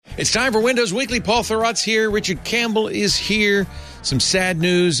It's time for Windows Weekly. Paul Thurrott's here. Richard Campbell is here. Some sad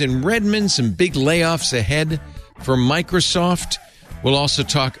news in Redmond, some big layoffs ahead for Microsoft. We'll also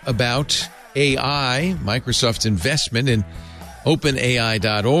talk about AI, Microsoft's investment in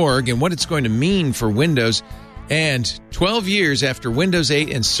OpenAI.org, and what it's going to mean for Windows. And 12 years after Windows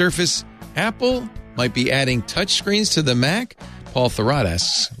 8 and Surface, Apple might be adding touchscreens to the Mac. Paul Thurrott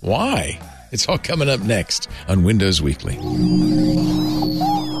asks, why? It's all coming up next on Windows Weekly.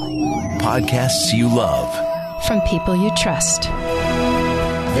 Podcasts you love. From people you trust.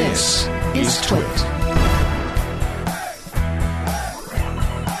 This is Twit.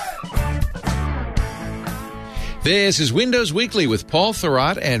 This is Windows Weekly with Paul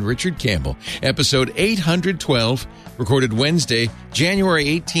Thurrott and Richard Campbell. Episode 812, recorded Wednesday, January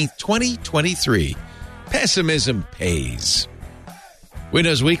 18th, 2023. Pessimism pays.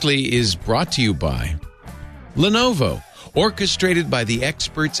 Windows Weekly is brought to you by Lenovo, orchestrated by the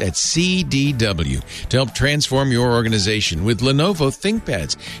experts at CDW to help transform your organization with Lenovo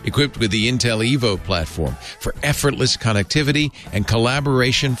ThinkPads, equipped with the Intel Evo platform for effortless connectivity and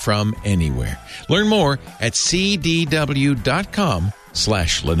collaboration from anywhere. Learn more at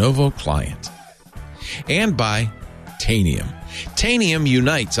cdw.com/Lenovo Client. And by Tanium. Tanium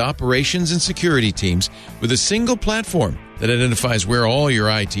unites operations and security teams with a single platform that identifies where all your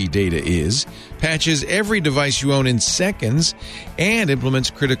IT data is, patches every device you own in seconds, and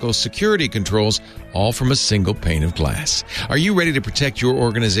implements critical security controls, all from a single pane of glass. Are you ready to protect your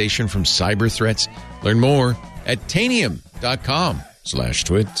organization from cyber threats? Learn more at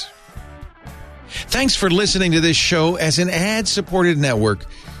Tanium.com/Twit. Thanks for listening to this show. As an ad-supported network,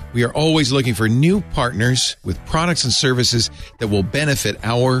 we are always looking for new partners with products and services that will benefit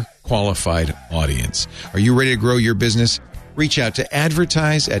our qualified audience. Are you ready to grow your business? Reach out to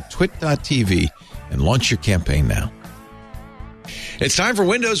advertise@twit.tv and launch your campaign now. It's time for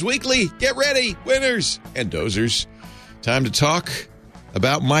Windows Weekly. Get ready, winners and dozers. Time to talk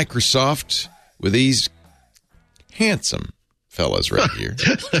about Microsoft with these handsome fellas right here.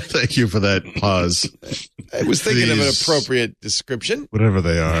 Thank you for that pause. I was thinking of an appropriate description. Whatever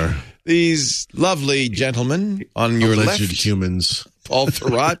they are. These lovely gentlemen on your alleged left. Humans. Paul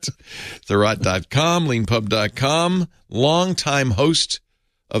Thurrott, Thurrott.com, leanpub.com, longtime host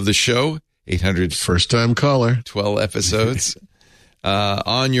of the show, 800. First-time caller. 12 episodes.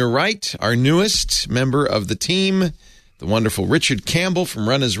 On your right, our newest member of the team, the wonderful Richard Campbell from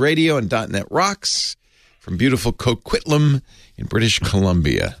Runners Radio and .NET Rocks from beautiful Coquitlam in British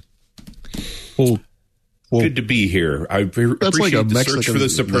Columbia. Well, good to be here. I appreciate like a the Mexican search for the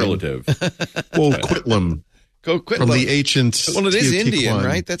superlative. Coquitlam. Coquitlam. From the ancient... Well, it is Teotihuacan. Indian,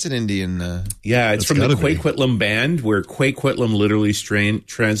 right? That's an Indian... Yeah, it's That's from the gotta be. Quaquitlam Band, where Quaquitlam literally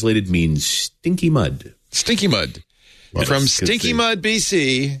translated means stinky mud. Stinky Mud. Yes, From good Stinky thing. Mud,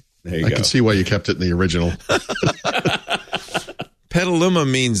 BC. There you I go. can see why you kept it in the original. Petaluma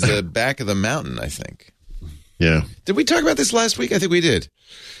means the back of the mountain, I think. Yeah. Did we talk about this last week? I think we did.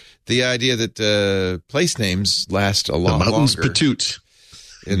 The idea that place names last a The lot mountain's longer. Patoot.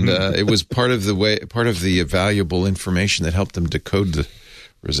 And it was part of the valuable information that helped them decode the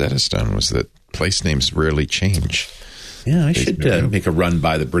Rosetta Stone was that place names rarely change. Yeah, I should make a run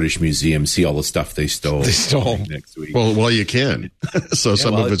by the British Museum, see all the stuff they stole. They stole. Next week. Well, you can. So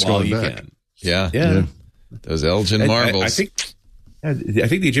some of it's going back. Can. Yeah. Yeah. Those Elgin marbles. I think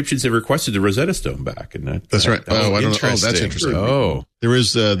the Egyptians have requested the Rosetta Stone back. And That's right. I don't know. Oh, that's interesting. Oh. There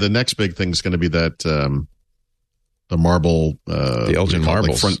is the next big thing is going to be that the marble, The Elgin what do you call it,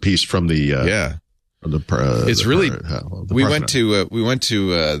 marbles. front piece from the Yeah. from the It's the- really the we Parthenon. went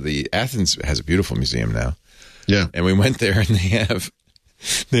to the Athens has a beautiful museum now. Yeah. And we went there and they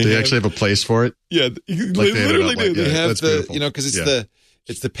They actually have a place for it. Yeah, they they have it literally up do. like- They yeah, have that's the, beautiful. because it's Yeah.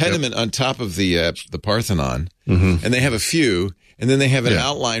 it's the pediment on top of the Parthenon, Mm-hmm. and they have a few, and then they have an Yeah.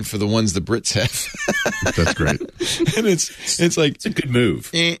 outline for the ones the Brits have, That's great. and it's like It's a good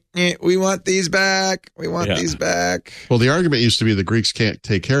move. we want these back, we want Yeah. these back. Well, the argument used to be the Greeks can't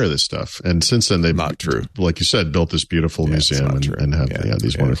take care of this stuff, and since then they've Not true. Like you said, built this beautiful Yeah, it's museum not true. and have Yeah,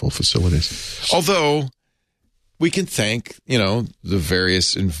 these yeah. wonderful facilities. Although we can thank the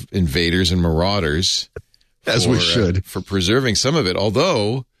various invaders and marauders As we should. for preserving some of it.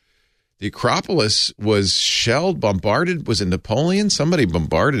 Although the Acropolis was shelled, bombarded. Was it Napoleon? Somebody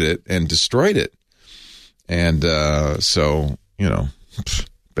bombarded it and destroyed it. And but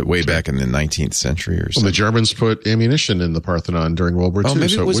way back in the 19th century or Well, something. the Germans put ammunition in the Parthenon during World War II. Oh,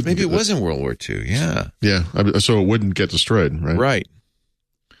 maybe so it was. wouldn't Maybe it get- was in World War II. Yeah, Yeah, so it wouldn't get destroyed, right? right.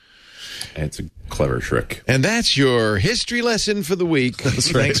 It's a clever trick. And that's your history lesson for the week.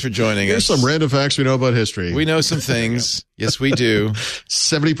 Thanks for joining Here's us. some random facts we know about history. We know some things. Yes, we do.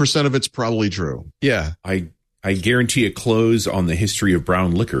 70% of it's probably true. Yeah. I guarantee a close on the history of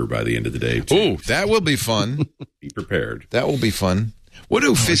brown liquor by the end of the day, too. Ooh, that will be fun. Be prepared. That will be fun. What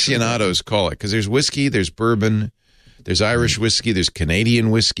do aficionados call it? Because there's whiskey, there's bourbon, there's Irish whiskey, there's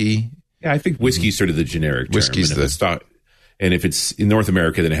Canadian whiskey. Yeah, I think whiskey's sort of the generic term. Whiskey's and if it's in North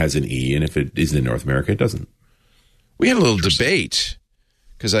America, then it has an E, and if it isn't in North America, it doesn't. We had a little debate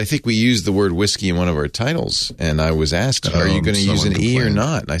because I think we used the word whiskey in one of our titles, and I was asked, are you going to use an E or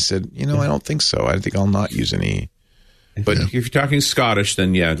not? And I said, I don't think so. I think I'll not use an E. But if you're talking Scottish,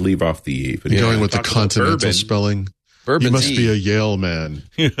 then yeah, leave off the E. But Going with the continental spelling. Bourbon's You must E. be a Yale man.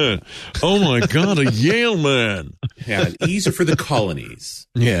 Oh my God, a Yale man. Yeah, E's are for the colonies.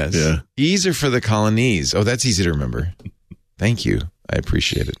 Yes. Yeah. E's are for the colonies. Oh, that's easy to remember. Thank you. I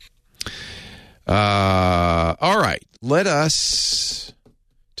appreciate it. All right. Let us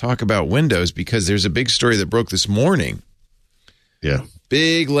talk about Windows because there's a big story that broke this morning. Yeah.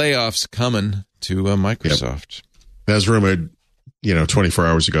 Big layoffs coming to Microsoft. As rumored, 24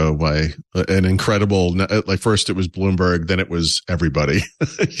 hours ago by an incredible, like first it was Bloomberg, then it was everybody,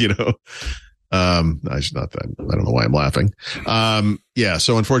 I don't know why I'm laughing.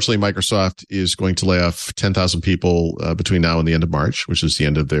 So unfortunately Microsoft is going to lay off 10,000 people between now and the end of March, which is the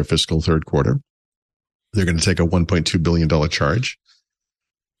end of their fiscal third quarter. They're going to take a $1.2 billion charge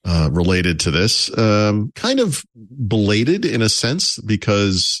related to this, kind of belated in a sense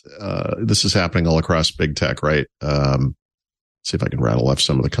because this is happening all across big tech, right? See if I can rattle off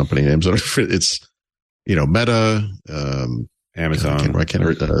some of the company names. It's, Meta, Amazon,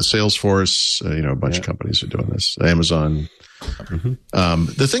 Salesforce, a bunch of companies are doing this. Amazon. Mm-hmm.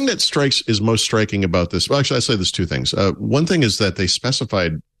 The thing that is most striking about this, well, actually, I say there's two things. One thing is that they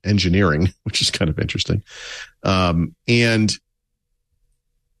specified engineering, which is kind of interesting. And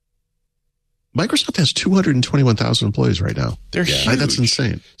Microsoft has 221,000 employees right now. They're huge. That's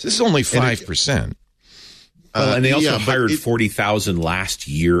insane. So this is only 5%. And they also hired 40,000 last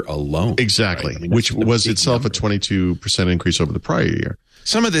year alone. Exactly, right? Which was itself number. A 22% increase over the prior year.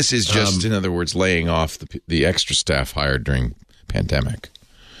 Some of this is just, in other words, laying off the extra staff hired during pandemic.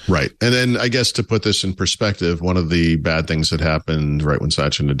 Right. And then I guess to put this in perspective, one of the bad things that happened right when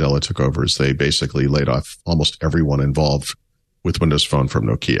Satya Nadella took over is they basically laid off almost everyone involved with Windows Phone from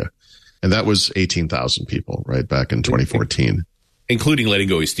Nokia. And that was 18,000 people, right, back in 2014. Including letting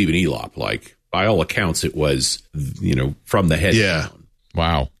go of Stephen Elop, by all accounts, it was, from the head down.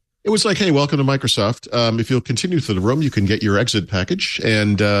 Wow. It was like, hey, welcome to Microsoft. If you'll continue through the room, you can get your exit package.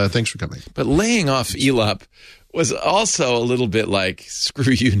 And thanks for coming. But laying off Elop was also a little bit like,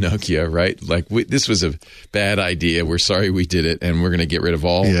 screw you, Nokia, right? Like, this was a bad idea. We're sorry we did it, and we're going to get rid of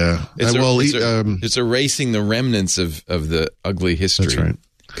all. Yeah. It's erasing the remnants of the ugly history. That's right.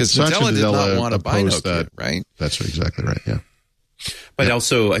 Because Nadella did not want to buy Nokia, right? That's exactly right, yeah. But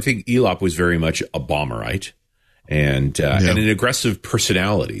also, I think Elop was very much a bomberite and an aggressive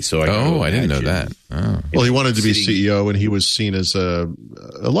personality. So I didn't know that. Oh. Well, he wanted to be CEO, and he was seen as a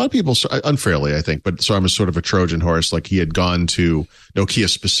lot of people unfairly, I think, but saw him as sort of a Trojan horse. Like he had gone to Nokia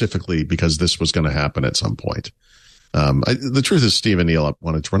specifically because this was going to happen at some point. The truth is, Stephen Elop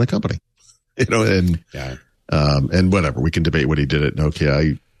wanted to run a company, and whatever. We can debate what he did at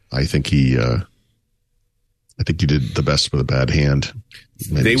Nokia. I think he did the best with a bad hand.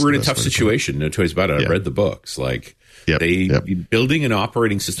 Maybe they were in a tough situation. No choice about it. Yeah. I read the books. Building an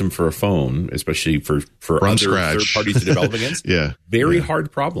operating system for a phone, especially for other third parties to develop against. Very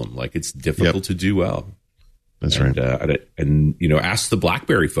hard problem. It's difficult to do well. That's right. And ask the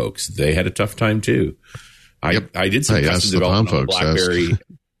BlackBerry folks. They had a tough time too. I did some custom development on BlackBerry.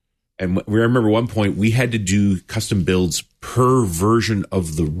 And we remember one point we had to do custom builds per version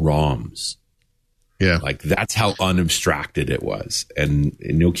of the ROMs. Yeah. That's how unabstracted it was. And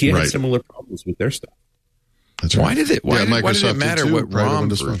Nokia had similar problems with their stuff. That's right. Why did it matter what ROM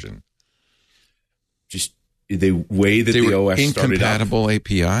version? Just the way that the OS started out. Incompatible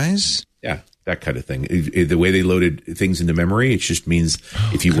APIs? Yeah, that kind of thing. The way they loaded things into memory, it just means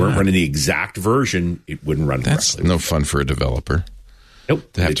if you weren't running the exact version, it wouldn't run That's correctly. No fun for a developer.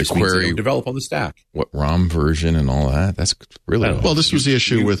 Nope. To have to query develop on the stack. What ROM version and all that. That's really well. This was the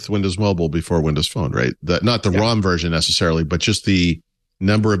issue with Windows Mobile before Windows Phone, right? Not the ROM version necessarily, but just the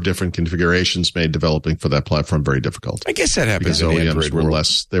number of different configurations made developing for that platform very difficult. I guess that happens because in OEMs Android were world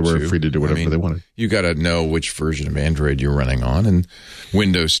they were too. free to do whatever they wanted. You got to know which version of Android you're running on, and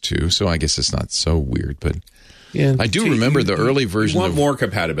Windows too. So I guess it's not so weird, but Yeah, I do remember the early version. You want more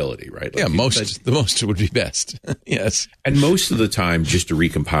compatibility, right? Like the most would be best. Yes. And most of the time, just to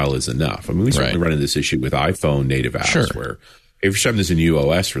recompile is enough. I mean, we certainly run into this issue with iPhone native apps where every time there's a new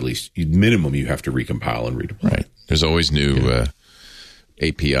OS release, minimum you have to recompile and redeploy. Right. There's always new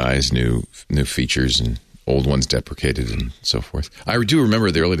APIs, new features, and old ones deprecated and so forth. I do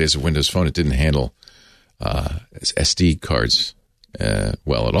remember the early days of Windows Phone. It didn't handle SD cards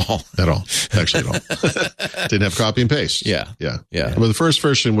well at all. Actually, at all. Didn't have copy and paste. Yeah. Well, the first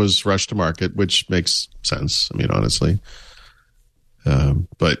version was rushed to market, which makes sense. I mean, honestly.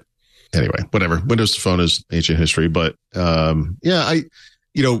 But anyway, whatever. Windows Phone is ancient history. But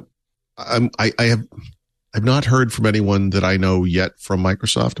I've not heard from anyone that I know yet from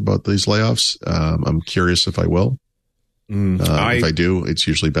Microsoft about these layoffs. I'm curious if I will. If I do, it's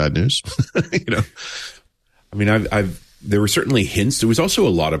usually bad news. I mean, there were certainly hints. There was also a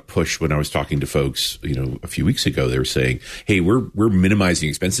lot of push when I was talking to folks, a few weeks ago. They were saying, "Hey, we're minimizing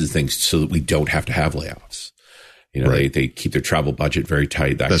expenses things so that we don't have to have layoffs." They keep their travel budget very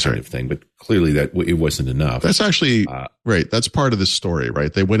tight, that kind of thing. But clearly, that it wasn't enough. That's actually right. That's part of the story,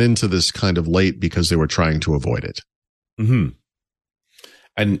 right? They went into this kind of late because they were trying to avoid it. Mm-hmm.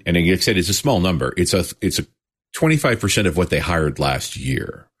 And like I said, it's a small number. It's a 25% of what they hired last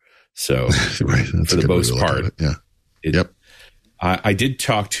year. So right. For the most part, Yep. I did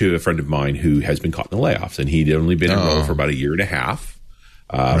talk to a friend of mine who has been caught in the layoffs, and he'd only been enrolled for about a year and a half.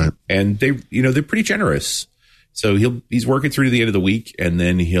 And they're pretty generous. So he's working through to the end of the week, and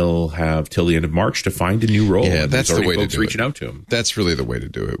then he'll have till the end of March to find a new role. Yeah, that's the way to do reaching it. out to him. That's really the way to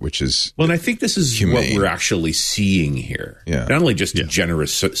do it, which is and I think this is humane. What we're actually seeing here. Yeah. Not only just a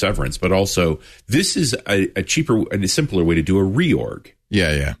generous severance, but also this is a cheaper and a simpler way to do a reorg.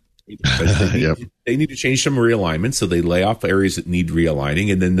 Yeah. They need to change some realignment, so they lay off areas that need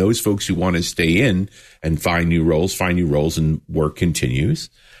realigning, and then those folks who want to stay in and find new roles, and work continues.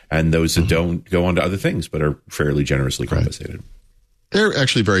 And those that don't go on to other things, but are fairly generously compensated. Right. They're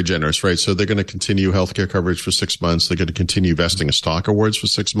actually very generous, right? So they're going to continue healthcare coverage for 6 months. They're going to continue vesting of stock awards for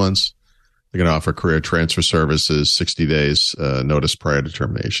 6 months. They're going to offer career transfer services, 60 days notice prior to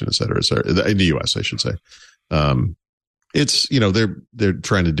termination, et cetera, in the U.S., I should say. It's, they're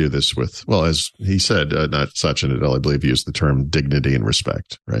trying to do this with, well, as he said, not Satya Nadella, I believe, used the term dignity and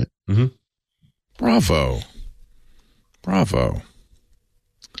respect, right? Mm-hmm. Bravo.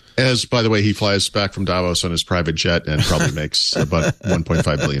 As, by the way, he flies back from Davos on his private jet and probably makes about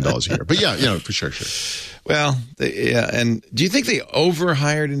 $1.5 billion a year. But for sure. Well, and do you think they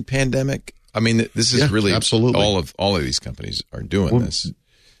overhired in pandemic? I mean, this is really absolutely all of these companies are doing this.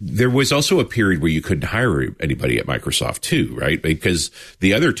 There was also a period where you couldn't hire anybody at Microsoft too, right? Because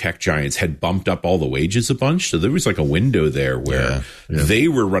the other tech giants had bumped up all the wages a bunch. So there was like a window there where they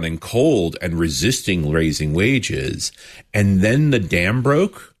were running cold and resisting raising wages. And then the dam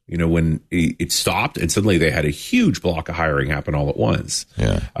broke, when it stopped, and suddenly they had a huge block of hiring happen all at once.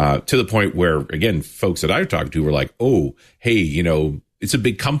 To the point where, again, folks that I talked to were like, oh, hey, it's a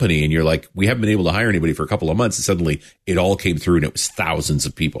big company, and you're like, we haven't been able to hire anybody for a couple of months. And suddenly it all came through, and it was thousands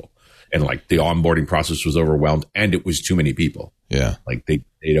of people. And like the onboarding process was overwhelmed, and it was too many people. Yeah. Like they'd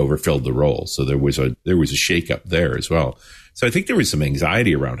overfilled the role. So there was a shakeup there as well. So I think there was some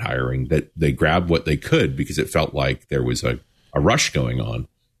anxiety around hiring, that they grabbed what they could because it felt like there was a rush going on.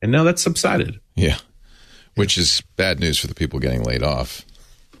 And now that's subsided. Yeah. Which is bad news for the people getting laid off.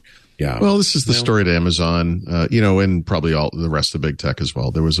 Yeah. Well, this is the story at Amazon, and probably all the rest of big tech as well.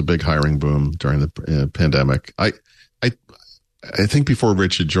 There was a big hiring boom during the pandemic. I think before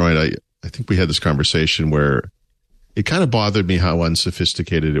Richard joined, I think we had this conversation where it kind of bothered me how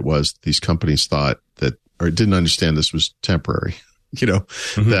unsophisticated it was. These companies thought that, or didn't understand this was temporary.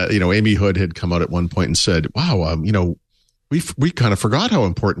 That, Amy Hood had come out at one point and said, wow, we kind of forgot how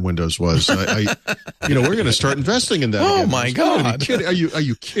important Windows was. We're going to start investing in that. Oh again. My God! Are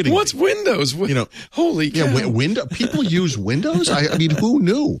you kidding? What's Windows? Holy cow! Yeah, people use Windows. I mean, who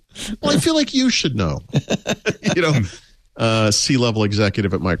knew? Well, I feel like you should know. C-level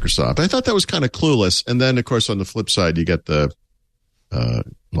executive at Microsoft. I thought that was kind of clueless. And then, of course, on the flip side, you get the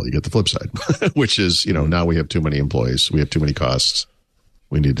flip side, which is now we have too many employees, we have too many costs.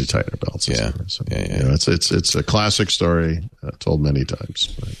 We need to tighten our belts. Yeah. So, it's a classic story told many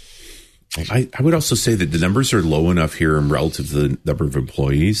times. I would also say that the numbers are low enough here relative to the number of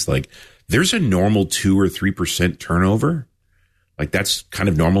employees. Like there's a normal 2 or 3% turnover. Like that's kind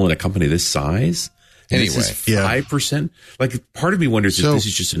of normal in a company this size. And anyway, 5%. Like part of me wonders if this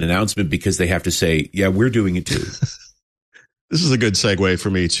is just an announcement because they have to say, yeah, we're doing it too. This is a good segue for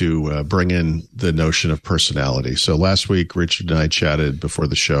me to bring in the notion of personality. So last week, Richard and I chatted before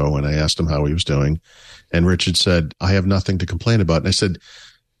the show, and I asked him how he was doing. And Richard said, I have nothing to complain about. And I said,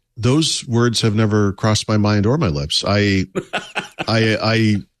 those words have never crossed my mind or my lips. I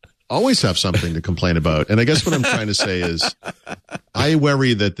always have something to complain about. And I guess what I'm trying to say is I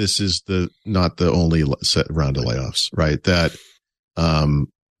worry that this is not the only round of layoffs, right? That,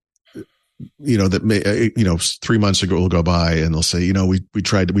 that may, 3 months ago will go by and they'll say, we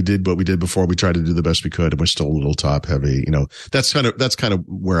did what we did before. We tried to do the best we could and we're still a little top heavy. That's kind of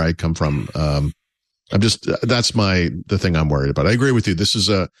where I come from. That's the thing I'm worried about. I agree with you. This is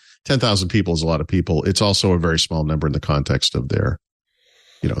 10,000 people is a lot of people. It's also a very small number in the context of their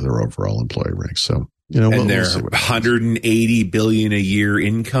overall employee ranks. So, and their 180 billion a year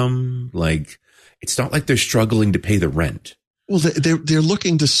income, like it's not like they're struggling to pay the rent. Well, they're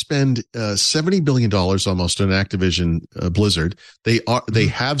looking to spend $70 billion almost on Activision Blizzard. They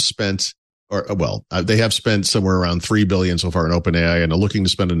have spent they have spent somewhere around $3 billion so far in OpenAI and are looking to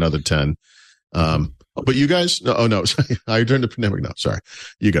spend another 10. But you guys, no, I turned the pandemic. No, sorry,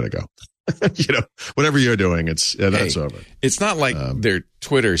 you got to go. Whatever you're doing, that's over. It's not like they're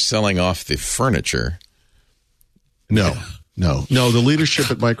Twitter selling off the furniture. No. The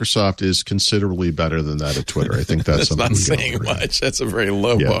leadership at Microsoft is considerably better than that at Twitter. I think that's not saying much. That's a very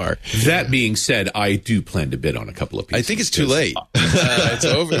low bar. That being said, I do plan to bid on a couple of pieces. I think it's too late. It's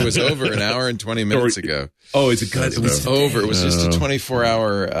over. It was over an hour and 20 minutes ago. Oh, is it good? It was over. It was just a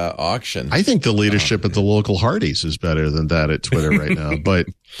 24-hour auction. I think the leadership at the local Hardee's is better than that at Twitter right now. But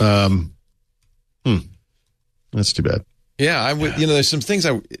that's too bad. Yeah, I would. There's some things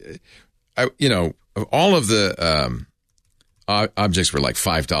all of the objects were like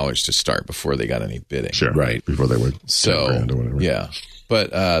 $5 to start before they got any bidding. Sure, right before they were $10,000 or whatever. Yeah,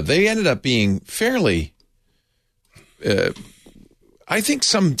 but they ended up being fairly. I think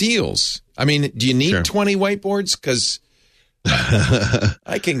some deals. I mean, do you need 20 whiteboards? Because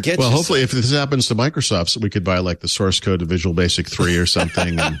I can get. Well, hopefully, if this happens to Microsoft, so we could buy like the source code to Visual Basic 3 or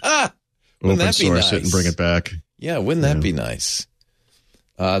something, and open source it and bring it back. Yeah, wouldn't that be nice?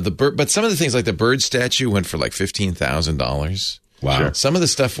 But some of the things like the bird statue went for like $15,000. Wow. Sure. Some of the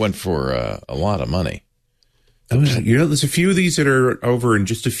stuff went for a lot of money. There's a few of these that are over in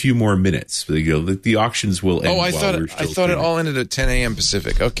just a few more minutes. The auctions will end. Oh, I thought it all ended at 10 a.m.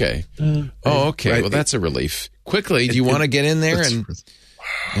 Pacific. Okay. Okay. Right. Well, that's a relief. Quickly, do you want to get in there and?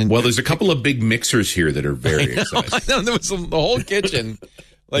 Well, there's a couple of big mixers here that are very exciting. I know there was the whole kitchen.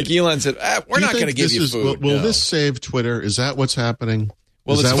 Like Elon said, we're not going to give you food. Will this save Twitter? Is that what's happening?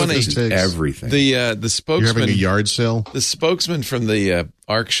 Well, is it's that funny. What this takes? Everything. The spokesman. You're having a yard sale? The spokesman from the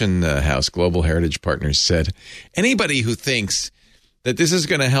Auction House Global Heritage Partners said, anybody who thinks that this is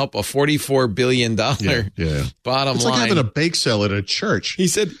going to help a $44 billion bottom line. It's like having a bake sale at a church. He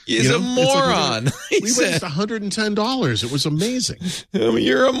said, he's a moron. We raised $110. It was amazing.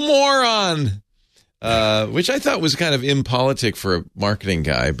 You're a moron. Which I thought was kind of impolitic for a marketing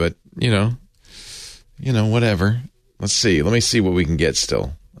guy, but whatever. Let's see. Let me see what we can get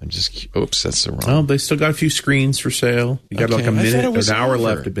still. Oops, that's the wrong. Oh, they still got a few screens for sale. You got like a minute, an hour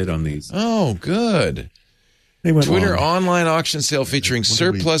left to bid on these. Oh, good. Twitter online auction sale featuring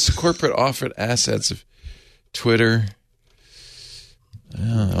surplus corporate offered assets of Twitter.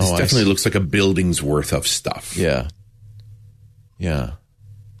 This definitely looks like a building's worth of stuff. Yeah. Yeah.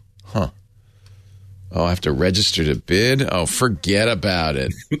 Huh. Oh, I have to register to bid? Oh, forget about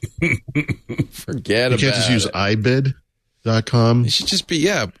it. Forget about it. You can't just use iBid.com? It should just be,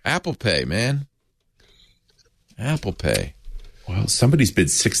 Apple Pay, man. Apple Pay. Well, somebody's bid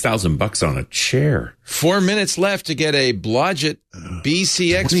 $6,000 on a chair. 4 minutes left to get a Blodgett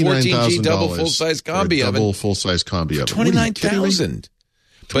BCX 14G double full-size combi oven. Double full-size combi oven. $29,000.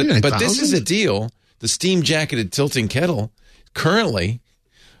 But this is a deal. The steam jacketed tilting kettle currently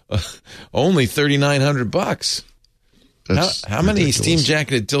only $3,900. How many steam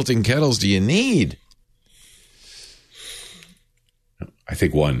jacketed tilting kettles do you need? I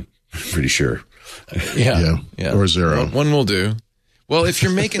think one. I'm pretty sure. Yeah. Or zero. One will do. Well, if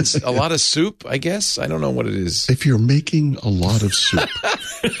you're making a lot of soup, I guess. I don't know what it is. If you're making a lot of soup.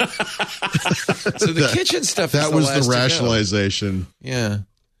 So the kitchen stuff that is the was last the rationalization. To go. Yeah.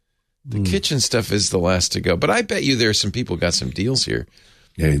 The kitchen stuff is the last to go. But I bet you there are some people got some deals here.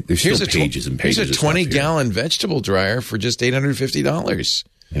 Yeah, there's still pages and pages. Here's a 20-gallon vegetable dryer for just $850.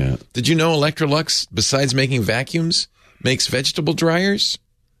 Yeah. Did you know Electrolux, besides making vacuums, makes vegetable dryers?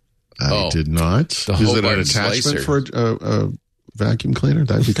 I did not. Is it an attachment for a vacuum cleaner?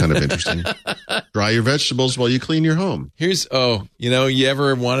 That'd be kind of interesting. Dry your vegetables while you clean your home. You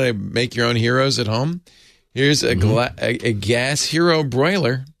ever want to make your own heroes at home? Here's a Gas Hero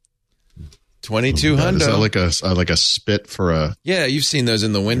broiler. 2200. Is that like a spit for a? Yeah, you've seen those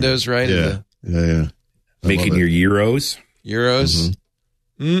in the windows, right? Yeah, yeah. Making your Euros.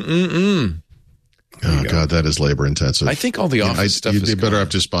 Oh God, that is labor intensive. I think all the office stuff is. You'd be better off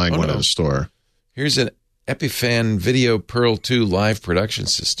just buying one at a store. Here's an Epiphan Video Pearl 2 live production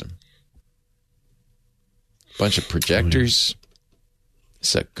system. Bunch of projectors.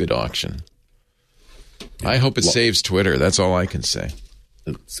 It's a good auction. I hope it saves Twitter. That's all I can say.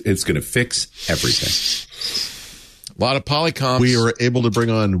 It's going to fix everything. A lot of Polycoms. We were able to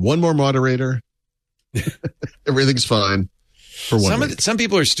bring on one more moderator. Everything's fine for one week. Some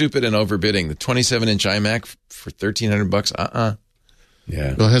people are stupid and overbidding. The 27-inch iMac for $1,300.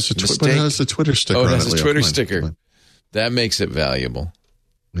 Yeah. Well, it has the Twitter sticker. Oh, it on has it, a Twitter sticker. That makes it valuable.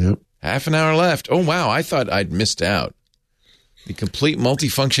 Yep. Half an hour left. Oh, wow. I thought I'd missed out. The complete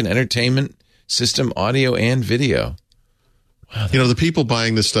multifunction entertainment system, audio and video. Wow, the people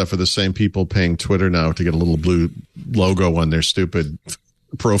buying this stuff are the same people paying Twitter now to get a little blue logo on their stupid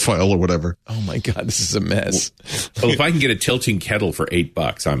profile or whatever. Oh my God, this is a mess. Well, if I can get a tilting kettle for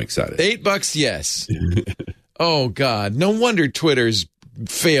 $8, I'm excited. $8, yes. Oh God, no wonder Twitter's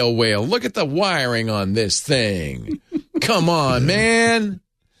fail whale. Look at the wiring on this thing. Come on, man.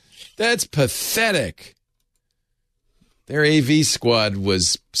 That's pathetic. Their AV squad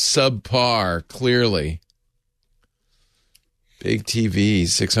was subpar, clearly. Big TV,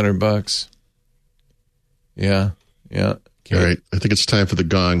 $600. Yeah. Okay. All right, I think it's time for the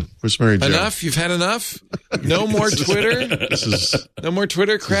gong. Where's Mary Jo? Enough? You've had enough? No more Twitter? No more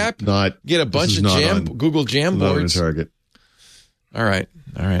Twitter crap? Get a bunch of Google Jam boards. Not on target. All right.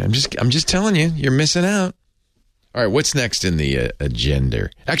 I'm just telling you, you're missing out. All right, what's next in the agenda?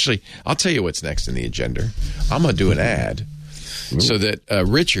 Actually, I'll tell you what's next in the agenda. I'm going to do an ad so that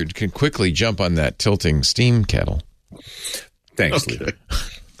Richard can quickly jump on that tilting steam kettle. Thanks, okay. Leader.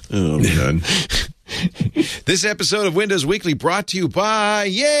 Oh, man. This episode of Windows Weekly brought to you by,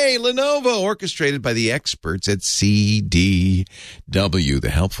 Lenovo, orchestrated by the experts at CDW. The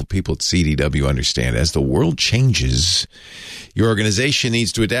helpful people at CDW understand as the world changes, your organization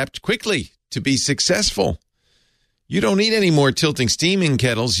needs to adapt quickly to be successful. You don't need any more tilting steaming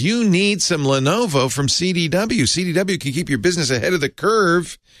kettles. You need some Lenovo from CDW. CDW can keep your business ahead of the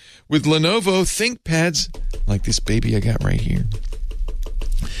curve with Lenovo ThinkPads like this baby I got right here.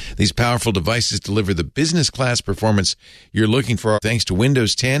 These powerful devices deliver the business class performance you're looking for thanks to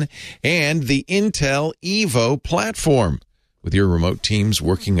Windows 10 and the Intel Evo platform. With your remote teams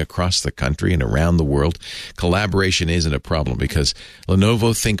working across the country and around the world, collaboration isn't a problem because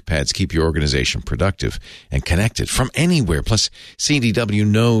Lenovo ThinkPads keep your organization productive and connected from anywhere. Plus, CDW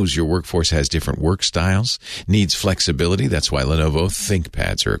knows your workforce has different work styles, needs flexibility. That's why Lenovo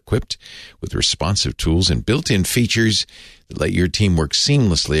ThinkPads are equipped with responsive tools and built-in features that let your team work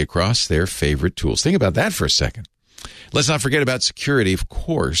seamlessly across their favorite tools. Think about that for a second. Let's not forget about security, of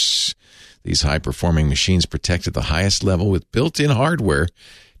course. These high-performing machines protect at the highest level with built-in hardware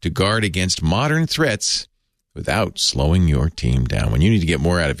to guard against modern threats without slowing your team down. When you need to get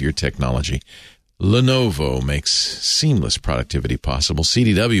more out of your technology, Lenovo makes seamless productivity possible.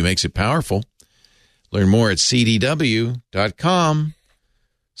 CDW makes it powerful. Learn more at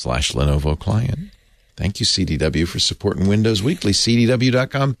cdw.com/Lenovo client. Thank you, CDW, for supporting Windows Weekly.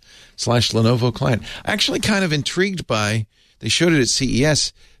 cdw.com/Lenovo client. Actually kind of intrigued by, they showed it at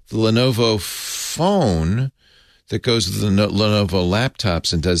CES, the Lenovo phone that goes with the Lenovo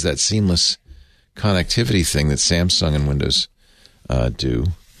laptops and does that seamless connectivity thing that Samsung and Windows do.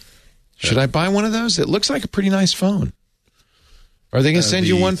 Should I buy one of those? It looks like a pretty nice phone. Are they going to send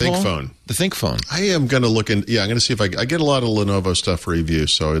you one, Paul? Phone. The Think phone. I am going to look in. Yeah, I'm going to see if I get a lot of Lenovo stuff for review,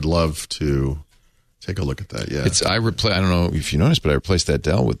 so I'd love to take a look at that. Yeah, I don't know if you noticed, but I replaced that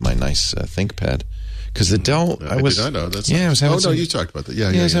Dell with my nice ThinkPad. Because the Dell, I did not know. That's I was having you talked about that.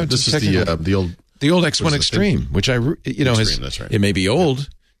 Yeah. This is the old X1 Extreme, which that's right. It may be old.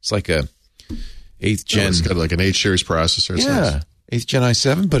 It's like a 8th gen. It's got like an 8 series processor. It's nice. 8th gen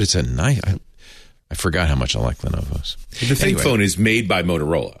i7, but it's a nice. I forgot how much I like Lenovo's. The Think phone is made by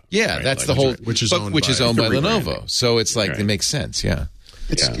Motorola. Yeah, right? that's the whole, which is owned by Lenovo. Branding. So it's like it makes sense. Yeah,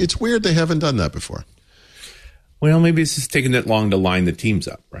 it's weird they haven't done that before. Well, maybe it's just taking that long to line the teams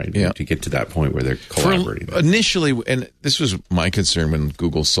up, right? Yeah. To get to that point where they're collaborating. Initially, and this was my concern when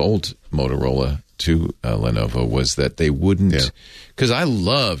Google sold Motorola to Lenovo, was that they wouldn't, because I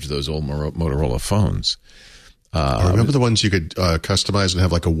loved those old Motorola phones. I remember the ones you could customize and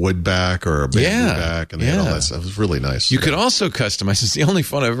have like a wood back or a bamboo back, and they had all that stuff. It was really nice. You could also customize. It's the only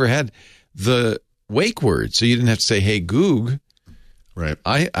phone I've ever had the wake word, so you didn't have to say, "Hey, Goog." Right.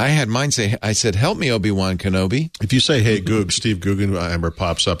 I had mine say, I said, help me, Obi-Wan Kenobi. If you say, hey, Goog, Steve Guggenheimer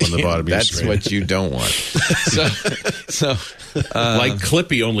pops up on the bottom of your screen. That's what you don't want. so like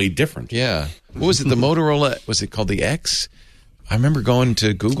Clippy, only different. Yeah. What was it? The Motorola, was it called the X? I remember going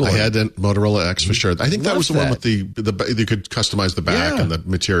to Google. I had a Motorola X for sure. I think that was the one with the you could customize the back and the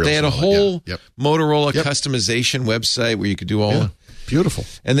materials. They had a whole Motorola customization website where you could do all. Beautiful.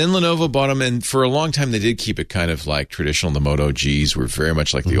 And then Lenovo bought them, and for a long time they did keep it kind of like traditional. The Moto Gs were very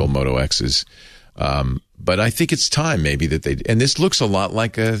much like the old Moto Xs. But I think it's time maybe that they, and this looks a lot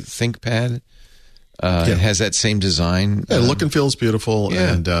like a ThinkPad. It has that same design. Yeah, look and feels beautiful.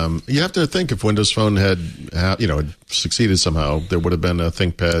 Yeah. And you have to think if Windows Phone had succeeded somehow, there would have been a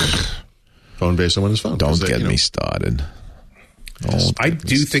ThinkPad phone based on Windows Phone. Don't get me started. I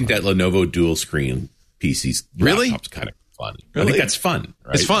do think that Lenovo dual screen PC's laptop's kind of fun. Really? I think that's fun.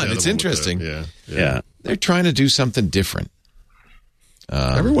 Right? It's fun. It's interesting. Yeah. They're trying to do something different.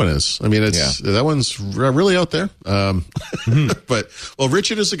 Everyone is. I mean, that one's really out there. But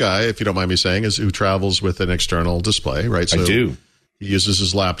Richard is a guy, if you don't mind me saying, who travels with an external display, right? So I do. He uses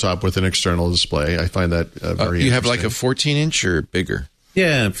his laptop with an external display. I find that very You have like a 14-inch or bigger?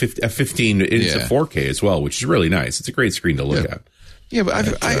 Yeah, a 15. It's a 4K as well, which is really nice. It's a great screen to look at. Yeah,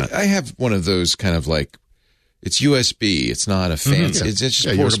 but I have one of those kind of like, it's USB. It's not a fancy. It's just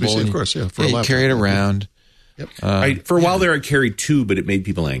portable. USB-C, of course, for a you laptop. carry it around. Yep. For a while there, I carried two, but it made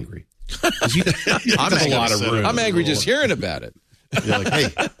people angry. I'm a lot of room. I'm angry just hearing about it. You're like, hey,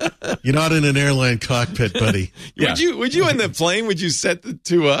 you're not in an airline cockpit, buddy. Would you in the plane? Would you set the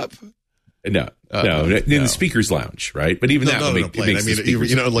two up? No, in the speaker's lounge, right? But even that would make plane. I mean,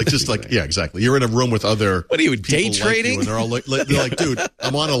 exactly. You're in a room with other. What are you, day trading? And they're all like, dude,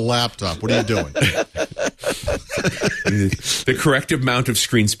 I'm on a laptop. What are you doing? The corrective amount of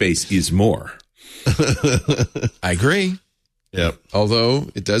screen space is more. I agree. Yep. Although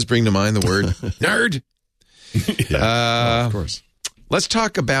it does bring to mind the word nerd. Of course. Let's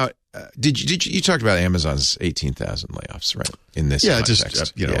talk about. You talked about Amazon's 18,000 layoffs, right? In this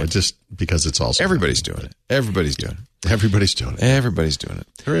context. Just because it's also everybody's doing it. Everybody's doing it.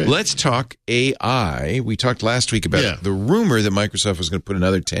 Hooray. Let's talk AI. We talked last week about the rumor that Microsoft was going to put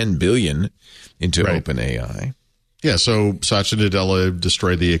another $10 billion into OpenAI. Yeah, so Satya Nadella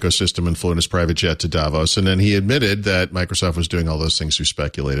destroyed the ecosystem and flew in his private jet to Davos, and then he admitted that Microsoft was doing all those things we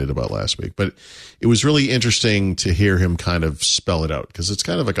speculated about last week. But it was really interesting to hear him kind of spell it out, because it's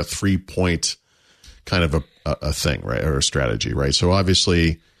kind of like a 3-point kind of a thing, right, or a strategy, right? So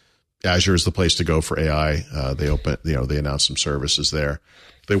obviously, Azure is the place to go for AI. They announced some services there.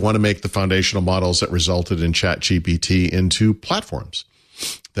 They want to make the foundational models that resulted in ChatGPT into platforms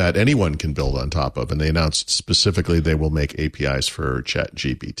that anyone can build on top of. And they announced specifically they will make APIs for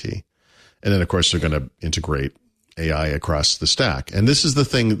ChatGPT. And then, of course, they're going to integrate AI across the stack. And this is the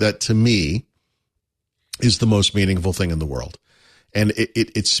thing that, to me, is the most meaningful thing in the world. And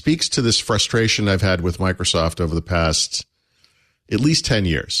it speaks to this frustration I've had with Microsoft over the past at least 10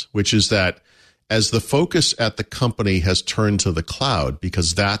 years, which is that as the focus at the company has turned to the cloud,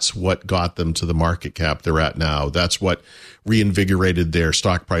 because that's what got them to the market cap they're at now, that's what reinvigorated their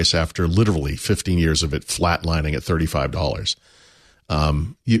stock price after literally 15 years of it flatlining at $35.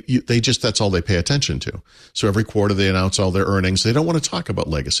 That's all they pay attention to. So every quarter they announce all their earnings. They don't want to talk about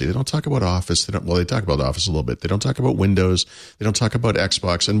legacy. They don't talk about Office. They talk about Office a little bit. They don't talk about Windows. They don't talk about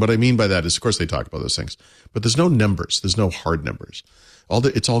Xbox. And what I mean by that is, of course, they talk about those things, but there's no numbers. There's no hard numbers.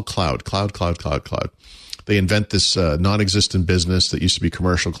 It's all cloud. They invent this non-existent business that used to be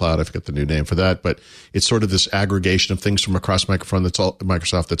commercial cloud. I forget the new name for that, but it's sort of this aggregation of things from across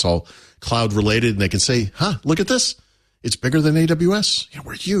Microsoft that's all cloud related. And they can say, look at this. It's bigger than AWS.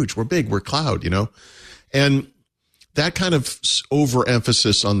 We're huge. We're big. We're cloud, And that kind of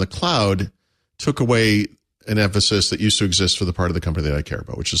overemphasis on the cloud took away an emphasis that used to exist for the part of the company that I care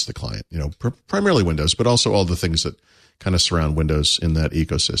about, which is the client, primarily Windows, but also all the things that kind of surround Windows in that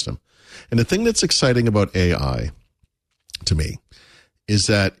ecosystem. And the thing that's exciting about AI to me is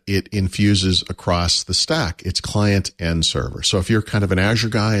that it infuses across the stack. It's client and server. So if you're kind of an Azure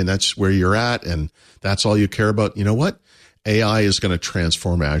guy and that's where you're at and that's all you care about, you know what? AI is going to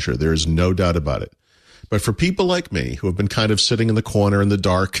transform Azure. There is no doubt about it. But for people like me who have been kind of sitting in the corner in the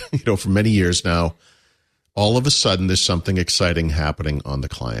dark, for many years now, all of a sudden there's something exciting happening on the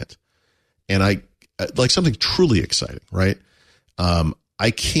client. And I like something truly exciting, right?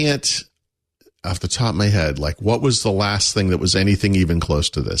 I can't, off the top of my head, what was the last thing that was anything even close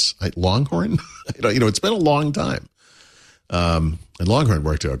to this? Longhorn? It's been a long time. And Longhorn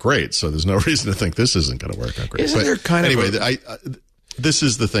worked out great, so there's no reason to think this isn't going to work out great. This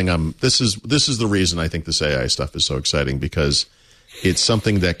is the thing. This is the reason I think this AI stuff is so exciting, because It's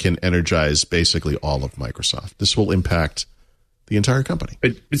something that can energize basically all of Microsoft. This will impact the entire company.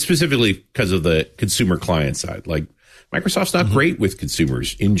 But specifically because of the consumer client side. Like, Microsoft's not great with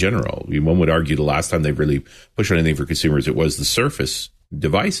consumers in general. I mean, one would argue the last time they've really pushed anything for consumers, it was the Surface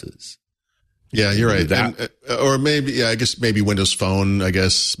devices. Yeah, you're right. Or maybe, I guess maybe Windows Phone, I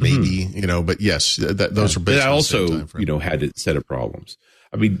guess, maybe, but yes, those are basically that also, had its set of problems.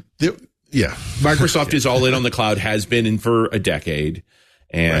 I mean, yeah. Microsoft is all in on the cloud, has been in for a decade.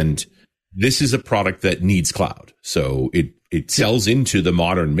 And this is a product that needs cloud. So it sells into the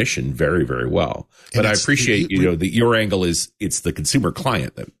modern mission very, very well. But I appreciate, that your angle is it's the consumer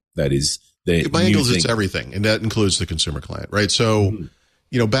client that is the my angle is it's everything. And that includes the consumer client, right? So,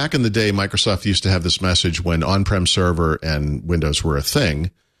 back in the day, Microsoft used to have this message when on-prem server and Windows were a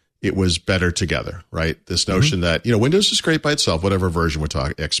thing, it was better together, right? This notion that, Windows is great by itself, whatever version we're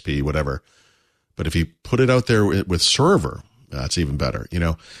talking, XP, whatever. But if you put it out there with server, it's even better,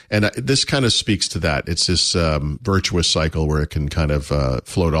 And this kind of speaks to that. It's this virtuous cycle where it can kind of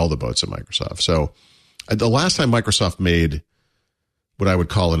float all the boats at Microsoft. So the last time Microsoft made what I would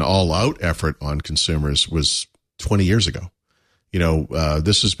call an all-out effort on consumers was 20 years ago.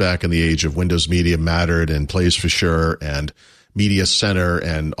 This is back in the age of Windows Media Mattered and Plays for Sure and Media Center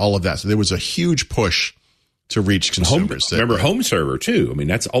and all of that. So there was a huge push to reach consumers. Remember Home Server too. I mean,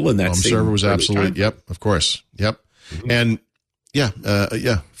 that's all in that Home Server was absolutely, yep, of course. Yep. And yeah,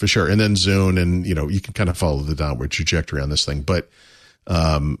 for sure. And then Zune and, you can kind of follow the downward trajectory on this thing. But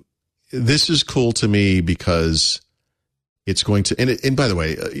this is cool to me because it's going to, and by the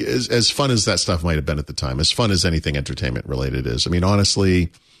way, as fun as that stuff might have been at the time, as fun as anything entertainment related is. I mean,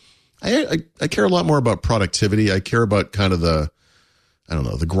 honestly, I care a lot more about productivity. I care about kind of the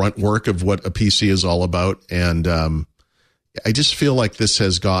grunt work of what a PC is all about. And I just feel like this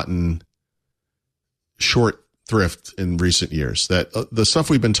has gotten short thrift in recent years. That the stuff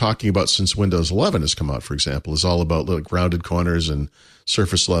we've been talking about since Windows 11 has come out, for example, is all about like rounded corners and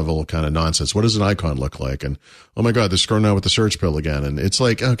surface level kind of nonsense. What does an icon look like? And oh my God, they're scrolling out with the search pill again. And it's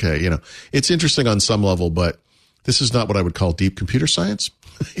like, okay, it's interesting on some level, but this is not what I would call deep computer science,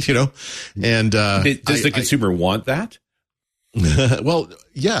 And does the consumer want that? Well,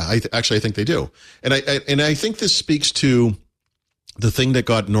 yeah, I think they do. And I think this speaks to the thing that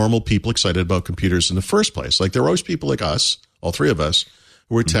got normal people excited about computers in the first place. Like, there were always people like us, all three of us,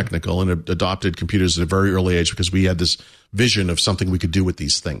 who were technical and adopted computers at a very early age because we had this vision of something we could do with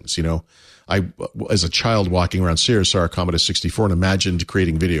these things. I, as a child walking around Sears, saw a Commodore 64 and imagined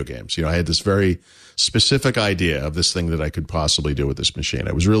creating video games. I had this very specific idea of this thing that I could possibly do with this machine.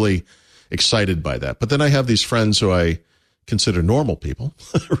 I was really excited by that. But then I have these friends who I consider normal people,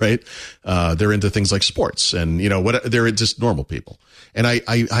 right? They're into things like sports and, they're just normal people. And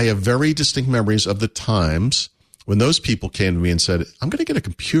I have very distinct memories of the times when those people came to me and said, I'm going to get a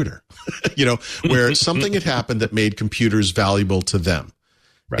computer, where something had happened that made computers valuable to them.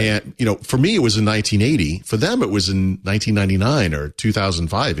 Right. And, for me, it was in 1980. For them, it was in 1999 or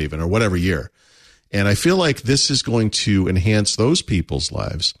 2005 even, or whatever year. And I feel like this is going to enhance those people's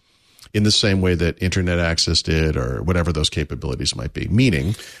lives in the same way that internet access did or whatever those capabilities might be.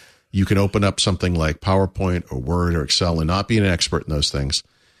 Meaning, you can open up something like PowerPoint or Word or Excel and not be an expert in those things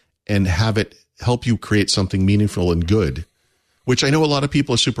and have it help you create something meaningful and good, which I know a lot of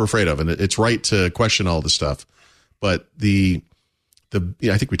people are super afraid of. And it's right to question all this stuff. But I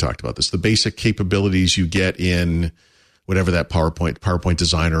think we talked about this, the basic capabilities you get in whatever that PowerPoint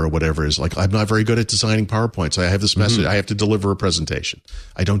designer or whatever is. Like, I'm not very good at designing PowerPoints. I have this message. I have to deliver a presentation.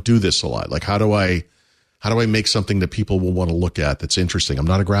 I don't do this a lot. Like, how do I make something that people will want to look at that's interesting? I'm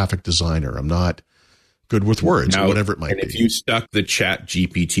not a graphic designer. I'm not good with words or whatever it might be. If you stuck the Chat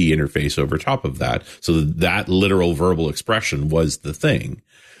GPT interface over top of that, so that literal verbal expression was the thing,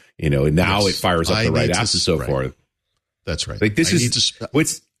 and now it fires up the right apps and so forth. That's right. Like, this is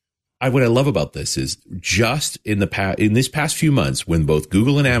what I love about this is just in this past few months when both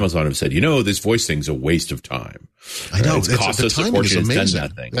Google and Amazon have said, this voice thing's a waste of time. I know. It's cost us a fortune. It's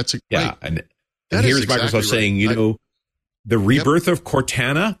done nothing. Right. And here's Microsoft saying, the rebirth of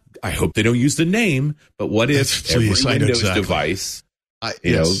Cortana. I hope they don't use the name, but what if every Windows device?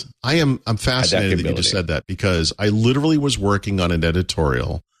 I'm fascinated that you just said that, because I literally was working on an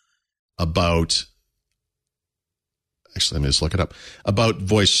editorial about. Actually, let me just look it up, about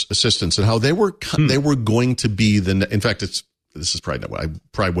voice assistants and how they were going to be in fact, this is probably not what I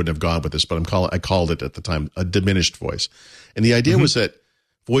probably wouldn't have gone with this, but I called it at the time a diminished voice. And the idea was that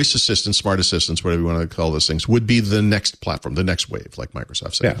voice assistants, smart assistants, whatever you want to call those things, would be the next platform, the next wave, like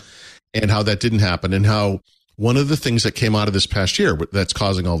Microsoft said. Yeah. And how that didn't happen, and how one of the things that came out of this past year that's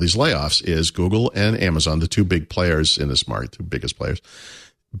causing all these layoffs is Google and Amazon, the two big players in this market, two biggest players,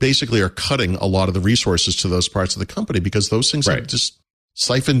 basically are cutting a lot of the resources to those parts of the company because those things have just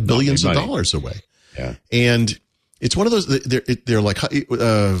siphoned billions of dollars away. Yeah. And it's one of those, they're like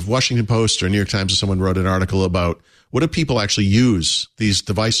Washington Post or New York Times or someone wrote an article about what do people actually use these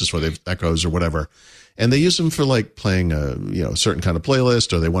devices for, they Echoes or whatever. And they use them for like playing a certain kind of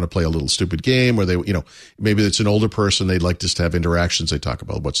playlist, or they want to play a little stupid game, or they maybe it's an older person, they'd like just to have interactions. They talk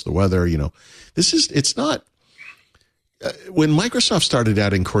about what's the weather. It's not. When Microsoft started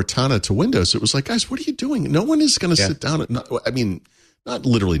adding Cortana to Windows, it was like, guys, what are you doing? No one is going to sit down. Not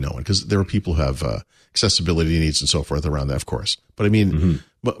literally no one, because there are people who have accessibility needs and so forth around that, of course. But I mean,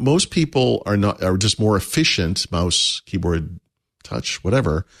 but most people are just more efficient, mouse, keyboard, touch,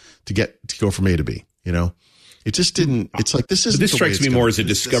 whatever, to go from A to B. It just didn't. It's like this strikes me more as a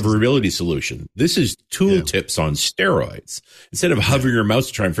discoverability solution. This is tooltips on steroids. Instead of hovering your mouse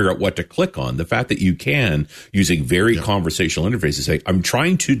to try and figure out what to click on, the fact that you can, using very conversational interfaces, say, I'm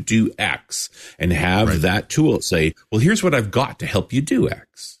trying to do X, and have that tool say, well, here's what I've got to help you do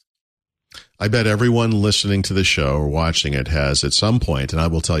X. I bet everyone listening to the show or watching it has at some point, and I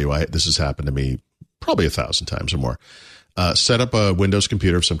will tell you, this has happened to me probably 1,000 times or more, set up a Windows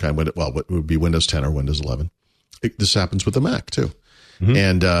computer of some kind. Well, it would be Windows 10 or Windows 11. This happens with the Mac too.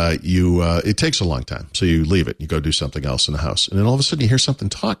 And it takes a long time. So you leave it, you go do something else in the house. And then all of a sudden you hear something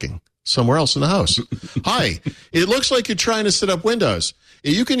talking somewhere else in the house. Hi, it looks like you're trying to set up Windows.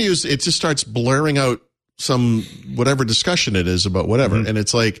 You can use, it just starts blaring out some, whatever discussion it is about whatever. And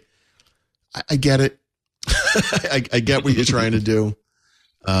it's like, I get it. I get what you're trying to do.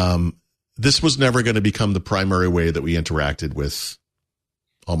 This was never going to become the primary way that we interacted with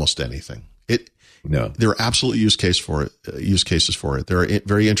almost anything. There are absolute use cases for it. There are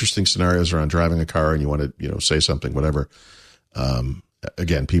very interesting scenarios around driving a car and you want to, say something, whatever.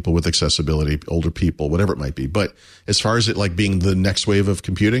 Again, people with accessibility, older people, whatever it might be. But as far as it like being the next wave of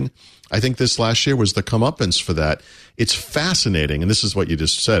computing, I think this last year was the comeuppance for that. It's fascinating. And this is what you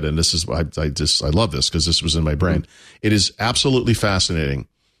just said. And this is, I love this because this was in my brain. It is absolutely fascinating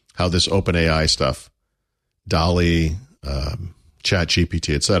how this OpenAI stuff, DALL-E,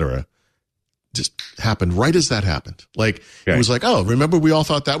 ChatGPT, et cetera, just happened right as that happened. Like, it was like, oh, remember we all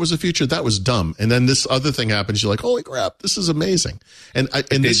thought that was the future? That was dumb. And then this other thing happens. You're like, holy crap, this is amazing. And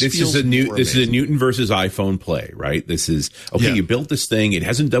this is a Newton versus iPhone play, right? This is, you built this thing. It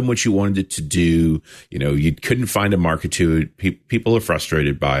hasn't done what you wanted it to do. You couldn't find a market to it. People are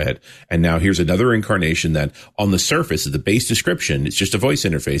frustrated by it. And now here's another incarnation that on the surface of the base description, it's just a voice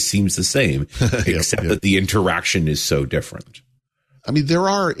interface, seems the same, except that the interaction is so different. I mean, there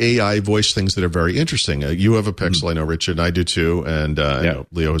are AI voice things that are very interesting. You have a Pixel, I know, Richard, and I do too. And I know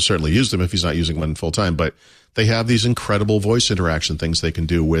Leo has certainly used them if he's not using one full time. But they have these incredible voice interaction things they can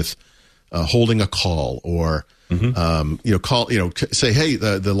do with holding a call or, say, hey,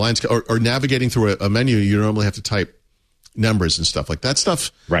 the lines, or navigating through a menu. You normally have to type numbers and stuff like that stuff.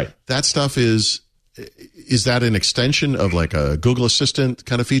 Right. That stuff is that an extension of like a Google Assistant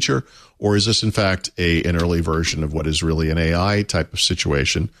kind of feature? Or is this, in fact, an early version of what is really an AI type of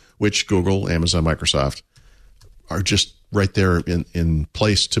situation, which Google, Amazon, Microsoft are just right there in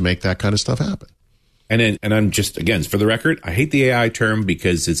place to make that kind of stuff happen? And I'm just, again, for the record, I hate the AI term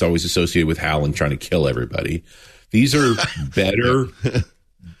because it's always associated with Hal and trying to kill everybody. These are better,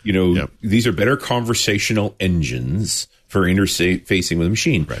 these are better conversational engines for interfacing with a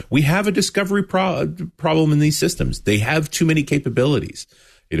machine. Right. We have a discovery problem in these systems. They have too many capabilities.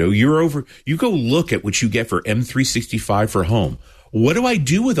 You go look at what you get for M365 for home. What do I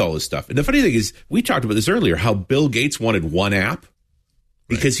do with all this stuff? And the funny thing is, we talked about this earlier, how Bill Gates wanted one app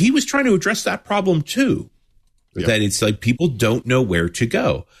because he was trying to address that problem too. Yep. That it's like people don't know where to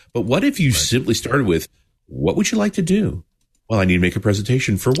go. But what if you simply started with, what would you like to do? Well, I need to make a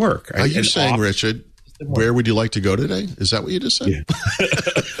presentation for work. Are you saying, Richard, where would you like to go today? Is that what you just said? Yeah.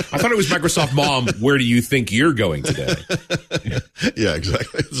 I thought it was Microsoft Mom. Where do you think you're going today? Yeah,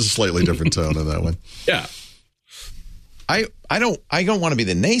 exactly. It's a slightly different tone on that one. Yeah. I don't want to be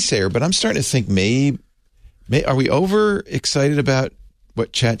the naysayer, but I'm starting to think maybe are we over excited about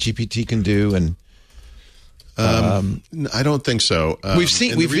what ChatGPT can do? And I don't think so.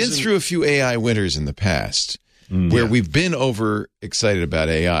 We've been through a few AI winters in the past where we've been over excited about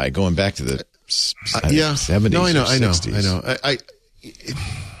AI, going back to the 70s. No, I know, 60s.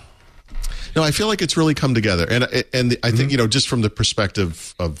 No, I feel like it's really come together, and I think just from the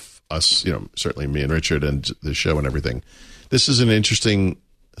perspective of us, certainly me and Richard and the show and everything, this is an interesting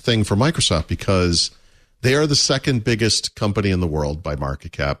thing for Microsoft because they are the second biggest company in the world by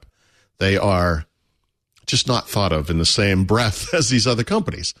market cap. They are just not thought of in the same breath as these other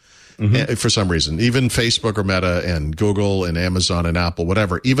companies for some reason. Even Facebook or Meta and Google and Amazon and Apple,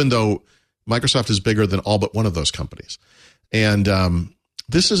 whatever, even though Microsoft is bigger than all but one of those companies. And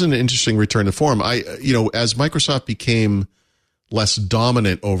this is an interesting return to form. As Microsoft became less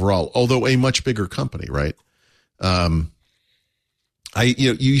dominant overall, although a much bigger company, right?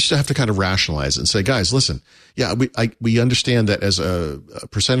 You used to have to kind of rationalize it and say, guys, listen, yeah, we understand that as a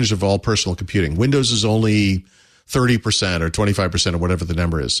percentage of all personal computing, Windows is only 30% or 25% or whatever the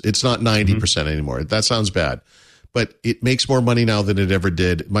number is. It's not 90% anymore. That sounds bad, but it makes more money now than it ever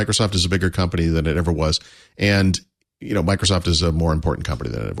did. Microsoft is a bigger company than it ever was. And, Microsoft is a more important company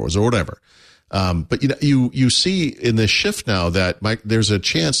than it ever was or whatever. But you see in this shift now that there's a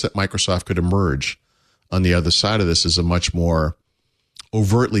chance that Microsoft could emerge on the other side of this as a much more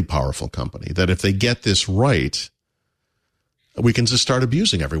overtly powerful company, that if they get this right, we can just start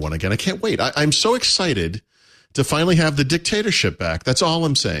abusing everyone again. I can't wait. I'm so excited to finally have the dictatorship back. That's all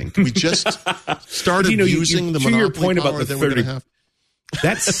I'm saying. Can we just start abusing the monopoly your point power about the that we're going to have?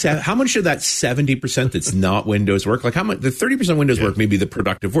 That's how much of that 70% that's not Windows work? Like how much the 30% Windows work may be the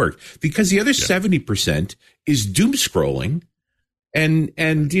productive work, because the other 70% is doom scrolling and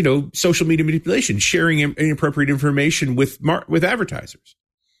social media manipulation, sharing inappropriate information with advertisers.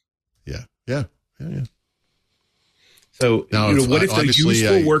 Yeah. So what if the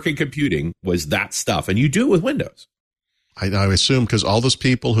useful work in computing was that stuff, and you do it with Windows? I assume, because all those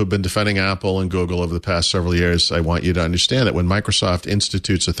people who have been defending Apple and Google over the past several years, I want you to understand that when Microsoft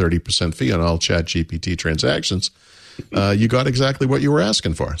institutes a 30% fee on all ChatGPT transactions, you got exactly what you were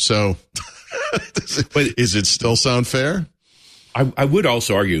asking for. So, but is it still sound fair? I would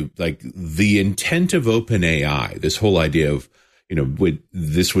also argue, like, the intent of OpenAI, this whole idea of,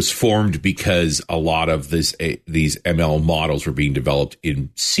 this was formed because a lot of these ML models were being developed in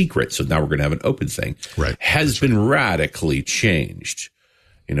secret. So now we're going to have an open thing. Right. Has been radically changed,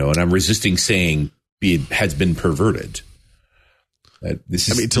 and I'm resisting saying it has been perverted. This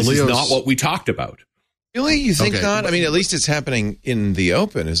is not what we talked about. Really? You think not? I mean, at least it's happening in the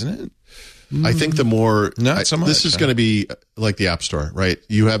open, isn't it? I think the more not so much, this is going to be like the App Store, right?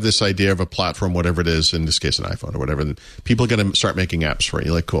 You have this idea of a platform, whatever it is, in this case, an iPhone or whatever, and people are going to start making apps for it.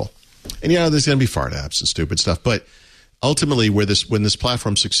 You're like, cool. And there's going to be fart apps and stupid stuff. But ultimately, when this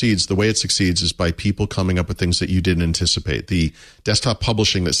platform succeeds, the way it succeeds is by people coming up with things that you didn't anticipate. The desktop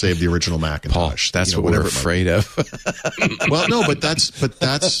publishing that saved the original Macintosh. That's what we're afraid of. Well, no, but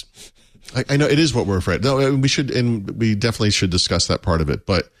that's I know it is what we're afraid of. No, we definitely should discuss that part of it,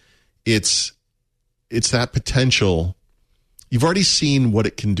 but it's that potential. You've already seen what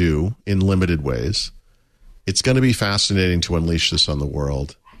it can do in limited ways. It's going to be fascinating to unleash this on the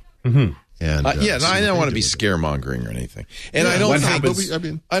world. Mm-hmm. And I don't want to be scaremongering or anything. And I don't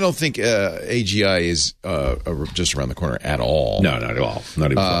think AGI is just around the corner at all. No, not at all.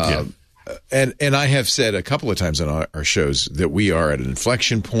 Not even And I have said a couple of times on our shows that we are at an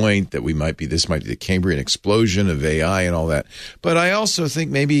inflection point, that this might be the Cambrian explosion of AI and all that. But I also think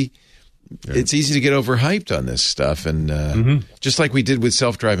maybe it's easy to get overhyped on this stuff. And just like we did with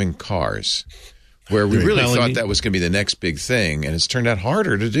self-driving cars, where we really thought that was going to be the next big thing. And it's turned out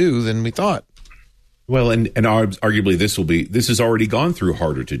harder to do than we thought. Well, and arguably this has already gone through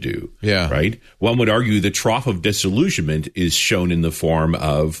harder to do. Yeah. Right. One would argue the trough of disillusionment is shown in the form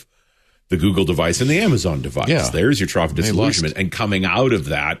of the Google device and the Amazon device. Yeah. There's your trough of disillusionment. And coming out of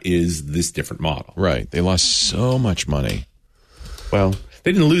that is this different model. Right. They lost so much money. Well,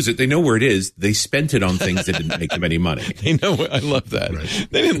 they didn't lose it. They know where it is. They spent it on things that didn't make them any money. They know. I love that. Right.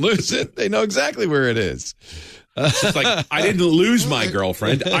 They didn't lose it. They know exactly where it is. It's like, I didn't lose my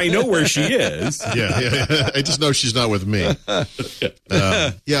girlfriend. I know where she is. Yeah. I just know she's not with me.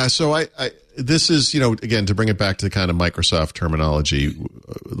 So this is, again, to bring it back to kind of Microsoft terminology,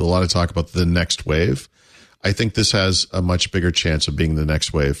 a lot of talk about the next wave. I think this has a much bigger chance of being the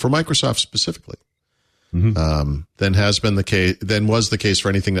next wave for Microsoft specifically than was the case for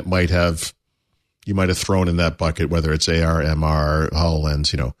anything that you might have thrown in that bucket, whether it's AR, MR,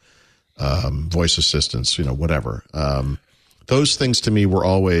 HoloLens, voice assistants, whatever. Those things to me were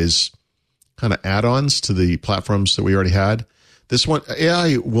always kind of add-ons to the platforms that we already had. This one,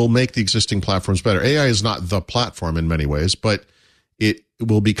 AI will make the existing platforms better. AI is not the platform in many ways, but it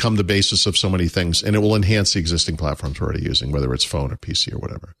will become the basis of so many things, and it will enhance the existing platforms we're already using, whether it's phone or PC or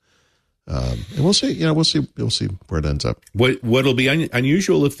whatever. And we'll see. We'll see where it ends up. What'll be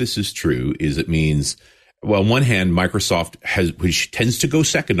unusual if this is true is it means, well, on one hand, Microsoft which tends to go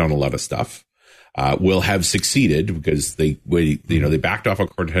second on a lot of stuff, will have succeeded because they backed off on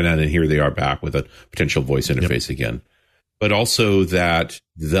Cortana, and here they are back with a potential voice interface again. But also that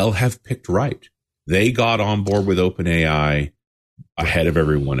they'll have picked right. They got on board with OpenAI ahead of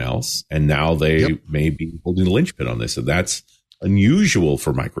everyone else, and now they may be holding the linchpin on this. And that's unusual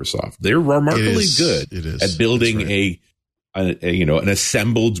for Microsoft. They're remarkably good at building an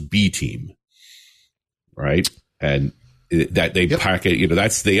assembled B team, right? And that they pack it,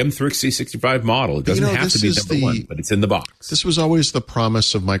 that's the M365 model. It doesn't have to be number one, but it's in the box. This was always the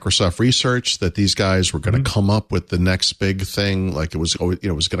promise of Microsoft Research, that these guys were going to come up with the next big thing. Like it was going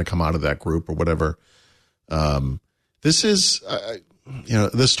to come out of that group or whatever. This is,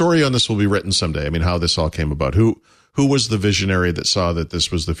 the story on this will be written someday. I mean, how this all came about, who was the visionary that saw that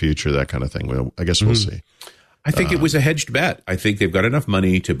this was the future, that kind of thing. Well, I guess we'll see. I think it was a hedged bet. I think they've got enough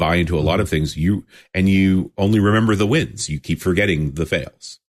money to buy into a lot of things. You only remember the wins. You keep forgetting the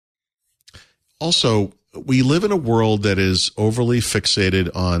fails. Also, we live in a world that is overly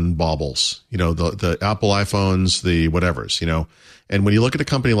fixated on baubles. The Apple iPhones, the whatevers. And when you look at a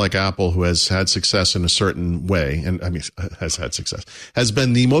company like Apple, who has had success in a certain way, and I mean has had success, has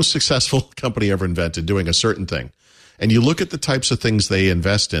been the most successful company ever invented doing a certain thing, and you look at the types of things they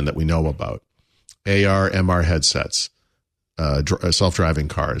invest in that we know about. AR, MR headsets, self-driving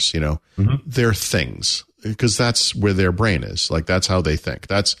cars, they're things, because that's where their brain is. Like, that's how they think.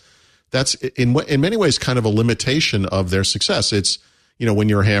 That's in many ways kind of a limitation of their success. It's, when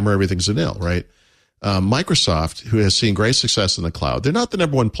you're a hammer, everything's a nail, right? Microsoft, who has seen great success in the cloud, they're not the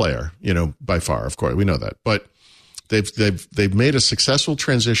number one player, by far, of course, we know that, but they've made a successful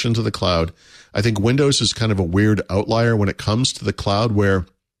transition to the cloud. I think Windows is kind of a weird outlier when it comes to the cloud, where,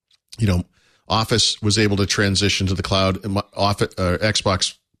 Office was able to transition to the cloud.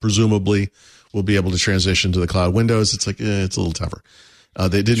 Xbox presumably will be able to transition to the cloud. Windows, it's like it's a little tougher.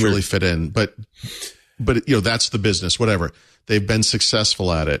 They didn't really fit in, but that's the business. Whatever, they've been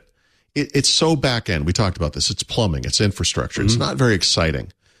successful at it. It's so back end. We talked about this. It's plumbing. It's infrastructure. It's not very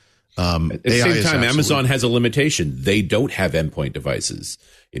exciting. At the same time, Amazon has a limitation. They don't have endpoint devices.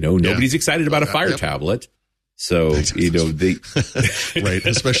 Nobody's excited about a Fire tablet. So, they right,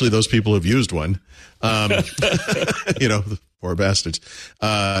 especially those people who've used one, the poor bastards.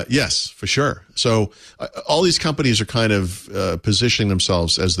 Yes, for sure. So all these companies are kind of positioning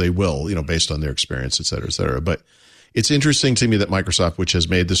themselves as they will, based on their experience, et cetera, et cetera. But it's interesting to me that Microsoft, which has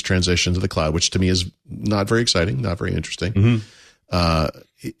made this transition to the cloud, which to me is not very exciting, not very interesting,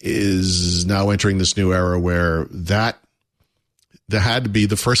 is now entering this new era where that had to be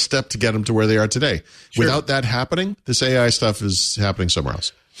the first step to get them to where they are today. Sure. Without that happening, this AI stuff is happening somewhere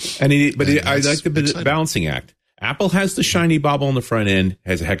else. I like the balancing act. Apple has the shiny bauble on the front end,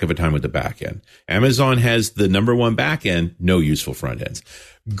 has a heck of a time with the back end. Amazon has the number one back end, no useful front ends.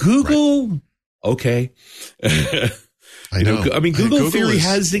 Google, okay. I know. Google Theory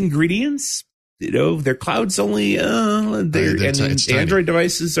has ingredients. Their cloud's only Android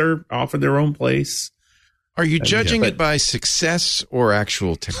devices are off in their own place. Are you judging it by success or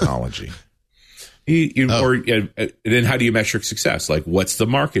actual technology? Or then how do you measure success? Like, what's the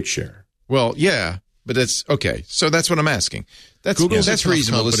market share? Well, yeah, but that's okay. So that's what I'm asking. That's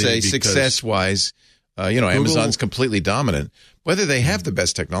reasonable to say success-wise. Amazon's completely dominant. Whether they have the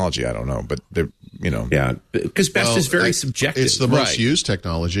best technology, I don't know. But they're, yeah, because best is very subjective. It's the most used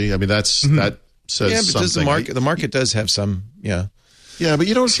technology. I mean, that says something. Does the market does have some, yeah. Yeah, but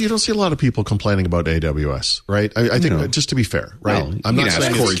you don't see a lot of people complaining about AWS, right? I think just to be fair, right? Well, I'm not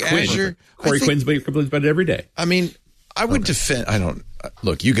saying Corey Quinn. Corey Quinn's complains about it every day. I mean, I would defend. I don't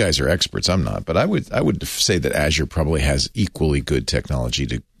look. You guys are experts. I'm not, but I would say that Azure probably has equally good technology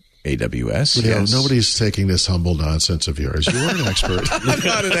to AWS. Yes. Nobody's taking this humble nonsense of yours. You are an expert. I'm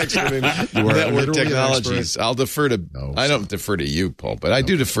not an expert in network technologies. I'll defer to. No, I don't defer to you, Paul, but I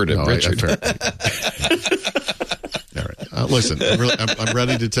do defer to Richard. All right. Listen, I'm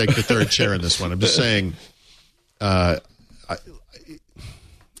ready to take the third chair in this one. I'm just saying, the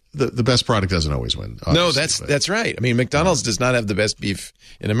best product doesn't always win. No, that's right. I mean, McDonald's does not have the best beef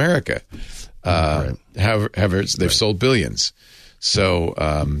in America. Right. However, they've sold billions. So,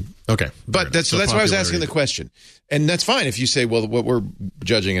 okay. But that's why I was asking the question. And that's fine if you say, well, what we're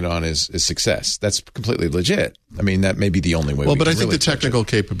judging it on is success. That's completely legit. I mean, that may be the only way. Well, but I think the technical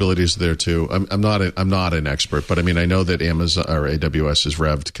capabilities are there too. I'm not an expert, but I mean, I know that Amazon or AWS is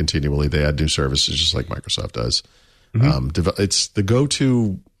revved continually. They add new services just like Microsoft does. It's the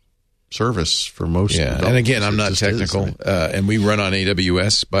go-to service for most. Yeah, and again, I'm not technical, and we run on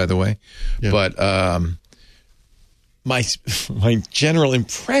AWS, by the way. Yeah. But my general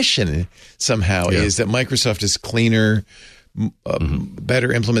impression somehow is that Microsoft is cleaner,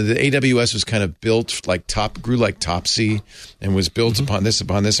 better implemented. AWS was kind of built grew like Topsy, and was built upon this,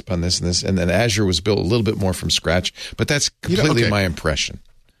 and this, and then Azure was built a little bit more from scratch. But that's completely my impression.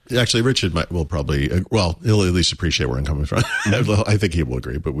 Actually, Richard will probably, he'll at least appreciate where I'm coming from. I think he will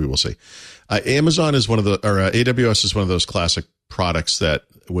agree, but we will see. Amazon is AWS is one of those classic products that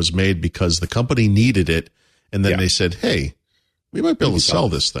was made because the company needed it. And then they said, hey, we might be able to sell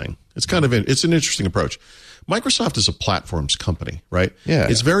this thing. It's it's an interesting approach. Microsoft is a platforms company, right? Yeah.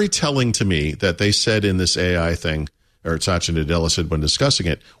 It's very telling to me that they said in this AI thing, or Satya Nadella said when discussing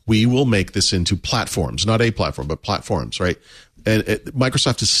it, we will make this into platforms, not a platform, but platforms, right? And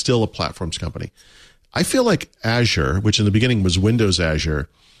Microsoft is still a platforms company. I feel like Azure, which in the beginning was Windows Azure,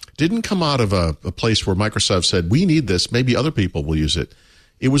 didn't come out of a place where Microsoft said, we need this, maybe other people will use it.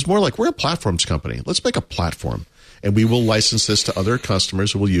 It was more like, we're a platforms company. Let's make a platform. And we will license this to other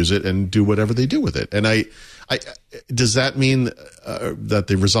customers who will use it and do whatever they do with it. And I does that mean that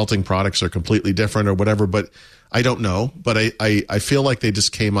the resulting products are completely different or whatever? But I don't know. But I feel like they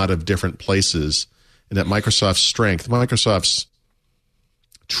just came out of different places, and that Microsoft's strength, Microsoft's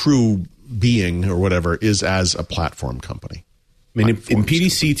true being or whatever, is as a platform company. I mean, in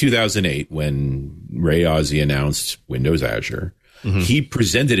PDC 2008, when Ray Ozzie announced Windows Azure, he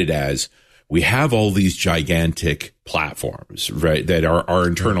presented it as, we have all these gigantic platforms, right, that are our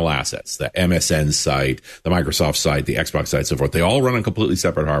internal assets, the MSN site, the Microsoft site, the Xbox site, so forth. They all run on completely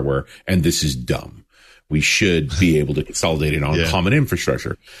separate hardware, and this is dumb. We should be able to consolidate it on common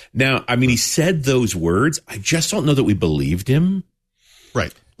infrastructure. Now, I mean, he said those words. I just don't know that we believed him.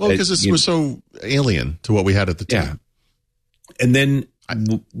 Right. Well, because this was so alien to what we had at the time. Yeah. And then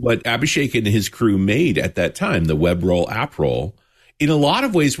what Abhishek and his crew made at that time, the web roll, app roll, in a lot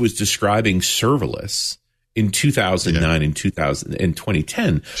of ways was describing serverless in 2009 and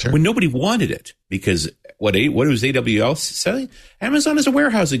 2010 when nobody wanted it, because what was AWS selling? Amazon is a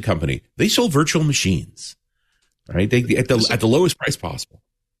warehousing company. They sold virtual machines, right? They at the lowest price possible.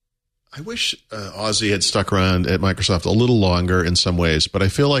 I wish Ozzie had stuck around at Microsoft a little longer in some ways, but I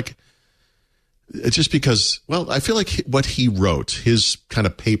feel like it's just because, I feel like what he wrote, his kind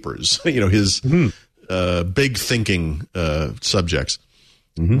of papers, his big thinking subjects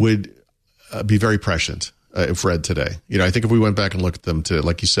would be very prescient if read today. I think if we went back and looked at them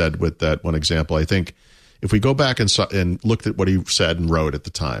like you said, with that one example, I think if we go back and looked at what he said and wrote at the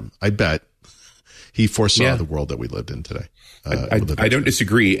time, I bet he foresaw the world that we lived in today. I don't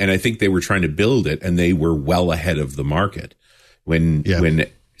disagree. And I think they were trying to build it, and they were well ahead of the market. When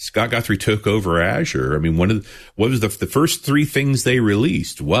Scott Guthrie took over Azure, I mean, what was the first three things they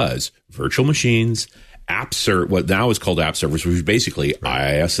released was virtual machines, what now is called app servers, which is basically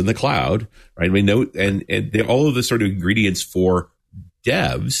IaaS in the cloud, right? I mean, and all of the sort of ingredients for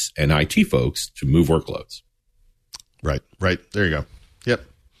devs and IT folks to move workloads. Right. There you go. Yep.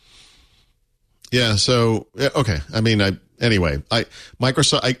 Yeah. So, okay. I mean,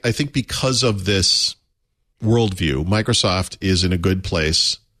 Microsoft, I think because of this worldview, Microsoft is in a good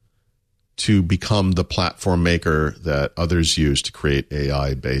place to become the platform maker that others use to create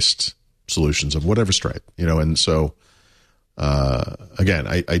AI-based solutions of whatever stripe, and so, again,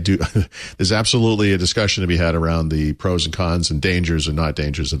 I do, there's absolutely a discussion to be had around the pros and cons and dangers and not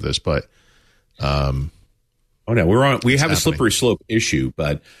dangers of this, but, we have a slippery slope issue,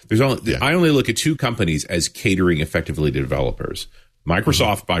 but I only look at two companies as catering effectively to developers.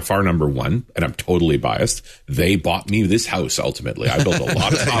 Microsoft by far number one, and I'm totally biased. They bought me this house ultimately. I built a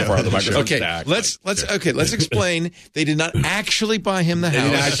lot of software on the Microsoft stack. Let's explain. They did not actually buy him the house. They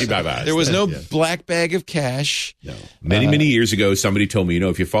didn't actually buy the house. There was no black bag of cash. No. Many years ago, somebody told me,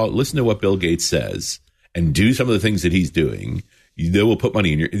 if you listen to what Bill Gates says and do some of the things that he's doing, they will put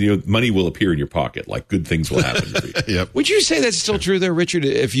money in your, money will appear in your pocket. Like good things will happen to you. Yep. Would you say that's still true there, Richard?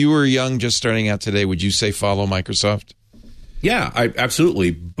 If you were young, just starting out today, would you say follow Microsoft? Yeah,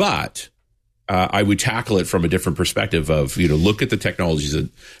 absolutely. But I would tackle it from a different perspective of, look at the technologies that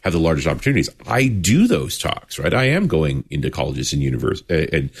have the largest opportunities. I do those talks, right? I am going into colleges and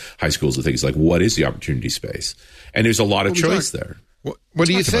and high schools and things like, what is the opportunity space? And there's a lot of choice there. What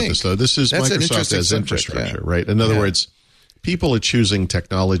do you think? This, though. This is Microsoft as infrastructure, right? In other words, people are choosing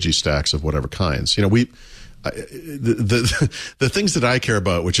technology stacks of whatever kinds. The things that I care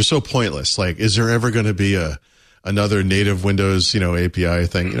about, which are so pointless, like, is there ever going to be another native Windows, API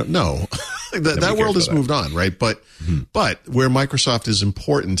thing? No, that world has moved on, right? But where Microsoft is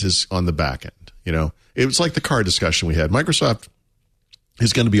important is on the back end. It's like the car discussion we had. Microsoft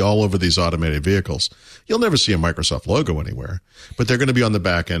is going to be all over these automated vehicles. You'll never see a Microsoft logo anywhere, but they're going to be on the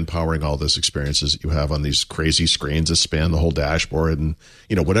back end powering all those experiences that you have on these crazy screens that span the whole dashboard and,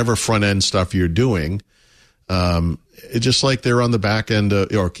 whatever front end stuff you're doing. It's just like they're on the back end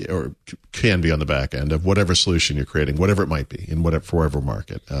or can be on the back end of whatever solution you're creating, whatever it might be in whatever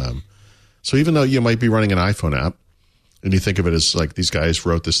market. So even though you might be running an iPhone app And you think of it as like these guys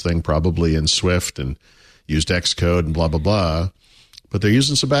wrote this thing probably in Swift and used Xcode and blah, blah, blah. But they're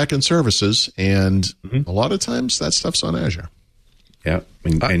using some backend services, and a lot of times that stuff's on Azure. Yeah,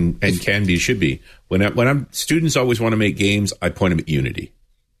 and can be, should be. When students always want to make games, I point them at Unity.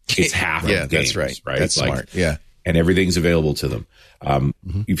 It's half of games, that's right. That's like, smart. Yeah. And everything's available to them.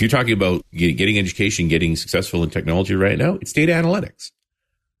 If you're talking about getting education, getting successful in technology right now, it's data analytics.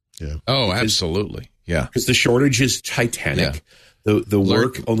 Yeah. Oh, absolutely. Yeah. Because the shortage is titanic. Yeah. The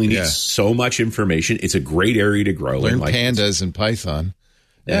work only needs so much information. It's a great area to grow. Learn pandas and Python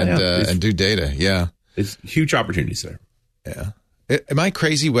and do data. Yeah. There's huge opportunities there. Yeah. Am I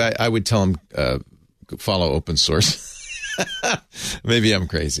crazy? I would tell them follow open source. Maybe I'm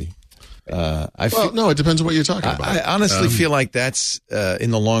crazy. No, it depends on what you're talking about. I honestly feel like that's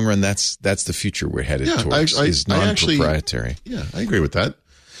in the long run, that's the future we're headed towards. Is non-proprietary. I agree with that.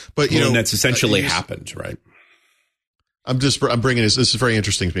 But and that's essentially happened, right? I'm bringing this. This is very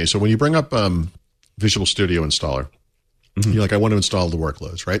interesting to me. So when you bring up Visual Studio Installer, you're like, I want to install the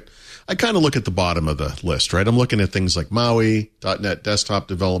workloads, right? I kind of look at the bottom of the list, right? I'm looking at things like MAUI, .NET desktop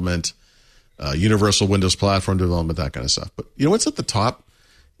development, Universal Windows Platform development, that kind of stuff. But you know what's at the top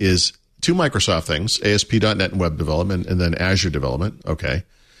is two Microsoft things, ASP.NET and web development, and then Azure development. Okay.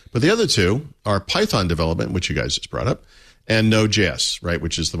 But the other two are Python development, which you guys just brought up, and Node.js, right,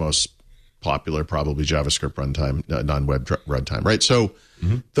 which is the most popular, probably JavaScript runtime, non-web runtime, right? So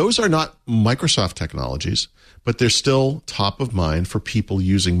those are not Microsoft technologies, but they're still top of mind for people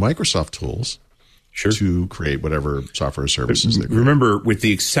using Microsoft tools to create whatever software services they create. Remember, with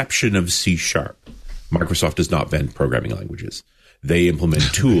the exception of C#, Microsoft does not vend programming languages. They implement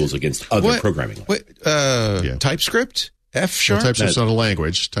tools against other programming languages. TypeScript? F#? Well, TypeScript's not a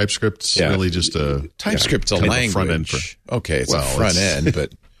language. TypeScript's really just a... TypeScript's a language. Front end it's a front end,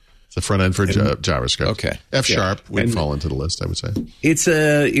 but... It's a front end for JavaScript. Okay. F# would fall into the list, I would say. It's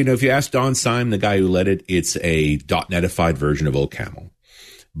if you ask Don Syme, the guy who led it, it's a .NETified version of OCaml.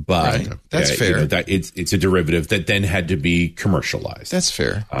 But that's fair. It's a derivative that then had to be commercialized. That's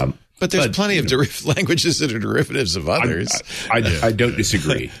fair. But there's plenty of languages that are derivatives of others. I don't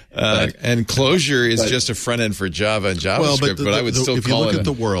disagree. And Clojure is just a front end for Java and JavaScript, but I would still call it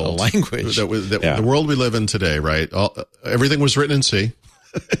a language. The world we live in today, right? Everything was written in C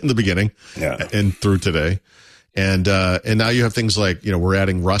in the beginning and through today. And now you have things like, we're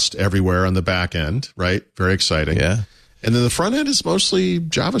adding Rust everywhere on the back end, right? Very exciting. Yeah. And then the front end is mostly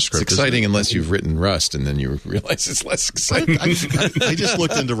JavaScript. It's exciting unless you've written Rust, and then you realize it's less exciting. I just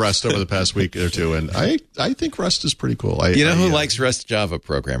looked into Rust over the past week or two, and I think Rust is pretty cool. Who likes Rust? Java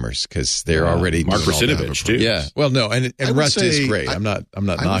programmers, because they're already Mark Russinovich too. Yeah, well, no, and Rust is great. I'm not knocking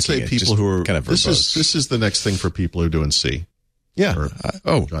it. I would say people who are kind of verbose. This is the next thing for people who are doing C. Yeah.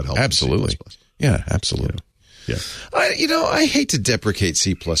 God help absolutely. Yeah, absolutely. Yeah. I hate to deprecate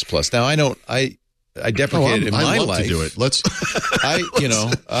C++. Now I deprecate it in my life. To do it. I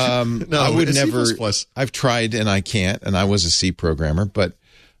would never. I've tried and I can't, and I was a C programmer, but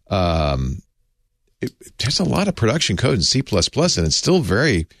there's a lot of production code in C++, and it's still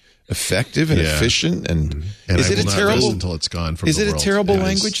very effective and efficient. And is it a terrible? Until it's gone from is the it world. a terrible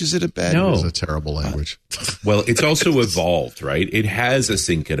language? Is it a bad? No, it's a terrible language. Well, it's also evolved, right? It has a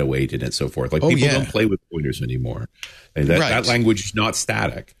sync and a wait and so forth. Like people don't play with pointers anymore. And that language is not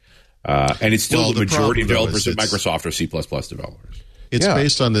static. And it's still the majority of developers at Microsoft are C++ developers. It's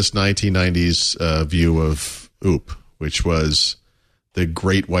based on this 1990s view of OOP, which was the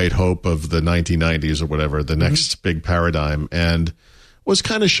great white hope of the 1990s or whatever, the next big paradigm, and was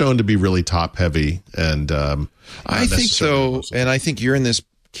kind of shown to be really top heavy. And I think so. And I think you're in this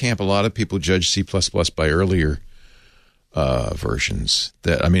camp. A lot of people judge C++ by earlier versions.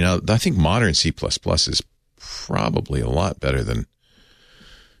 I think modern C++ is probably a lot better than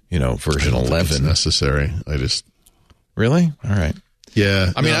version 11. Necessary. Really? All right.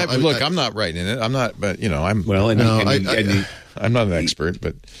 Yeah. I'm not writing it. I'm not, but I'm not an expert,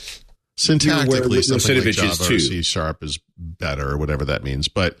 but syntactically something like Java or C# is better, or whatever that means.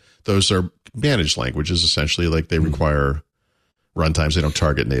 But those are managed languages, essentially. Like they require runtimes. They don't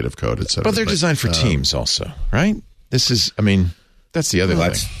target native code, etc. But they're designed for teams also, right? That's the other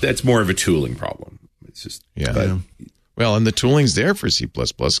thing. That's more of a tooling problem. It's just, well, and the tooling's there for C++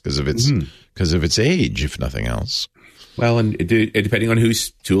 because of its age, if nothing else. Well, and depending on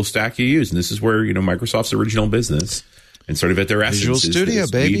whose tool stack you use, and this is where Microsoft's original business and sort of at their essence, Visual Studio,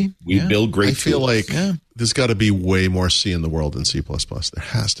 baby. We build great. I feel like there's got to be way more C in the world than C++. There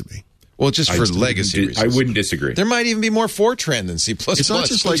has to be. Well, just for legacy reasons. I wouldn't disagree. There might even be more Fortran than C++. It's not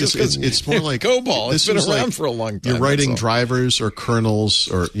just legacy. It's more like COBOL. It's been around for a long time. You're writing drivers or kernels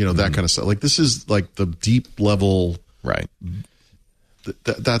or that kind of stuff. Like this is like the deep level Right.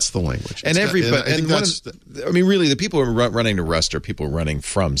 That's the language. And really, the people who are running to Rust are people running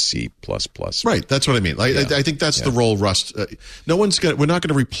from C++. Right. That's what I mean. I think that's the role Rust. We're not going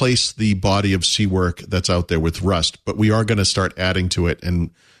to replace the body of C work that's out there with Rust, but we are going to start adding to it, and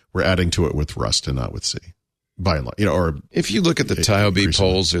we're adding to it with Rust and not with C. By and large, or if you look at the TIOB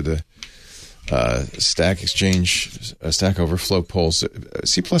polls or the Stack Exchange, Stack Overflow polls,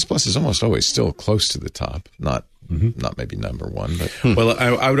 C++ is almost always still close to the top, not maybe number one, but well,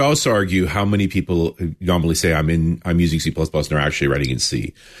 I would also argue how many people normally say I'm using C++ and are actually writing in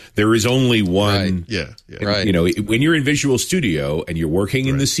C. There is only one. Right. Right. You know, when you're in Visual Studio and you're working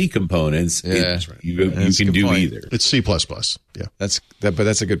in the C components, you can do either. It's C++. Yeah, but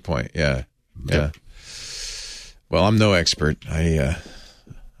that's a good point. Yeah. Well, I'm no expert. You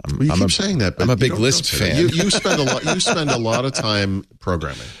keep saying that, but I'm a big Lisp fan. You spend a lot. You spend a lot of time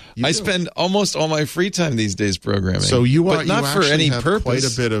programming. I spend almost all my free time these days programming. So but not for any purpose. Quite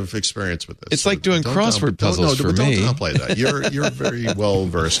a bit of experience with this. It's like doing crossword puzzles for me. Don't play that. You're very well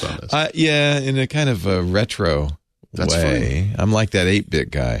versed on this. In a kind of a retro way. Funny. I'm like that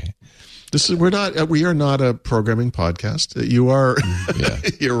 8-bit guy. We are not a programming podcast. You are.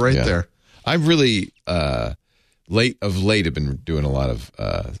 You're right there. I'm really late have been doing a lot of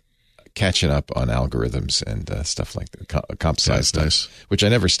catching up on algorithms and stuff like that, comp sci stuff, nice. Which I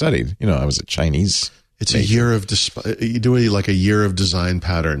never studied. You know, I was a Chinese. It's major. A year of you do like a year of design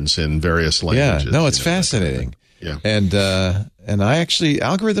patterns in various languages. Yeah, no, it's fascinating. Yeah, and I actually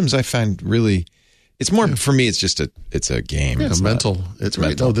algorithms I find really. It's more for me. It's just it's a game. Yeah, it's mental. It's right.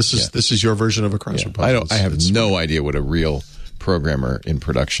 Mental. No, this is your version of a crossword puzzle. I have no idea what a real programmer in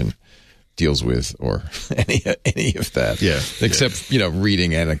production deals with or any of that. Yeah. Except,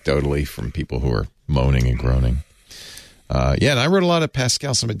 reading anecdotally from people who are moaning and groaning. And I wrote a lot of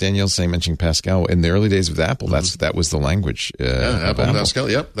Pascal. Some of Danielle's mentioning Pascal in the early days with Apple. That was the language. Apple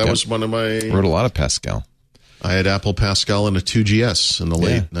Pascal. Yep. That was one of my. Wrote a lot of Pascal. I had Apple Pascal and a 2GS in the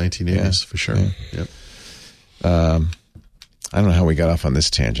late 1980s for sure. Yeah. Yep. I don't know how we got off on this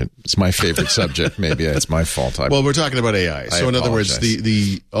tangent. It's my favorite subject. Maybe it's my fault. Well, we're talking about AI. So in other words,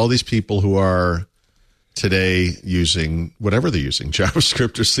 all these people who are today using whatever they're using,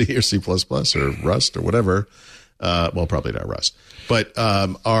 JavaScript or C or C++ or Rust or whatever. Well, probably not Rust, but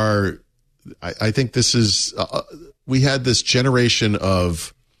I think this is we had this generation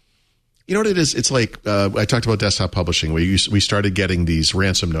of. You know what it is? It's like I talked about desktop publishing. We started getting these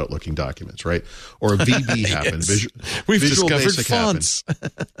ransom note looking documents, right? Or VB happened. We've Visual discovered Basic fonts,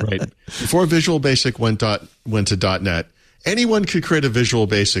 right? Before Visual Basic went to .NET, anyone could create a Visual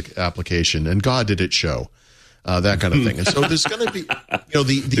Basic application, and God did it show that kind of thing. And so there's going to be,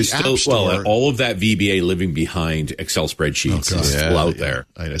 the App Store. All of that VBA living behind Excel spreadsheets is still out there.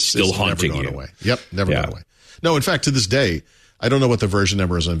 It's still haunting you. Away. Yep, never gone away. No, in fact, to this day. I don't know what the version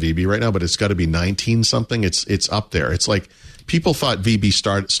number is on VB right now, but it's got to be 19 something. It's up there. It's like people thought VB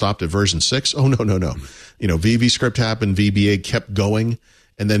stopped at version 6. Oh, no. VB script happened, VBA kept going,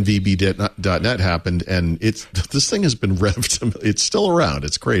 and then VB.NET happened, and this thing has been revved. It's still around.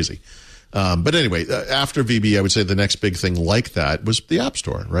 It's crazy. But anyway, after VB, I would say the next big thing like that was the App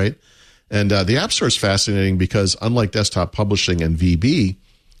Store, right? And the App Store is fascinating because unlike desktop publishing and VB,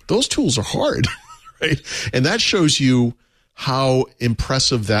 those tools are hard, right? And that shows you how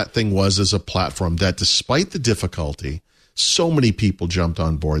impressive that thing was as a platform, that despite the difficulty, so many people jumped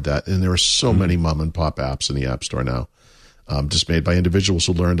on board that. And there are so many mom and pop apps in the App Store now, just made by individuals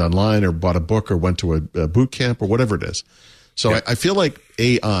who learned online or bought a book or went to a boot camp or whatever it is. So I feel like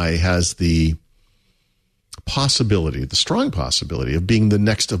AI has the strong possibility of being the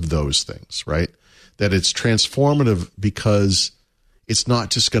next of those things, right? That it's transformative because it's not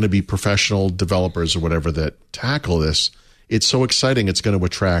just going to be professional developers or whatever that tackle this. It's so exciting. It's going to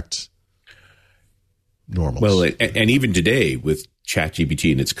attract normals. Well, and even today with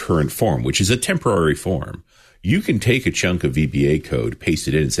ChatGPT in its current form, which is a temporary form, you can take a chunk of VBA code, paste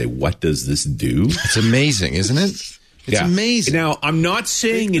it in, and say, "What does this do?" It's amazing, isn't it? It's amazing. Now, I'm not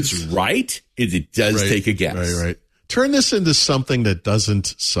saying it's right. It does take a guess. Right. Turn this into something that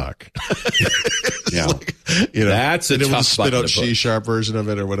doesn't suck. That's a tough spit out C# version of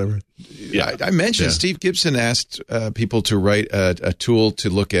it or whatever. Yeah, I mentioned Steve Gibson asked people to write a tool to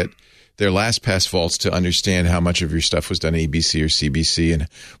look at their LastPass vaults to understand how much of your stuff was done in EBC or CBC and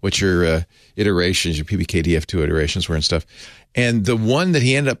what your iterations, your PBKDF2 iterations were and stuff. And the one that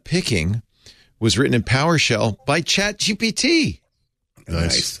he ended up picking was written in PowerShell by ChatGPT.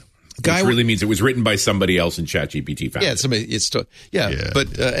 Nice. Which really means it was written by somebody else in ChatGPT. But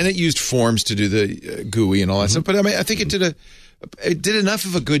and it used forms to do the GUI and all that stuff. But I mean, I think it did it did enough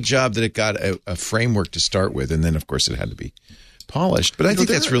of a good job that it got a framework to start with, and then of course it had to be polished. But I think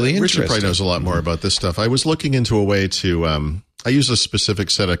that's really interesting. Richard probably knows a lot more about this stuff. I was looking into a way to I use a specific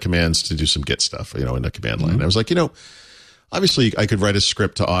set of commands to do some Git stuff, in a command line. I was like, obviously I could write a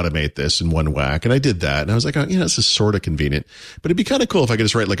script to automate this in one whack, and I did that. And I was like, this is sort of convenient, but it'd be kind of cool if I could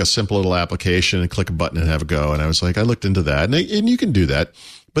just write like a simple little application and click a button and have a go. And I was like, I looked into that, and you can do that.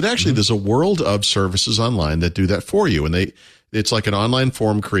 But actually, there's a world of services online that do that for you, and it's like an online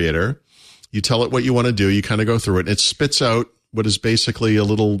form creator. You tell it what you want to do, you kind of go through it, and it spits out what is basically a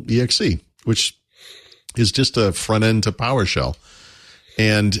little exe, which is just a front end to PowerShell.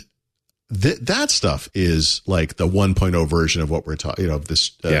 And that stuff is like the 1.0 version of what we're talking, of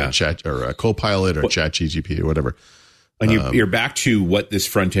this chat or Copilot or ChatGPT or whatever. And you're back to what this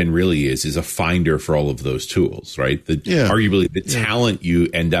front end really is a finder for all of those tools, right? Arguably the talent you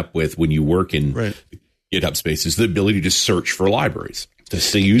end up with when you work in GitHub space is the ability to search for libraries,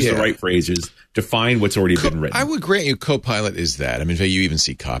 to use the right phrases, to find what's already been written. I would grant you Copilot is that. I mean, you even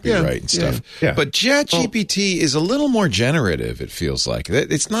see copyright and stuff. Yeah. But ChatGPT is a little more generative, it feels like.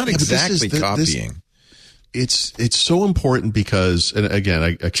 It's not exactly copying. It's so important because, and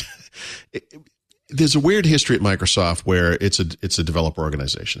again, there's a weird history at Microsoft where it's a developer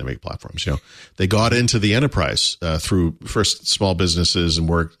organization. They make platforms. They got into the enterprise through first small businesses and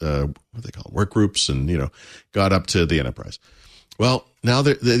what do they call it, work groups, and got up to the enterprise. Well, now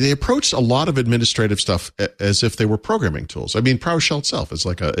they approached a lot of administrative stuff as if they were programming tools. I mean, PowerShell itself is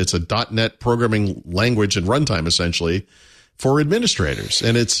it's a .NET programming language and runtime essentially for administrators,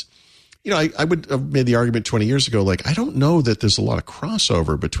 and it's. I would have made the argument 20 years ago, I don't know that there's a lot of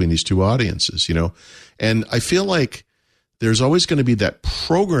crossover between these two audiences, and I feel like there's always going to be that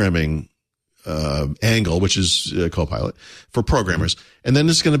programming angle, which is Copilot for programmers. And then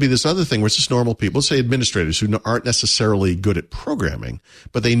there's going to be this other thing where it's just normal people, say administrators who aren't necessarily good at programming,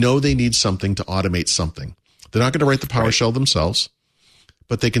 but they know they need something to automate something. They're not going to write the PowerShell themselves,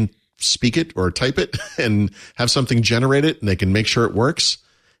 but they can speak it or type it and have something generate it, and they can make sure it works.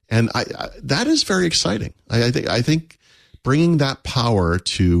 And that is very exciting. I think bringing that power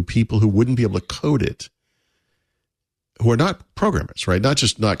to people who wouldn't be able to code it, who are not programmers, right? Not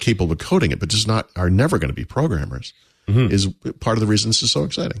just not capable of coding it, but just are never going to be programmers, is part of the reason this is so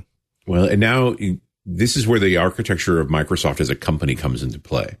exciting. Well, and now this is where the architecture of Microsoft as a company comes into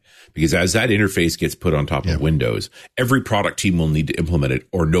play, because as that interface gets put on top of Windows, every product team will need to implement it,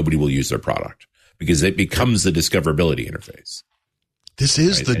 or nobody will use their product because it becomes the discoverability interface. This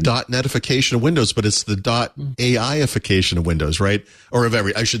is the .netification of Windows, but it's the .aiification of Windows, right? Or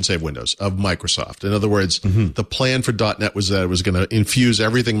I shouldn't say of Windows, of Microsoft. In other words, the plan for .NET was that it was going to infuse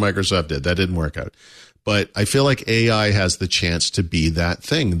everything Microsoft did. That didn't work out. But I feel like AI has the chance to be that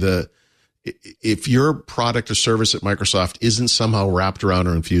thing. If your product or service at Microsoft isn't somehow wrapped around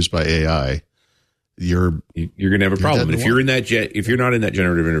or infused by AI, you're going to have a problem. And if you're not in that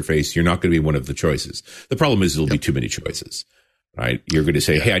generative interface, you're not going to be one of the choices. The problem is there'll be too many choices. Right. You're going to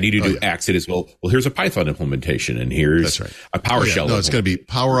say, hey, I need to do X. It is, well, here's a Python implementation, and here's a PowerShell. No, it's going to be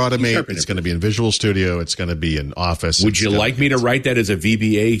Power Automate. It's going to be in Visual Studio. It's going to be in Office. Would you like me to write that as a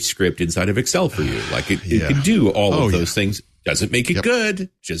VBA script inside of Excel for you? It can do all of those things. Doesn't make it good,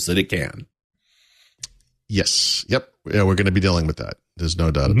 just that it can. Yes. Yep. Yeah, we're going to be dealing with that. There's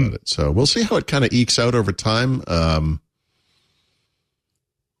no doubt about it. So we'll see how it kind of ekes out over time.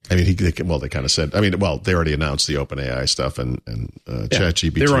 I mean, they kind of said, they already announced the OpenAI stuff and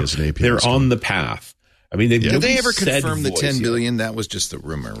ChatGPT as an API. They're on the path. I mean, did they ever confirm the 10 billion? That was just the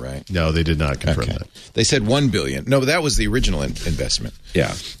rumor, right? No, they did not confirm that. They said 1 billion. No, but that was the original investment.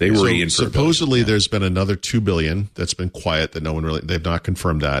 Yeah, they were in for supposedly there's been another 2 billion that's been quiet that no one they've not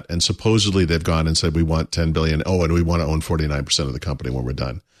confirmed that. And supposedly they've gone and said, we want 10 billion. Oh, and we want to own 49% of the company when we're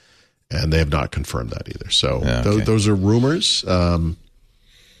done. And they have not confirmed that either. So those are rumors.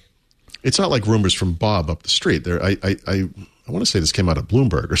 It's not like rumors from Bob up the street. I want to say this came out of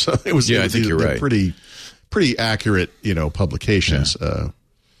Bloomberg or something. I think you're right. Pretty accurate, publications. Yeah.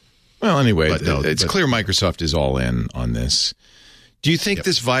 Well, anyway, it's clear Microsoft is all in on this. Do you think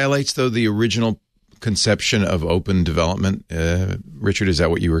this violates, though, the original conception of open development? Richard, is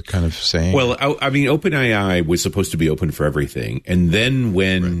that what you were kind of saying? Well, I mean, OpenAI was supposed to be open for everything. And then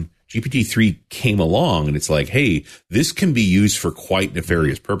when GPT-3 came along and it's like, hey, this can be used for quite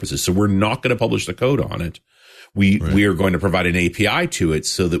nefarious purposes. So we're not going to publish the code on it. We are going to provide an API to it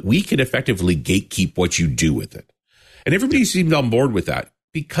so that we can effectively gatekeep what you do with it. And everybody seemed on board with that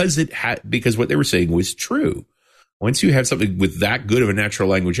because what they were saying was true. Once you have something with that good of a natural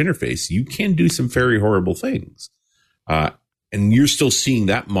language interface, you can do some very horrible things. And you're still seeing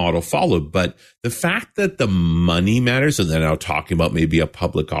that model follow. But the fact that the money matters, and then now talking about maybe a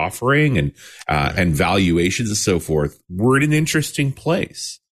public offering and valuations and so forth, we're in an interesting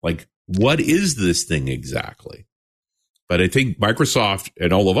place. Like, what is this thing exactly? But I think Microsoft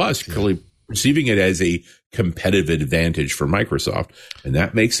and all of us clearly perceiving it as a competitive advantage for Microsoft. And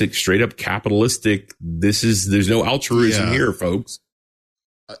that makes it straight up capitalistic. There's no altruism here, folks.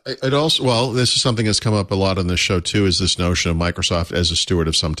 It also, well, this is something that's come up a lot on this show too, is this notion of Microsoft as a steward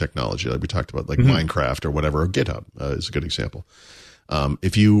of some technology. Like we talked about, like Minecraft or whatever, or GitHub is a good example.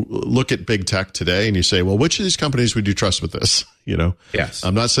 If you look at big tech today and you say, well, which of these companies would you trust with this? Yes.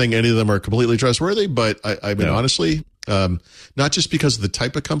 I'm not saying any of them are completely trustworthy, but I mean, honestly, not just because of the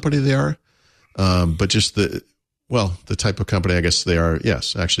type of company they are, but just the type of company, I guess they are.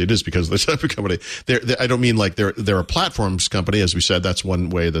 Yes, actually it is because of the type of company. I don't mean like they're a platforms company. As we said, that's one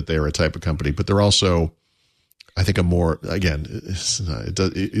way that they're a type of company, but they're also, I think, a more, again,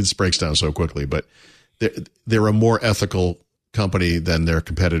 it breaks down so quickly, but they're a more ethical company than their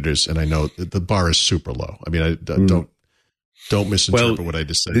competitors. And I know the bar is super low. I mean, don't misinterpret what I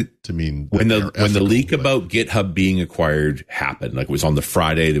just said to mean when the leak about GitHub being acquired happened, like it was on the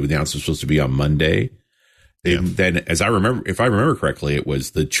Friday, the announcement was supposed to be on Monday. Then, as I remember, if I remember correctly, it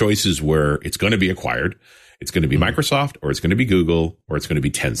was the choices were it's going to be acquired, it's going to be Microsoft, or it's going to be Google, or it's going to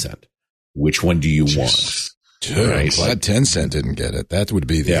be Tencent. Which one do you want? Dude, right. I'm glad Tencent didn't get it. That would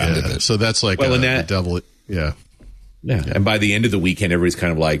be the end of it. So that's like the devil. Yeah. And by the end of the weekend, everybody's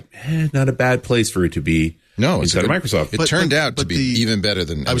kind of like, not a bad place for it to be. No, instead of Microsoft. It turned out to be even better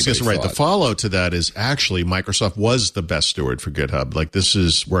than I was going to say. Right. The follow to that is actually Microsoft was the best steward for GitHub. Like this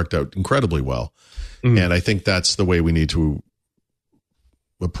has worked out incredibly well. And I think that's the way we need to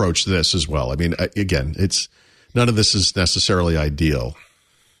approach this as well. I mean, again, none of this is necessarily ideal.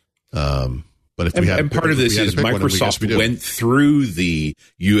 But if we have, and part of this is Microsoft went through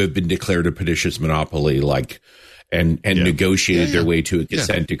you have been declared a pernicious monopoly, and negotiated their way to a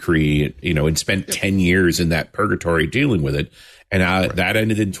consent decree, and spent 10 years in that purgatory dealing with it. And that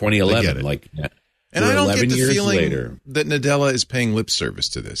ended in 2011. And I don't get the feeling that Nadella is paying lip service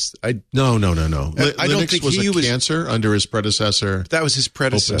to this. No. I don't think he was cancer under his predecessor. That was his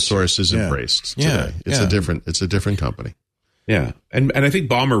predecessor. Open source is embraced today. It's a different company. Yeah. And I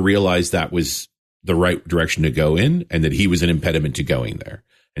think Ballmer realized that was the right direction to go in and that he was an impediment to going there.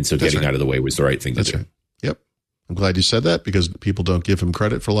 And so getting out of the way was the right thing to do. Right. Yep. I'm glad you said that because people don't give him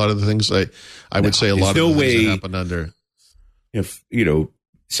credit for a lot of the things. I would say a lot of the things that happened under.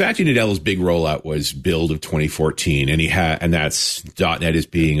 Satya Nadella's big rollout was build of 2014, and that's .NET is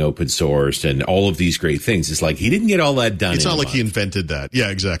being open sourced and all of these great things. It's like he didn't get all that done. It's not like he invented that. Yeah,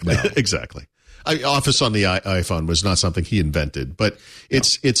 exactly. No. Exactly. Office on the iPhone was not something he invented, but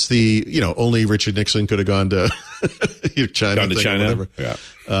it's the only Richard Nixon could have gone to China. Whatever. Yeah.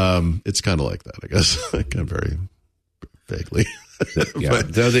 It's kind of like that, I guess. Kind of very vaguely.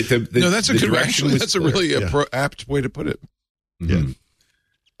 But, that's a good. Actually, that's a really apt way to put it. Mm-hmm. Yeah.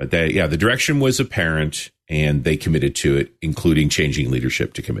 But the direction was apparent, and they committed to it, including changing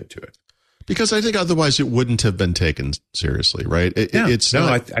leadership to commit to it. Because I think otherwise it wouldn't have been taken seriously, right? I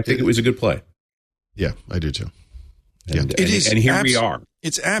think it was a good play. Yeah, I do too. And here we are.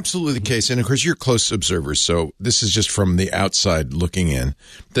 It's absolutely the case, and of course you're close observers, so this is just from the outside looking in,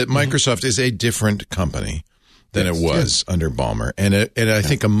 that Microsoft is a different company than it was under Ballmer, and I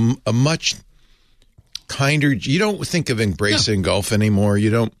think a much kinder. You don't think of Embrace and Gulf anymore. You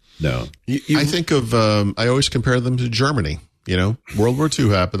don't. No. I think of. I always compare them to Germany. World War II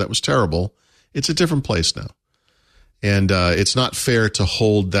happened. That was terrible. It's a different place now, and it's not fair to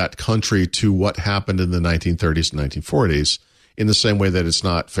hold that country to what happened in the 1930s and 1940s in the same way that it's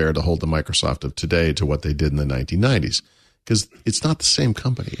not fair to hold the Microsoft of today to what they did in the 1990s because it's not the same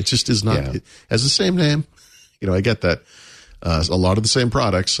company. It just is not. Yeah. It has the same name. I get that. A lot of the same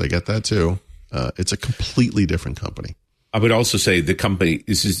products. I get that too. It's a completely different company. I would also say the company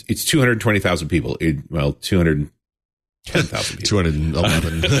it's 220,000 people. 210,000 people.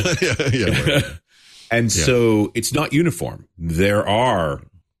 211. Right. And so it's not uniform. There are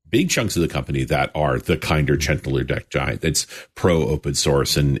big chunks of the company that are the kinder, gentler deck giant that's pro open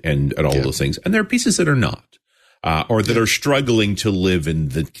source and all those things. And there are pieces that are not. Or that are struggling to live in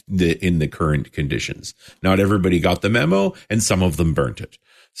the current conditions. Not everybody got the memo, and some of them burnt it.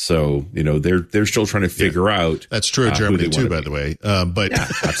 So they're still trying to figure out. That's true of Germany too, by the way. But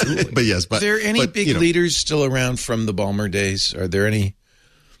absolutely. But yes, are there any big leaders still around from the Ballmer days? Are there any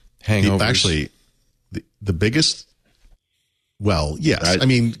hangovers? Actually, the biggest. Well, yes.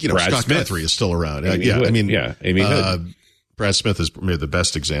 Scott Guthrie is still around. Amy Hood. Brad Smith is maybe the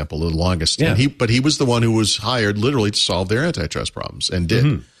best example, the longest. Yeah. But he was the one who was hired literally to solve their antitrust problems and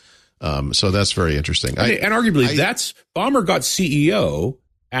did. Mm-hmm. So that's very interesting. And arguably, that's Ballmer got CEO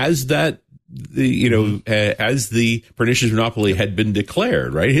as that. As the pernicious monopoly had been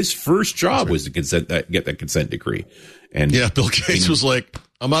declared, right? His first job was to get that consent decree. And Bill Gates was like,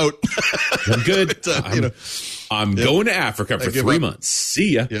 I'm out. I'm good. I'm going to Africa for 3 months.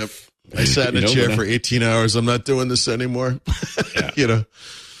 See ya. Yep. I sat in a chair for 18 hours. I'm not doing this anymore. Yeah.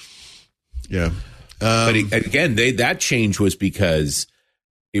 But again, that change was because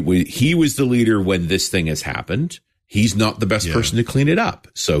he was the leader when this thing has happened. He's not the best person to clean it up.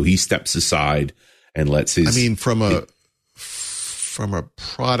 So he steps aside and lets his... I mean, from a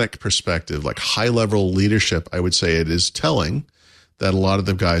product perspective, like high-level leadership, I would say it is telling that a lot of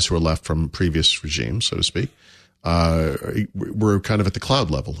the guys who were left from previous regimes, so to speak, were kind of at the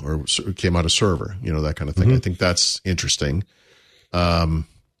cloud level or came out of server, that kind of thing. Mm-hmm. I think that's interesting. Panos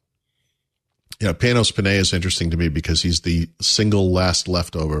Panay is interesting to me because he's the single last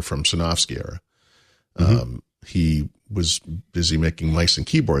leftover from Sinofsky era. Mm-hmm. He was busy making mice and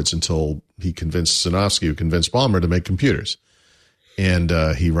keyboards until he convinced Sinofsky, who convinced Ballmer to make computers. And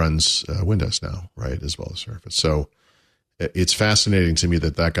he runs Windows now, right, as well as Surface. So it's fascinating to me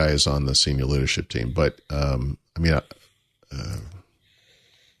that guy is on the senior leadership team. But, I'm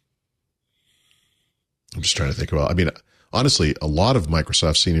just trying to think about, honestly, a lot of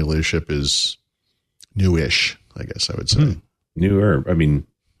Microsoft senior leadership is newish, I guess I would say. Newer.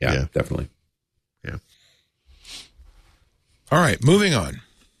 Definitely. Yeah. All right, moving on.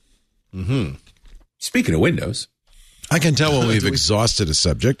 Mm-hmm. Speaking of Windows, I can tell when we've exhausted a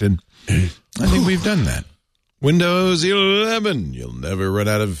subject, and I think we've done that. Windows 11. You'll never run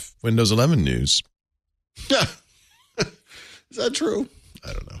out of Windows 11 news. Yeah. Is that true?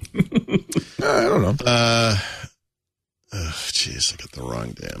 I don't know. I don't know. Jeez, I got the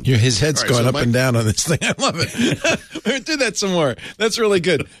wrong damn. His head's going up and down on this thing. I love it. Do that some more. That's really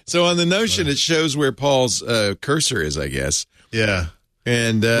good. So on the Notion, it shows where Paul's cursor is, I guess. Yeah.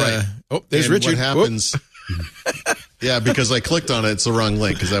 And there's Richard. What happens? Yeah, because I clicked on it. It's the wrong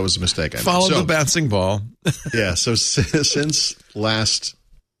link because that was a mistake. Follow the bouncing ball. Yeah. So since the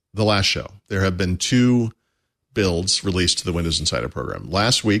last show, there have been 2 builds released to the Windows Insider program.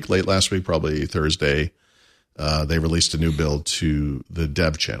 Late last week, probably Thursday, they released a new build to the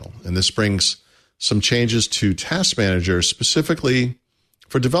dev channel. And this brings some changes to Task Manager specifically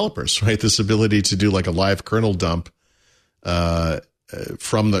for developers, right? This ability to do like a live kernel dump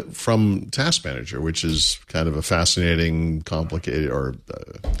from Task Manager, which is kind of a fascinating, complicated, or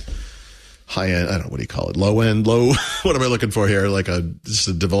high end. I don't know, what do you call it? Low end, what am I looking for here? Like this is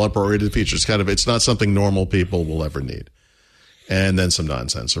a developer oriented feature. It's not something normal people will ever need. And then some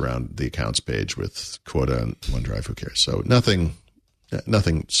nonsense around the accounts page with Quota and OneDrive. Who cares? So nothing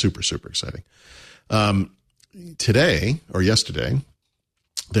super, super exciting. Today or yesterday,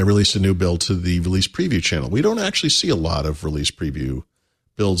 they released a new build to the release preview channel. We don't actually see a lot of release preview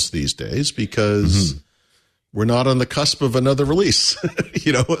builds these days because we're not on the cusp of another release,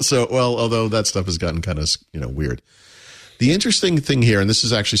 although that stuff has gotten kind of, weird. The interesting thing here, and this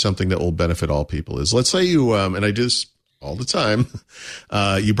is actually something that will benefit all people, is let's say you, and I do this all the time,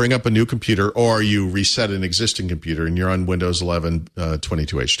 you bring up a new computer or you reset an existing computer and you're on Windows 11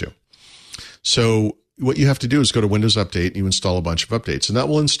 22H2. So what you have to do is go to Windows Update and you install a bunch of updates, and that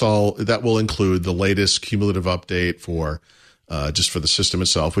will include the latest cumulative update for just for the system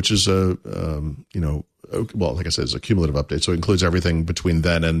itself, which is like I said, it's a cumulative update. So it includes everything between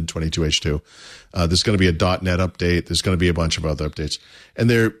then and 22H2. There's going to be a .NET update. There's going to be a bunch of other updates, and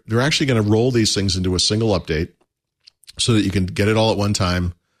they're actually going to roll these things into a single update so that you can get it all at one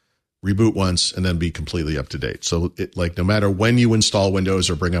time, reboot once, and then be completely up to date. So no matter when you install Windows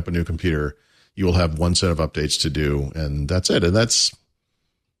or bring up a new computer, you will have one set of updates to do, and that's it. And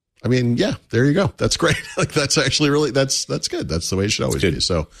there you go. That's great. That's actually really, that's good. That's the way it should always be.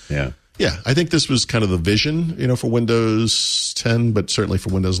 So yeah, I think this was kind of the vision, for Windows 10, but certainly for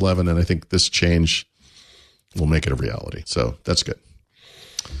Windows 11. And I think this change will make it a reality. So that's good.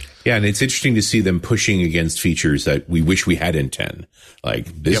 Yeah, and it's interesting to see them pushing against features that we wish we had in 10.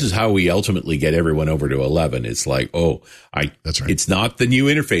 This is how we ultimately get everyone over to 11. It's like, that's right. It's not the new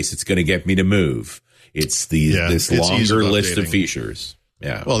interface it's going to get me to move. It's this longer list of features.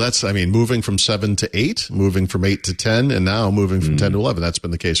 Yeah. Well, moving from 7 to 8, moving from 8 to 10, and now moving from 10 to 11. That's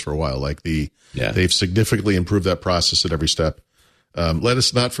been the case for a while. They've significantly improved that process at every step. Let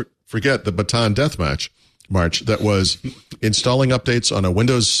us not forget the Baton Deathmatch March that was installing updates on a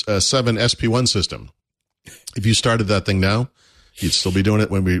Windows 7 SP1 system. If you started that thing now, He'd still be doing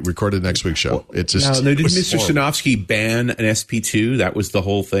it when we recorded next week's show. It's just did Mr. Sinofsky ban an SP2? That was the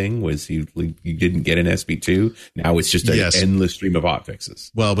whole thing. Was you didn't get an SP2? Now it's just an endless stream of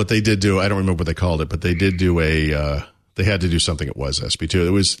hotfixes. Well, but they did do. I don't remember what they called it, but they did do a. They had to do something. It was SP2.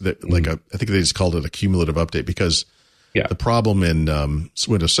 It was like I think they just called it a cumulative update because the problem in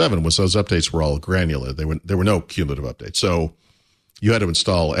Windows 7 was those updates were all granular. There were no cumulative updates. So you had to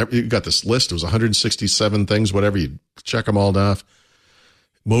install. You got this list. It was 167 things. Whatever, you'd check them all off.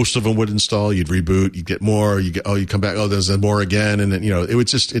 Most of them would install. You'd reboot. You'd get more. You come back. Oh, there's more again, and then it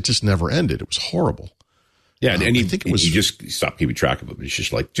just never ended. It was horrible. Yeah, and you just stop keeping track of it. It's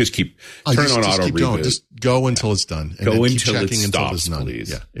just like just keep turn on auto reboot. Going. Just go until it's done. And go until it stops,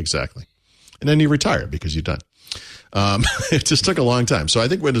 please. Yeah, exactly. And then you retire because you're done. It just took a long time. So I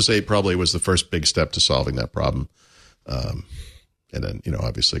think Windows 8 probably was the first big step to solving that problem. And then,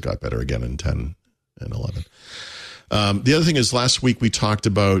 obviously it got better again in 10 and 11. The other thing is last week we talked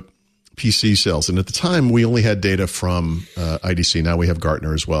about PC sales. And at the time we only had data from IDC. Now we have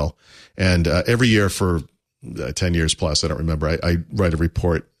Gartner as well. And every year for 10 years plus, I don't remember, I write a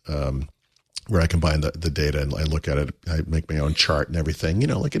report where I combine the data and I look at it. I make my own chart and everything,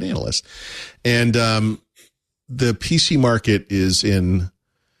 like an analyst. And the PC market is in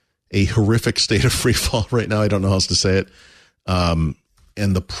a horrific state of free fall right now. I don't know how else to say it. And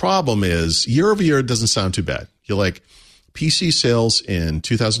the problem is year over year, it doesn't sound too bad. You're like, PC sales in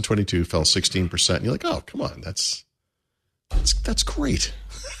 2022 fell 16%. And you're like, oh, come on. That's great.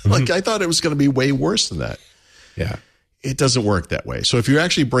 Like I thought it was going to be way worse than that. Yeah. It doesn't work that way. So if you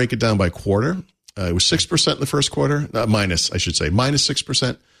actually break it down by quarter, it was 6% in the first quarter, minus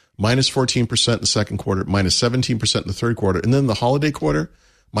 6%, minus 14% in the second quarter, minus 17% in the third quarter. And then the holiday quarter,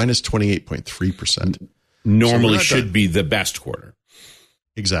 minus 28.3%. Normally should be the best quarter.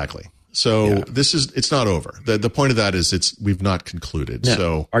 Exactly. So it's not over. The point of that is we've not concluded. Now,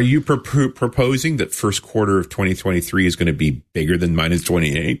 so are you proposing that first quarter of 2023 is going to be bigger than minus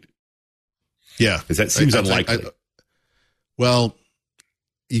 28? Yeah. Because that seems unlikely. Well,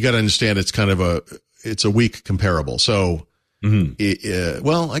 you got to understand it's a weak comparable. So,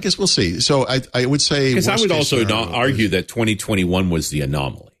 well, I guess we'll see. So I would say, because I would also not argue that 2021 was the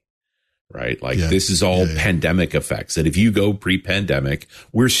anomaly. Right? Like this is all pandemic effects. And if you go pre-pandemic,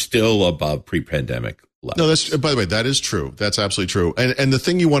 we're still above pre-pandemic levels. No, by the way, that is true. That's absolutely true. And the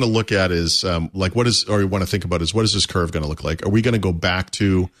thing you want to look at is you want to think about is what is this curve going to look like? Are we going to go back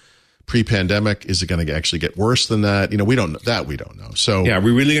to pre-pandemic? Is it going to actually get worse than that? We don't know. So are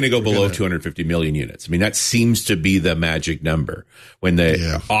we really going to go below 250 million units? I mean, that seems to be the magic number. When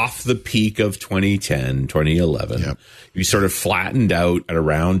off the peak of 2010, 2011, you sort of flattened out at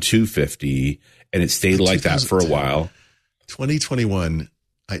around 250 and it stayed like that for a while. 2021,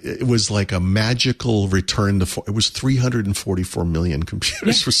 it was like a magical return to, it was 344 million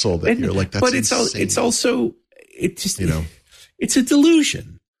computers were sold that year. Like that's insane. It's also, it's a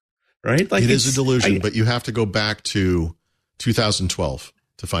delusion. Right? Like it is a delusion, but you have to go back to 2012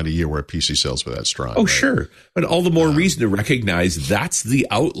 to find a year where PC sales were that strong. Oh, right? Sure. But all the more reason to recognize that's the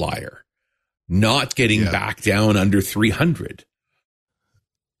outlier, not getting back down under 300.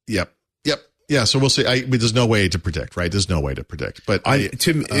 Yep. Yeah. So we'll see. There's no way to predict, right? There's no way to predict. But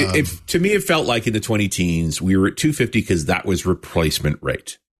to me, it felt like in the 2010s, we were at 250 because that was replacement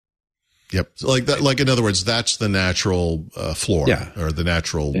rate. Yep. So like that, like in other words, that's the natural floor or the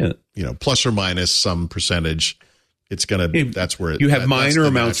natural, plus or minus some percentage. It's going to, that's where you have minor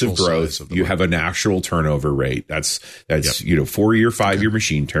amounts of growth. You have a natural turnover rate. That's 4-year, 5-year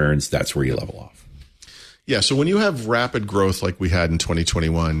machine turns. That's where you level off. Yeah. So when you have rapid growth like we had in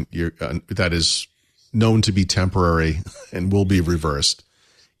 2021, that is known to be temporary and will be reversed.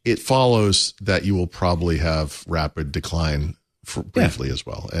 It follows that you will probably have rapid decline briefly as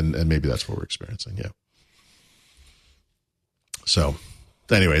well. And maybe that's what we're experiencing. Yeah. So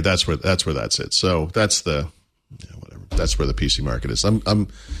anyway, that's where that sits. So that's whatever. That's where the PC market is. I'm going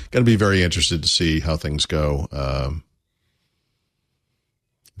to be very interested to see how things go,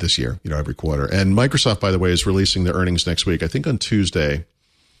 this year, every quarter. And Microsoft, by the way, is releasing their earnings next week, I think on Tuesday,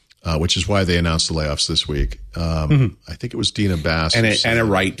 which is why they announced the layoffs this week. I think it was Dina Bass. And a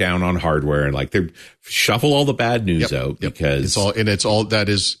write down on hardware, and like they shuffle all the bad news out because it's all that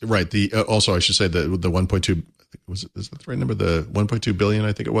is right. Also I should say the 1.2 is that the right number? The 1.2 billion,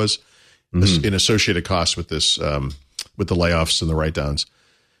 I think it was, in associated costs with this, with the layoffs and the write downs,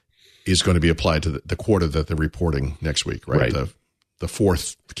 is going to be applied to the quarter that they're reporting next week, right? The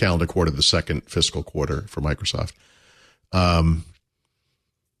fourth calendar quarter, the second fiscal quarter for Microsoft.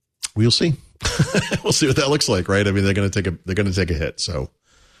 We'll see. We'll see what that looks like, right? I mean, they're going to take a hit, so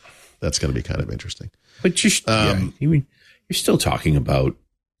that's going to be kind of interesting. But you're still talking about,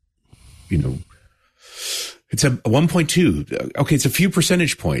 it's a 1.2. Okay, it's a few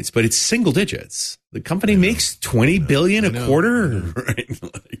percentage points, but it's single digits. The company makes $20 billion a quarter, right?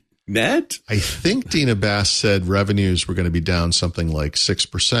 Net. I think Dina Bass said revenues were going to be down something like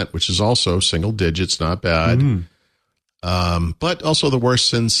 6%, which is also single digits, not bad. But also the worst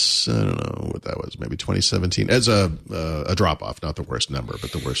since, I don't know what that was, maybe 2017 as a drop off, not the worst number,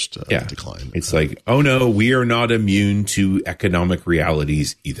 but the worst decline. It's like, oh no, we are not immune to economic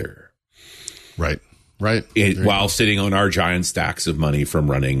realities either. Right. While sitting on our giant stacks of money from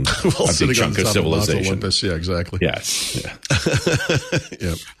running a big chunk of civilization. Olympus. Yeah, exactly. Yes. Yeah.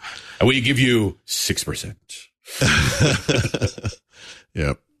 Yep. And we give you 6%.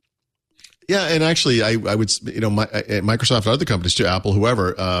 Yep. Yeah, and actually, I would, Microsoft and other companies too, Apple,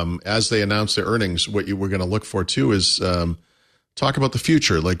 whoever, as they announce their earnings, what you were going to look for too is talk about the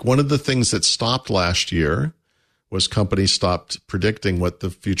future. Like one of the things that stopped last year was companies stopped predicting what the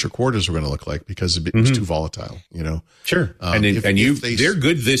future quarters were going to look like because it was too volatile. Sure, they're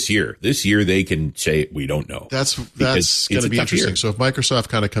good this year. This year they can say we don't know. That's going to be interesting. Year. So if Microsoft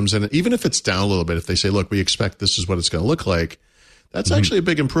kind of comes in, even if it's down a little bit, if they say, look, we expect this is what it's going to look like. That's actually a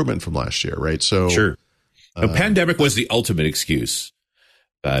big improvement from last year, right? So sure. The pandemic was the ultimate excuse.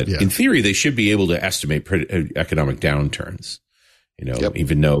 But in theory, they should be able to estimate economic downturns.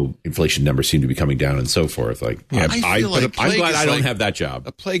 Even though inflation numbers seem to be coming down and so forth. I'm glad I don't have that job.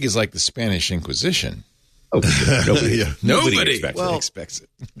 A plague is like the Spanish Inquisition. Oh, nobody expects it.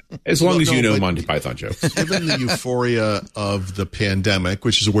 As long as you know Monty Python jokes. Given the euphoria of the pandemic,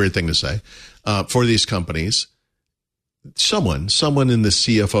 which is a weird thing to say, for these companies, someone in the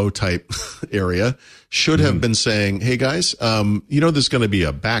CFO type area should have been saying, hey guys, there's going to be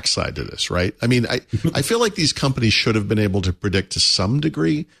a backside to this, right? I mean, I feel like these companies should have been able to predict to some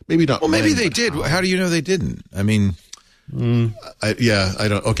degree, maybe not. Well, maybe they did. How do you know they didn't? I mean, I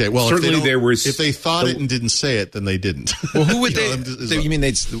don't. Okay. Well, certainly if they thought it and didn't say it, then they didn't. Well, who would you mean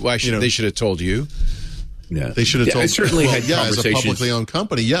they should have told you? Yeah, they should have told. I certainly had conversations. As a publicly owned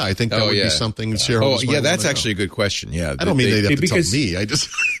company, I think that would be something shareholders. That's actually a good question. Yeah, I don't mean they'd have to tell me.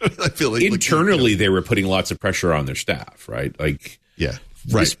 I feel like internally they were putting lots of pressure on their staff, right?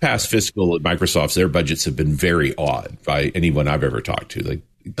 This past fiscal at Microsoft, their budgets have been very odd by anyone I've ever talked to.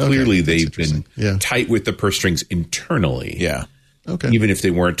 Clearly they've been tight with the purse strings internally. Yeah. Okay. Even if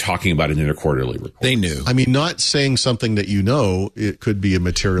they weren't talking about it in a quarterly report. They knew. I mean, not saying something that it could be a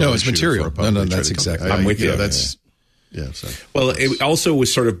material. No, it's material. No, that's exactly. I'm with you. So. Well, it also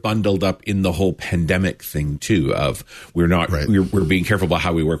was sort of bundled up in the whole pandemic thing too. Of we're being careful about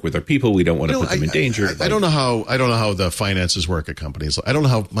how we work with our people. We don't want to put them in danger. I don't know how the finances work at companies. I don't know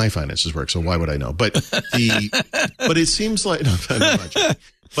how my finances work. So why would I know? But but it seems like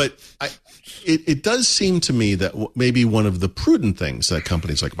It does seem to me that maybe one of the prudent things that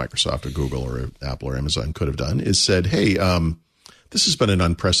companies like Microsoft or Google or Apple or Amazon could have done is said, hey, this has been an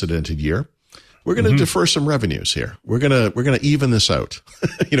unprecedented year. We're going to defer some revenues here. We're going to even this out.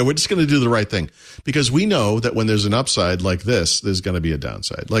 We're just going to do the right thing because we know that when there's an upside like this, there's going to be a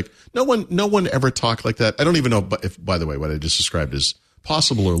downside. Like no one ever talked like that. I don't even know if, by the way, what I just described is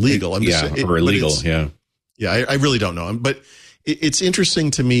possible or legal. I'm just saying, or illegal. I really don't know. But it's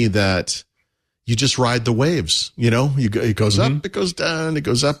interesting to me that you just ride the waves, it goes up, it goes down, it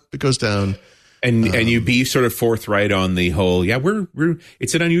goes up, it goes down. And you be sort of forthright on the whole,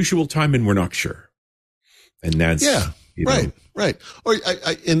 it's an unusual time and we're not sure. And that's, right. Or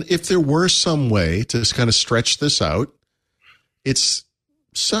and if there were some way to kind of stretch this out, I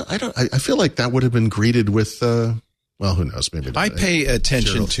feel like that would have been greeted with, who knows? Maybe I pay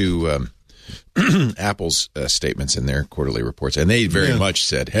attention to, Apple's statements in their quarterly reports, and they very much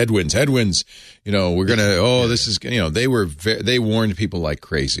said headwinds. We're gonna. This is. They warned people like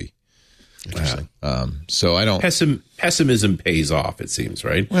crazy. Interesting. So I don't. Pessimism pays off. It seems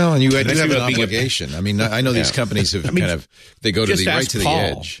right. Well, and you have an obligation. I mean, I know these companies have they go to the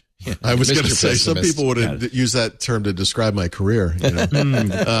edge. Yeah. I was going to say some people would use that term to describe my career.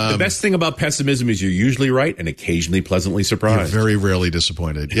 The best thing about pessimism is you're usually right and occasionally pleasantly surprised. You're very rarely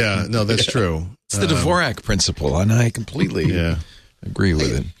disappointed. Yeah, no, that's true. It's the Dvorak principle, and I completely agree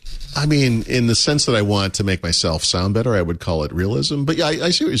with it. I mean, in the sense that I want to make myself sound better, I would call it realism. But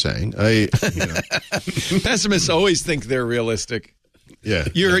I see what you're saying. Pessimists always think they're realistic. Yeah,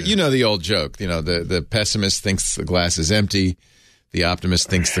 you know the old joke. The pessimist thinks the glass is empty. The optimist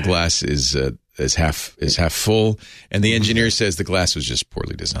thinks the glass is half full, and the engineer says the glass was just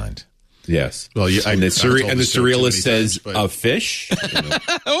poorly designed. Yes. Well, and the surrealist says a fish.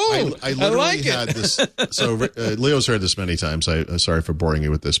 I literally had this. So Leo's heard this many times. I'm sorry for boring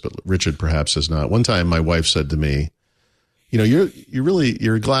you with this, but Richard perhaps has not. One time, my wife said to me,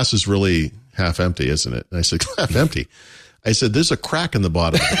 your glass is really half empty, isn't it? And I said, half empty. I said, there's a crack in the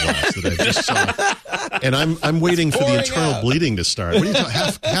bottom of the glass that I just saw, and I'm waiting for the internal bleeding to start. What are you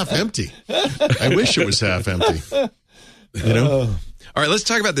talking? Half empty. I wish it was half empty. All right, let's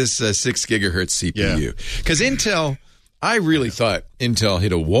talk about this 6 gigahertz CPU. Because Intel, I really thought Intel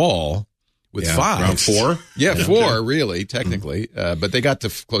hit a wall with 5. Around 4? Yeah, 4, really, technically. But they got to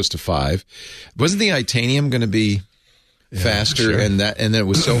close to 5. Wasn't the Itanium going to be faster? Sure. And then it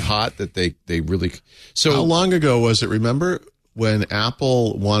was so hot that they really... So how long ago was it? Remember when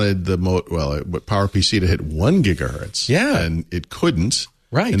Apple wanted the PowerPC to hit 1 gigahertz? Yeah. And it couldn't.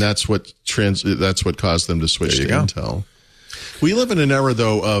 Right. And that's what caused them to switch to Intel. We live in an era,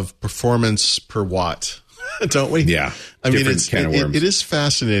 though, of performance per watt, don't we? Yeah. I mean, it is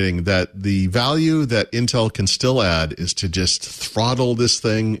fascinating that the value that Intel can still add is to just throttle this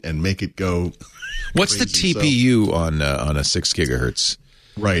thing and make it go. What's crazy. the TPU on a 6 gigahertz?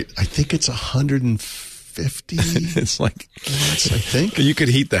 Right. I think it's 150. It's like, I think you could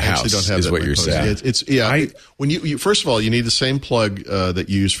heat the house. Don't have is what you're saying. It's when you first of all, you need the same plug that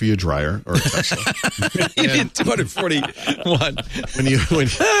you use for your dryer or a Tesla. You need 241.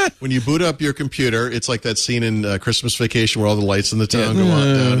 When you boot up your computer, it's like that scene in Christmas Vacation where all the lights in the town go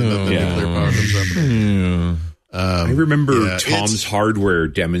on down and then the nuclear power comes up. I remember Tom's Hardware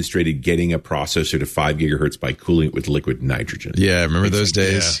demonstrated getting a processor to 5 gigahertz by cooling it with liquid nitrogen. Yeah, remember those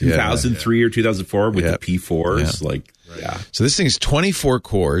days? 2003 or 2004 with the P4s. So this thing is 24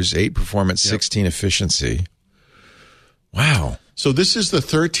 cores, 8 performance, 16 efficiency. Wow. So this is the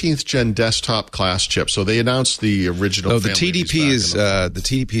 13th gen desktop class chip. So they announced the original. Oh, the TDP is the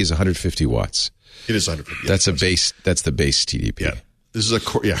TDP is 150 watts. It is 150. That's a base. That's the base TDP. Yeah. This is a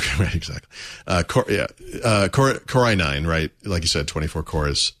core, right, exactly. Core i9, right? Like you said, 24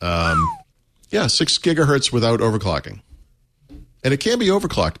 cores. 6 gigahertz without overclocking. And it can be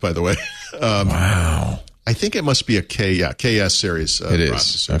overclocked, by the way. Wow. I think it must be a KS series. It is.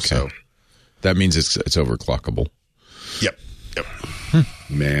 Processor, okay. So. That means it's overclockable. Yep.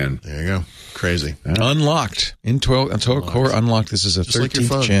 Man. There you go. Crazy. Unlocked. Intel Core unlocked. This is a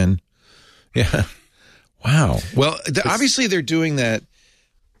 13th gen. Yeah. Wow. Well, obviously they're doing that.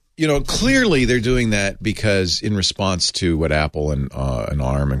 Clearly they're doing that because in response to what Apple and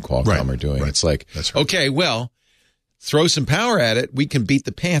ARM and Qualcomm are doing. Right. It's like, okay, well, throw some power at it. We can beat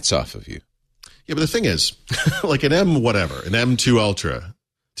the pants off of you. Yeah, but the thing is, like an M2 Ultra,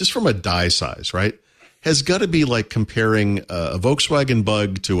 just from a die size, right, has got to be like comparing a Volkswagen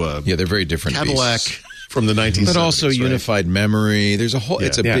Bug to a they're very different Cadillac. Beasts. From the 1970s, but also unified memory. There's a whole.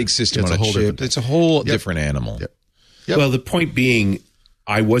 It's a big system on a chip. It's a whole different animal. Yep. Well, the point being,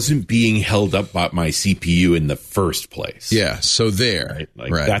 I wasn't being held up by my CPU in the first place. Yeah. So there,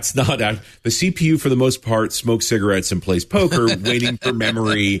 right? That's not the CPU for the most part. Smokes cigarettes and plays poker, waiting for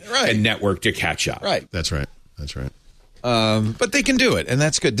memory and network to catch up. Right. That's right. But they can do it, and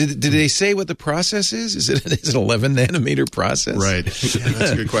that's good. Did they say what the process is? Is it 11 nanometer process? Right. Yeah,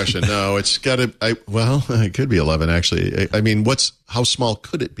 that's a good question. No, it's got to. It could be 11 actually. I mean, how small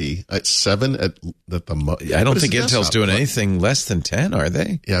could it be? At 7 at the most. I don't think Intel's doing anything less than 10, are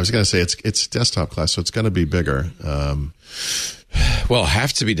they? Yeah, I was going to say it's desktop class, so it's going to be bigger. Well,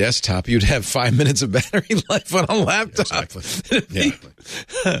 have to be desktop. You'd have 5 minutes of battery life on a laptop. Exactly.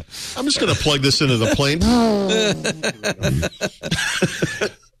 I'm just going to plug this into the plane.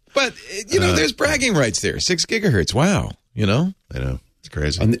 But, there's bragging rights there. 6 gigahertz. Wow. I know. It's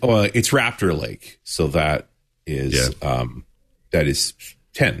crazy. It's Raptor Lake. So that is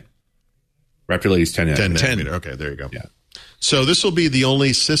 10. Raptor Lake is 10 nanometer. Okay, there you go. Yeah. So this will be the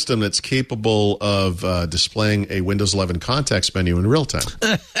only system that's capable of displaying a Windows 11 context menu in real time.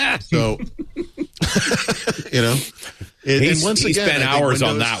 So, he spent hours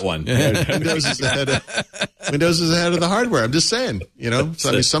on that one. Windows is ahead of the hardware. I'm just saying,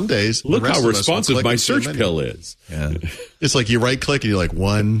 some days. Look how responsive my search pill is. Yeah. It's like you right click and you're like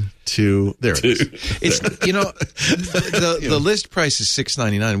 1, 2, there it is. It's the list price is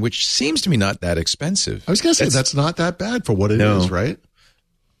 $699, which seems to me not that expensive. I was going to say that's not that bad for what it is, right?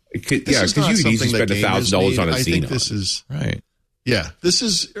 Because you could easily spend $1,000 on a Xenon. I think this is right. Yeah, this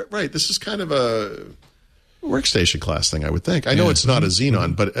is right. This is kind of a workstation class thing, I would think. I know it's not a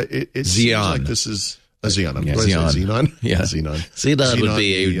Xenon, but it seems like this is a Xenon. Xenon. Yeah. Xenon would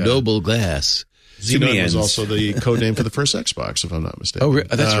be a noble glass. Xenon was also the code name for the first Xbox, if I'm not mistaken. Oh,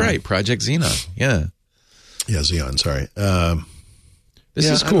 that's right. Project Xenon. Yeah. Yeah, Xeon. Sorry. This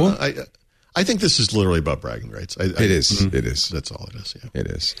is cool. I think this is literally about bragging rights. It is. It is. That's all it is. Yeah. It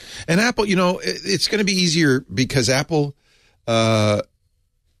is. And Apple, it's going to be easier because Apple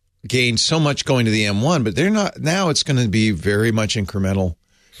gained so much going to the M1, but they're not. Now it's going to be very much incremental.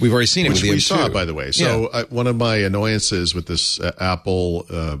 We've already seen it with the M2. We saw, by the way. So one of my annoyances with this Apple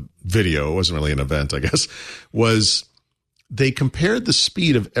video, it wasn't really an event, I guess, was they compared the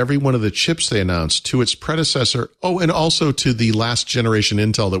speed of every one of the chips they announced to its predecessor. Oh, and also to the last generation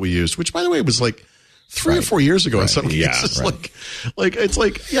Intel that we used, which, by the way, was like 3 or 4 years ago in some cases. Like it's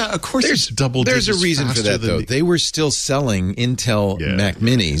like, yeah, of course it's double digits. There's a reason for that, though. They were still selling Intel Mac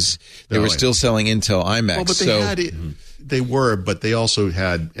Minis. They were still selling Intel iMacs. Well, but they had it. They were, but they also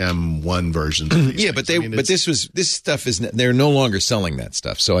had M1 versions. Of these things. But this stuff is, they're no longer selling that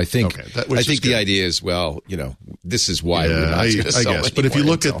stuff. So I think the idea is, well, this is why we're not going to sell it. But if you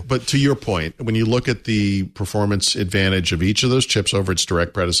look but to your point, when you look at the performance advantage of each of those chips over its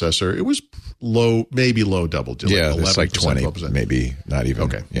direct predecessor, it was maybe low double digit. Yeah, it's like 20, 12%. Maybe not even.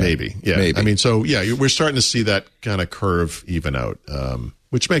 Okay, maybe. Yeah, maybe. I mean, so we're starting to see that kind of curve even out,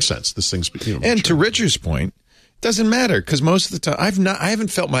 which makes sense. This thing's and to Richard's point. Doesn't matter because most of the time I haven't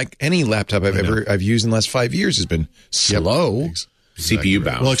felt like any laptop I've used in the last 5 years has been slow. CPU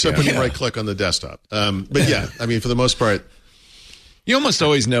bound. Well, except when you right click on the desktop. But yeah, I mean, for the most part, you almost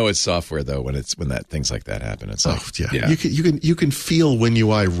always know it's software though when things like that happen. It's like you can feel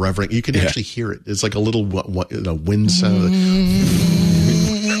WinUI revving. You can actually hear it. It's like a little wind sound.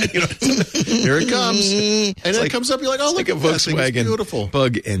 Here it comes, and then it comes up. You're like, oh, look, like a Volkswagen beautiful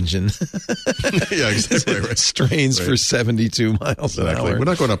bug engine. Yeah, exactly. Right. Strains for 72 miles an hour. We're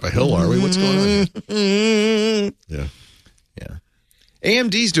not going up a hill, are we? What's going on? Yeah.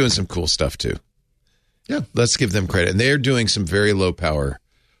 AMD's doing some cool stuff too. Yeah, let's give them credit, and they're doing some very low power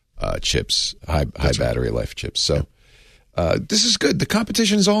chips, high battery life chips. So this is good. The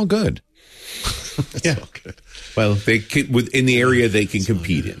competition is all good. Yeah. All good. Well, they can, in the area they can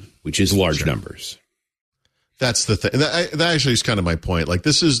compete in, which is large numbers. That's the thing. That actually is kind of my point. Like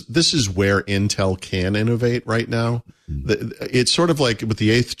this is where Intel can innovate right now. It's sort of like with the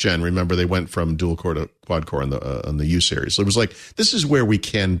 8th gen. Remember, they went from dual core to quad core on the U series. So it was like this is where we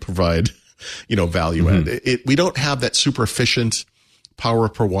can provide, value add. We don't have that super efficient power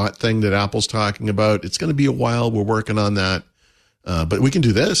per watt thing that Apple's talking about. It's going to be a while. We're working on that. But we can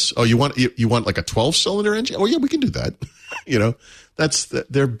do this. Oh, you want like a 12-cylinder engine? Oh, yeah, we can do that. That's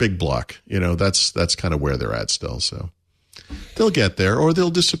their big block. That's kind of where they're at still. So they'll get there, or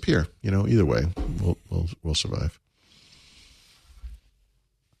they'll disappear. Either way, we'll survive.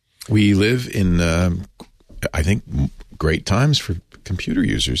 We live in, I think, great times for computer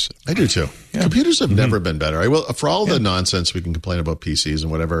users. I do too. Yeah. Computers have never been better. For all the nonsense we can complain about PCs and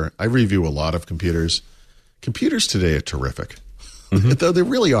whatever, I review a lot of computers. Computers today are terrific. Though they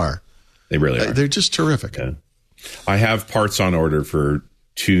really are. They really are. They're just terrific. Yeah. I have parts on order for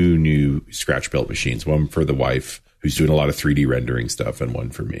 2 new scratch-built machines. One for the wife, who's doing a lot of 3D rendering stuff, and one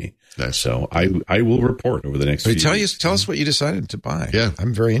for me. Nice. So I will report over the next few weeks. Tell us what you decided to buy. Yeah.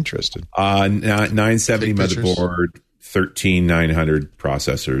 I'm very interested. 970 motherboard, 13900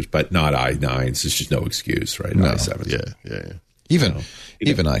 processors, but not i9s. It's just no excuse, right? No. i7s. Yeah.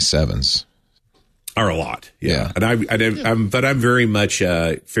 Even i7s. Are a lot, yeah. And I'm very much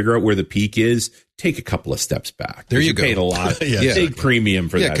figure out where the peak is. Take a couple of steps back. There you go. Paid a lot, big premium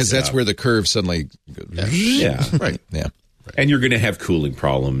for that. Yeah, because that's where the curve suddenly. Right. Yeah. And you're going to have cooling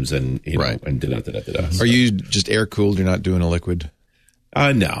problems and and da-da-da-da-da. Are you just air cooled? You're not doing a liquid?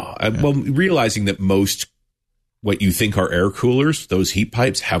 No. Well, realizing that most what you think are air coolers, those heat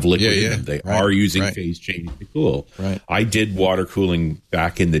pipes have liquid in them. They are using phase change to cool. Right. I did water cooling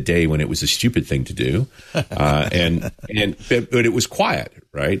back in the day when it was a stupid thing to do, but it was quiet,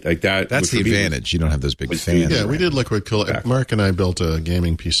 right? Like that. That's the advantage. You don't have those big fans. Yeah, we did liquid cooling. Exactly. Mark and I built a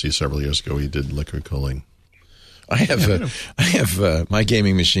gaming PC several years ago. We did liquid cooling. I have my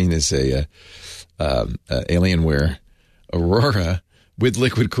gaming machine is a Alienware Aurora with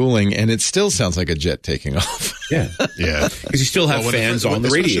liquid cooling, and it still sounds like a jet taking off. Yeah. Because you still have fans on the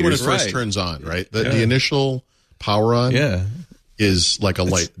radiators. When it first turns on, right? The initial power on is like a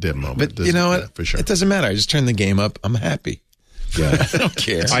light dim moment. But you know what? For sure. It doesn't matter. I just turn the game up. I'm happy. Yeah. I don't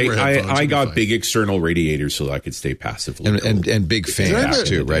care. I got big external radiators so that I could stay passively and big fans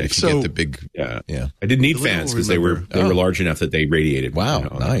too, right? If you get the big, yeah. I didn't need fans because they were large enough that they radiated. Wow,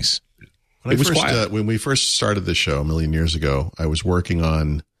 nice. When we first started the show a million years ago, I was working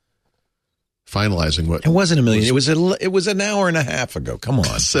on finalizing what it wasn't a million. It was an hour and a half ago. Come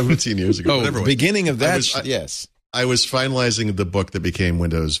on, 17 years ago. The beginning of that. Yes. I was finalizing the book that became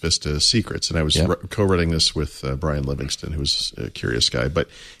Windows Vista Secrets, and I was co-writing this with Brian Livingston, who was a curious guy. But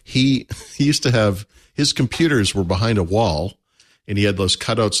he used to have his computers were behind a wall and he had those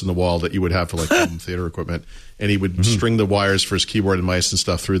cutouts in the wall that you would have for like home theater equipment, and he would string the wires for his keyboard and mice and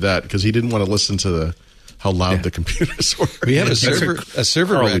stuff through that because he didn't want to listen to how loud the computers were. We have a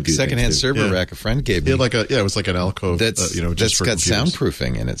server rack, secondhand server rack. A friend gave me. It was like an alcove. That's just for got computers.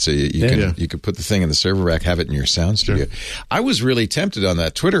 soundproofing in it, so you could put the thing in the server rack, have it in your sound studio. Sure. I was really tempted on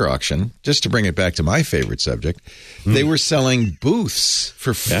that Twitter auction, just to bring it back to my favorite subject. They were selling booths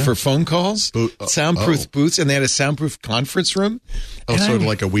for phone calls, soundproof booths, and they had a soundproof conference room. Sort of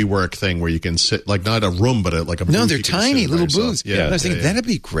like a WeWork thing where you can sit, like not a room, but like a booth. No, they're tiny little booths. Yeah, and I was thinking that'd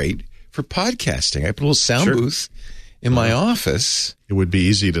be great for podcasting. I put a little sound booth in my office. It would be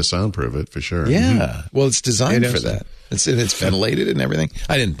easy to soundproof it for sure. Yeah. Well, it's designed for that. It's ventilated and everything.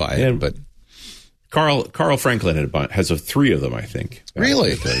 I didn't buy it, but Carl Franklin has 3 of them, I think.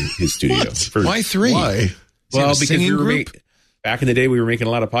 Really? His studio. Why 3? Why? Well, because back in the day, we were making a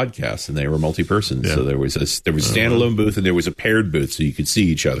lot of podcasts, and they were multi-person. Yeah. So there was a standalone booth, and there was a paired booth, so you could see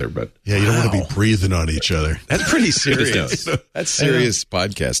each other. But you don't want to be breathing on each other. That's pretty serious. That's serious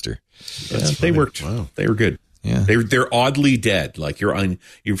podcaster. They worked. Wow. They were good. Yeah, they're oddly dead. Like you're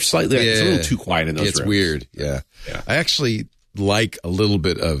slightly. It's a little too quiet in those rooms. It's weird. Yeah, I actually like a little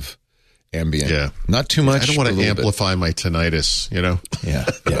bit of ambient. Yeah, not too much. I don't want to amplify my tinnitus. Yeah.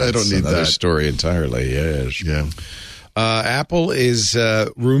 I don't need that story entirely. Yes. Yeah. Apple is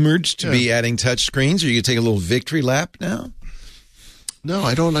rumored to be adding touch screens. Are you going to take a little victory lap now? No,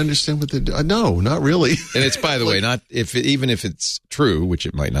 I don't understand what they do. No, not really. And it's, by the way, not even if it's true, which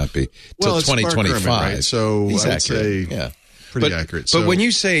it might not be, till 2025. Right? So he's I'd accurate. say pretty accurate. But when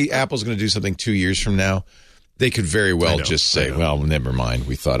you say Apple's going to do something 2 years from now, they could very well just say, well, never mind.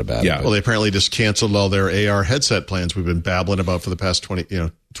 We thought about it. Well, they apparently just canceled all their AR headset plans we've been babbling about for the past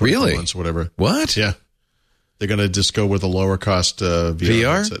 24 months or whatever. What? Yeah. They're going to just go with a lower cost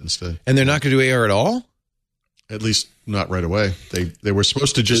VR headset instead. And they're not going to do AR at all? At least not right away. They were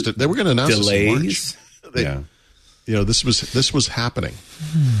supposed to they were going to announce delays. This in March. This was happening.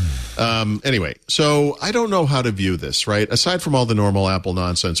 Anyway, so I don't know how to view this, right? Aside from all the normal Apple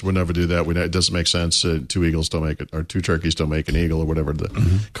nonsense, we'll never do that. It doesn't make sense. 2 eagles don't make it, or 2 turkeys don't make an eagle, or whatever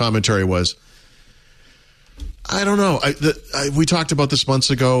the commentary was. I don't know. We talked about this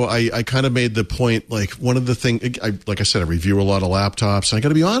months ago. I kind of made the point, like, one of the things, like I said, I review a lot of laptops. And I got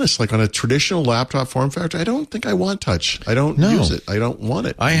to be honest, like on a traditional laptop form factor, I don't think I want touch. I don't use it. I don't want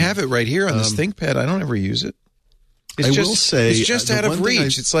it. I have it right here on this ThinkPad. I don't ever use it. It's just out of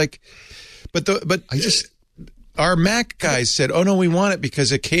reach. It's like, our Mac guys said, oh no, we want it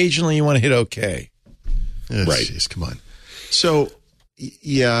because occasionally you want to hit OK. Yes, right. Geez, come on. So,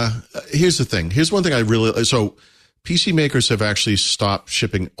 yeah, here's the thing. Here's one thing so PC makers have actually stopped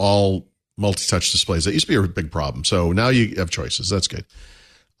shipping all multi-touch displays. That used to be a big problem. So now you have choices. That's good.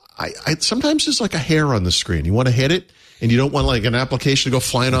 I sometimes there's like a hair on the screen. You want to hit it and you don't want like an application to go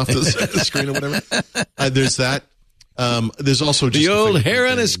flying off the screen or whatever. There's that. There's also just the old hair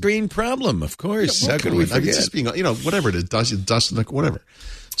on a screen problem, of course. How could we forget? It's just being, whatever it is, dust, whatever.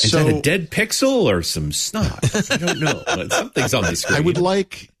 Is that a dead pixel or some snot? I don't know. Something's on the screen.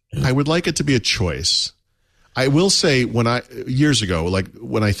 I would like it to be a choice. I will say years ago, like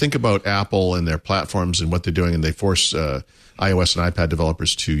when I think about Apple and their platforms and what they're doing, and they force iOS and iPad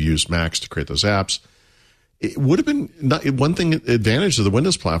developers to use Macs to create those apps, it would have been one thing. Advantage of the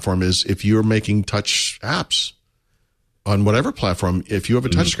Windows platform is if you're making touch apps on whatever platform, if you have a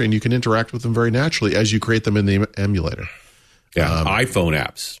touchscreen, you can interact with them very naturally as you create them in the emulator. Yeah, iPhone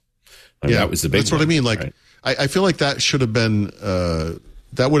apps. That was the big. That's what I mean. Like, right? I feel like that should have been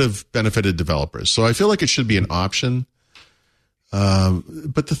that would have benefited developers. So I feel like it should be an option.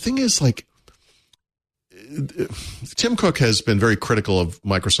 But the thing is, like, Tim Cook has been very critical of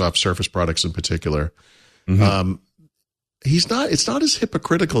Microsoft Surface products in particular. It's not as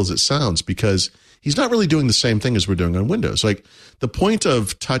hypocritical as it sounds because he's not really doing the same thing as we're doing on Windows. Like, the point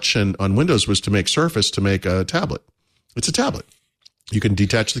of touch on Windows was to make Surface to make a tablet. It's a tablet. You can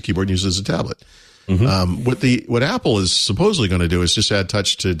detach the keyboard and use it as a tablet. What Apple is supposedly going to do is just add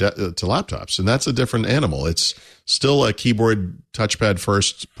touch to laptops, and that's a different animal. It's still a keyboard touchpad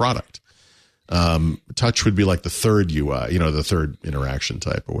first product. Touch would be like the third UI, the third interaction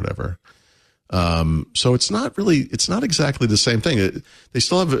type or whatever. So it's not exactly the same thing. They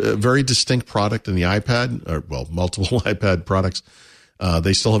still have a very distinct product in the iPad, or multiple iPad products.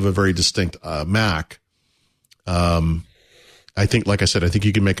 They still have a very distinct Mac. I think, like I said,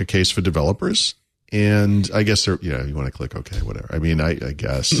 you can make a case for developers, and I guess you want to click OK, whatever. I mean, I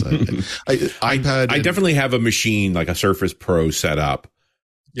guess iPad. I definitely have a machine like a Surface Pro set up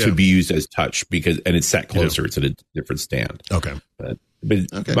to be used as touch and it's set closer. It's at a different stand. Okay. But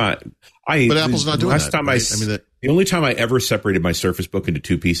Apple's not doing that. The only time I ever separated my Surface Book into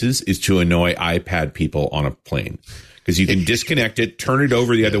two pieces is to annoy iPad people on a plane. Because you can disconnect it, turn it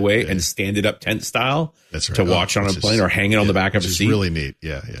over the other way, and stand it up tent style to watch on a plane or hang it on the back of a seat. It's really neat.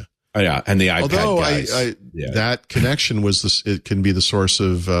 Yeah. Oh, yeah, and the iPad guys. That connection it can be the source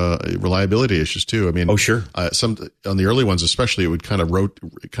of reliability issues too. I mean, some on the early ones especially, it would kind of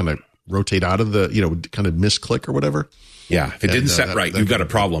rotate out of the, kind of misclick or whatever. Yeah, if it didn't set right, you've got a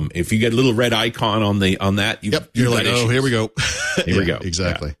problem. If you get a little red icon on that, you're like, oh, here we go. Here we go.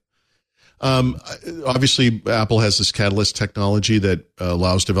 Exactly. Yeah. Obviously, Apple has this Catalyst technology that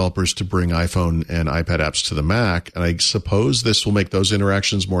allows developers to bring iPhone and iPad apps to the Mac. And I suppose this will make those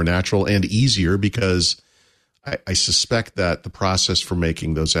interactions more natural and easier because I suspect that the process for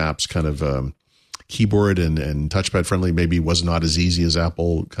making those apps kind of keyboard and touchpad friendly maybe was not as easy as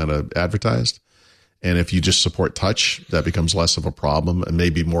Apple kind of advertised. And if you just support touch, that becomes less of a problem. And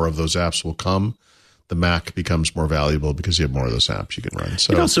maybe more of those apps will come. The Mac becomes more valuable because you have more of those apps you can run.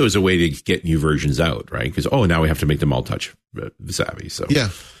 So it also is a way to get new versions out, right? Because now we have to make them all touch savvy. So yeah.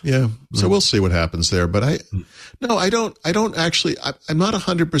 So we'll see what happens there. But I don't actually. I'm not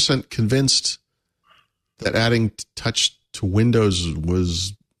 100% convinced that adding touch to Windows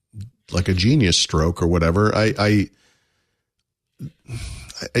was like a genius stroke or whatever.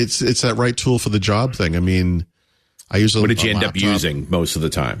 It's that right tool for the job thing. I mean. What did you end up using most of the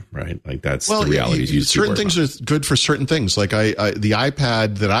time, right? Like that's the reality. Certain things are good for certain things. Like the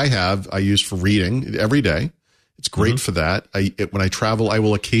iPad that I have, I use for reading every day. It's great for that. When I travel, I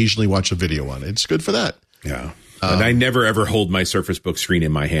will occasionally watch a video on it. It's good for that. Yeah. And I never ever hold my Surface Book screen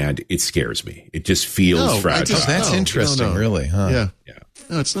in my hand. It scares me. It just feels fragile. That's interesting, really, huh? Yeah.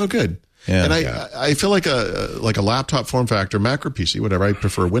 No, it's no good. Yeah. And I feel like a laptop form factor, Mac or PC, whatever. I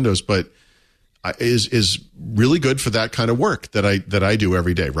prefer Windows, but is really good for that kind of work that I do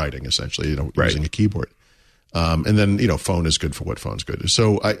every day, writing essentially, using a keyboard. And then, phone is good for what phone's good.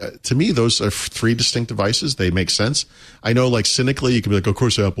 So to me, those are three distinct devices. They make sense. I know, like, cynically, you can be like, of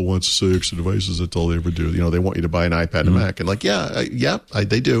course, Apple wants to sell extra devices. That's all they ever do. They want you to buy an iPad and a Mac. And like,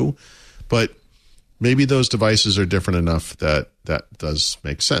 they do. But maybe those devices are different enough that does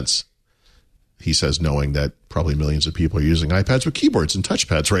make sense. He says, knowing that probably millions of people are using iPads with keyboards and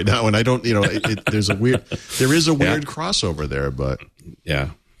touchpads right now. And I don't, there is a weird crossover there, but yeah.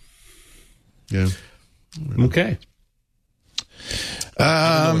 Okay.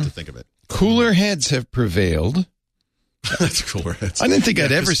 I don't know what to think of it. Cooler heads have prevailed. That's cooler heads. I didn't think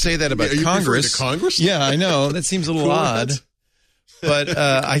I'd ever say that about Congress. Congress? Yeah, I know. That seems a little odd. Heads? But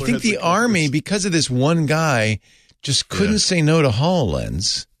I think the Army, because of this one guy, just couldn't say no to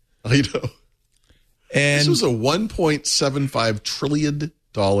HoloLens. I know. And this was a $1.75 trillion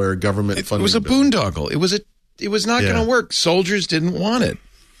government funding. It was a boondoggle. It was not going to work. Soldiers didn't want it.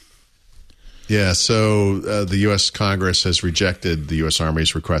 Yeah, so the U.S. Congress has rejected the U.S.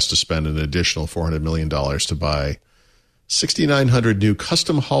 Army's request to spend an additional $400 million to buy 6,900 new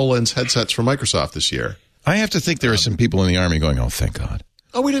custom HoloLens headsets from Microsoft this year. I have to think there are some people in the Army going, oh, thank God.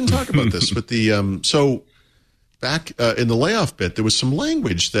 Oh, we didn't talk about this, but so back in the layoff bit, there was some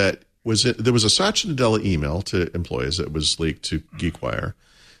language that there was a Satya Nadella email to employees that was leaked to GeekWire.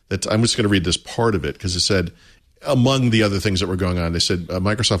 That I'm just going to read this part of it because it said, among the other things that were going on, they said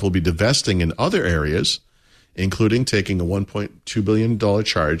Microsoft will be divesting in other areas, including taking a $1.2 billion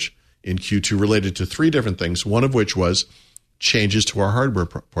charge in Q2 related to three different things, one of which was changes to our hardware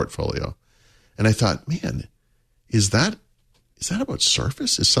portfolio. And I thought, man, is that about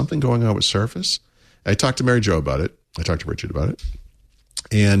Surface? Is something going on with Surface? I talked to Mary Jo about it. I talked to Richard about it.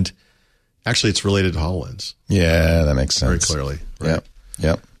 And actually, it's related to HoloLens. Yeah, that makes sense. Very clearly. Right?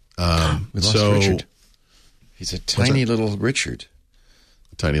 Yep. We lost Richard. He's a tiny little Richard.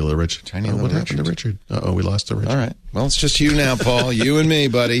 Tiny little Richard. What happened to Richard? We lost the Richard. All right. Well, it's just you now, Paul. You and me,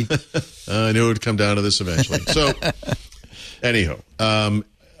 buddy. I knew it would come down to this eventually. So, anyhow,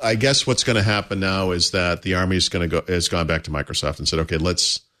 I guess what's going to happen now is that the Army has gone back to Microsoft and said, okay,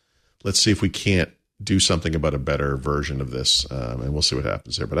 let's see if we can't do something about a better version of this, and we'll see what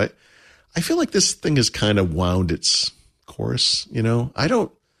happens there. But I feel like this thing has kind of wound its course.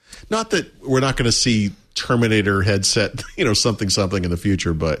 Not that we're not going to see Terminator headset, something in the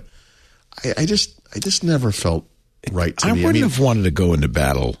future, but I just never felt right to me. I wouldn't have wanted to go into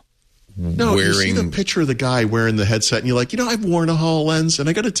battle. No, you see the picture of the guy wearing the headset, and you're like, I've worn a HoloLens, and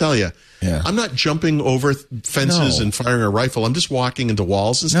I got to tell you, I'm not jumping over fences and firing a rifle. I'm just walking into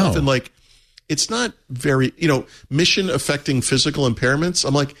walls and stuff, and like, it's not very, mission affecting physical impairments.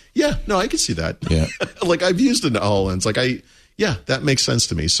 I'm like, I can see that. Yeah. Like, I've used an HoloLens. Like, yeah, that makes sense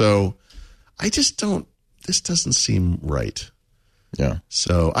to me. So I just don't. This doesn't seem right. Yeah.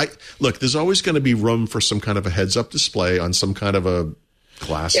 So look. There's always going to be room for some kind of a heads-up display on some kind of a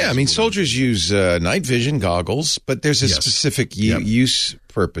glass. Yeah, I mean, soldiers use night vision goggles, but there's a specific use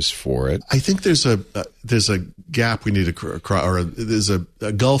purpose for it. I think there's a gap we need to cross, or there's a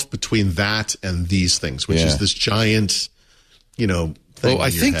gulf between that and these things, which is this giant, thing. Well,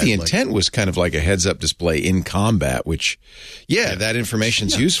 I think the intent was kind of like a heads-up display in combat, which, that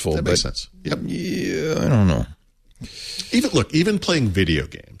information's useful. That makes sense. Yep. Yeah, I don't know. Even playing video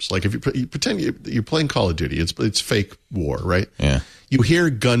games, like if you pretend you're playing Call of Duty, it's fake war, right? Yeah. You hear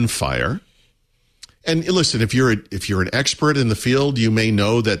gunfire, and listen, if you're an expert in the field, you may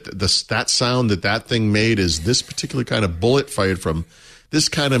know that that sound that thing made is this particular kind of bullet fired from this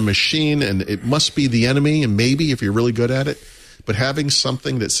kind of machine, and it must be the enemy. And maybe if you're really good at it, but having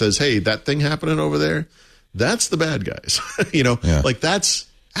something that says, "Hey, that thing happening over there, that's the bad guys," like that's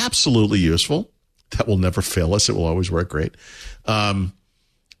absolutely useful. That will never fail us. It will always work great.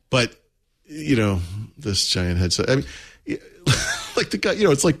 But this giant headset. I mean, like the guy,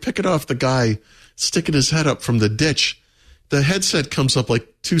 it's like picking off the guy sticking his head up from the ditch. The headset comes up like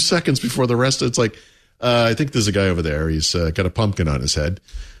 2 seconds before the rest. It's like, I think there's a guy over there. He's got a pumpkin on his head.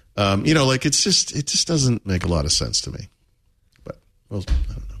 Like it just doesn't make a lot of sense to me. But I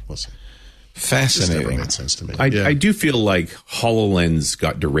don't know. We'll see. Fascinating. It never made sense to me. I do feel like HoloLens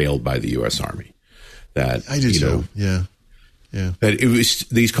got derailed by the U.S. Army. That I do too. Yeah. That it was,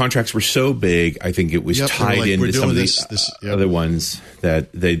 these contracts were so big. I think it was tied into some of these other ones that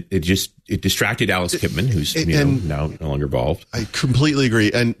it distracted Alice Kipman, who's now no longer involved. I completely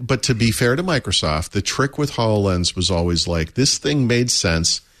agree. But to be fair to Microsoft, the trick with HoloLens was always like this thing made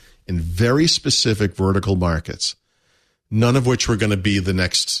sense in very specific vertical markets, none of which were going to be the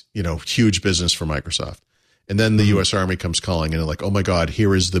next huge business for Microsoft. And then the U.S. Army comes calling and like, oh my God,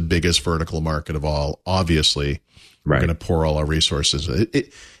 here is the biggest vertical market of all. Obviously, we're going to pour all our resources.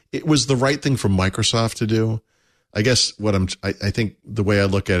 It was the right thing for Microsoft to do. I guess I think the way I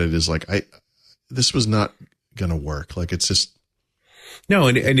look at it is like, this was not going to work. Like it's just. No,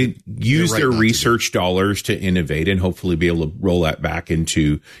 and it used their research dollars to innovate and hopefully be able to roll that back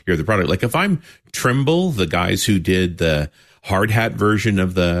into your other product. Like if I'm Trimble, the guys who did the hard hat version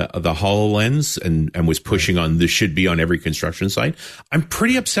of the HoloLens and was pushing on this should be on every construction site, I'm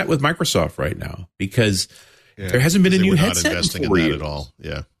pretty upset with Microsoft right now because there hasn't been a new headset investing in that at all.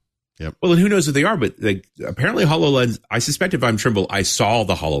 Yeah. Yep. Well, and who knows if they are, but apparently HoloLens, I suspect if I'm Trimble, I saw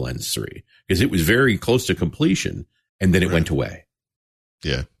the HoloLens 3 because it was very close to completion and then it went away.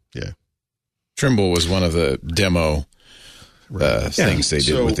 Yeah. Yeah. Trimble was one of the demo things they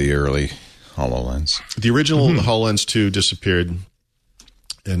did with the early HoloLens. The original HoloLens 2 disappeared,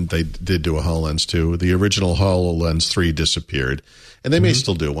 and they did do a HoloLens 2. The original HoloLens 3 disappeared, and they may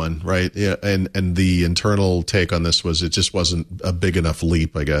still do one, right? Yeah, and the internal take on this was it just wasn't a big enough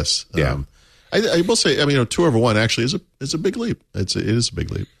leap, I guess. Yeah. I will say, 2 over 1 actually is a big leap. It is a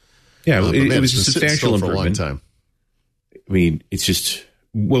big leap. Yeah, it was a substantial improvement for a long time. I mean, it's just.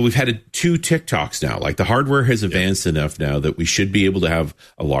 Well, we've had 2 TikToks now. Like the hardware has advanced enough now that we should be able to have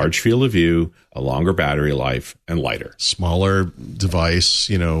a large field of view, a longer battery life, and lighter. Smaller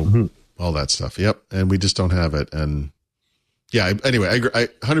device, all that stuff. Yep. And we just don't have it. And anyway, I agree.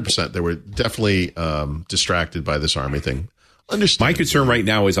 100%. They were definitely distracted by this Army thing. My concern right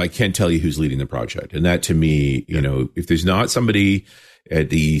now is I can't tell you who's leading the project. And that to me, if there's not somebody at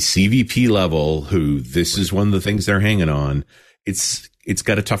the CVP level who this is one of the things they're hanging on, it's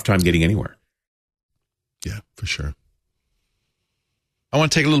got a tough time getting anywhere. Yeah, for sure. I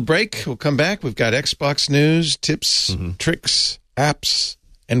want to take a little break. We'll come back. We've got Xbox news, tips, tricks, apps,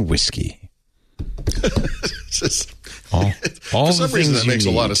 and whiskey. all for some reason, that makes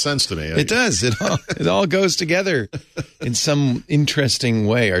a lot of sense to me. It does. It all goes together in some interesting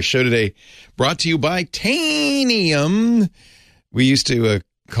way. Our show today brought to you by Tanium. We used to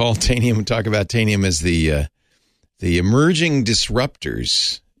call Tanium and talk about Tanium as the emerging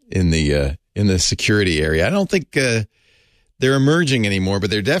disruptors in the security area. I don't think they're emerging anymore, but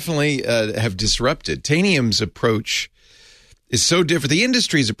they're definitely have disrupted. Tanium's approach is so different. The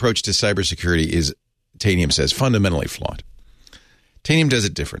industry's approach to cybersecurity is, Tanium says, fundamentally flawed. Tanium does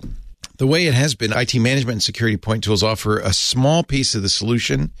it different. The way it has been, IT management and security point tools offer a small piece of the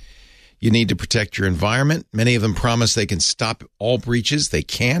solution. You need to protect your environment. Many of them promise they can stop all breaches. They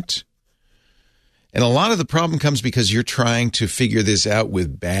can't. And a lot of the problem comes because you're trying to figure this out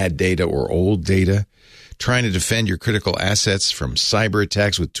with bad data or old data, trying to defend your critical assets from cyber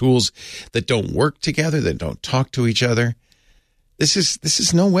attacks with tools that don't work together, that don't talk to each other. This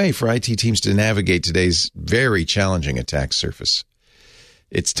is no way for IT teams to navigate today's very challenging attack surface.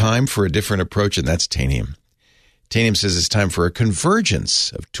 It's time for a different approach, and that's Tanium. Tanium says it's time for a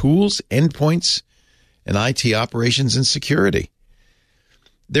convergence of tools, endpoints, and IT operations and security.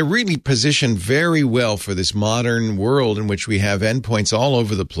 They're really positioned very well for this modern world in which we have endpoints all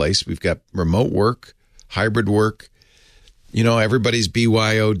over the place. We've got remote work, hybrid work, everybody's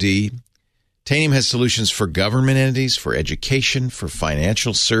BYOD. Tanium has solutions for government entities, for education, for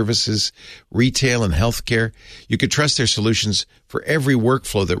financial services, retail, and healthcare. You could trust their solutions for every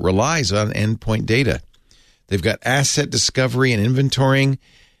workflow that relies on endpoint data. They've got asset discovery and inventorying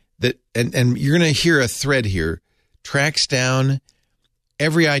that, and you're going to hear a thread here, tracks down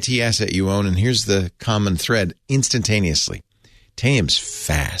every IT asset you own, and here's the common thread, instantaneously. Tanium's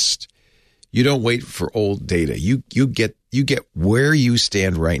fast. You don't wait for old data. You get where you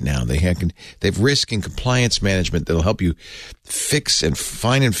stand right now. They have risk and compliance management that'll help you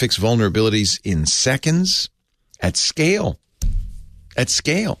find and fix vulnerabilities in seconds at scale.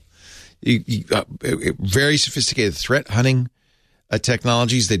 Very sophisticated threat hunting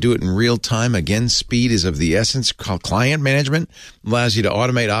technologies. They do it in real time. Again, speed is of the essence. Client management allows you to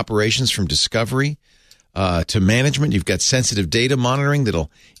automate operations from discovery to management. You've got sensitive data monitoring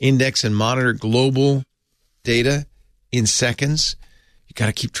that'll index and monitor global data in seconds. You got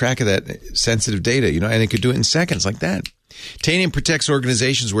to keep track of that sensitive data, and it could do it in seconds like that. Tanium protects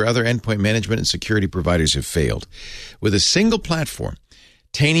organizations where other endpoint management and security providers have failed. With a single platform,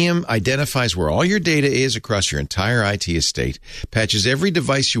 Tanium identifies where all your data is across your entire IT estate, patches every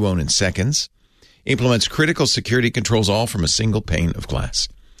device you own in seconds, implements critical security controls all from a single pane of glass.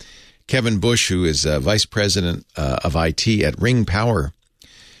 Kevin Bush, who is vice president of IT at Ring Power,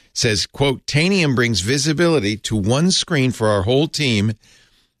 says, quote, Tanium brings visibility to one screen for our whole team.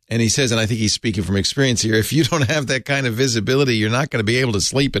 And he says, and I think he's speaking from experience here, if you don't have that kind of visibility, you're not going to be able to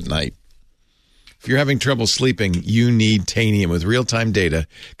sleep at night. If you're having trouble sleeping, you need Tanium. With real-time data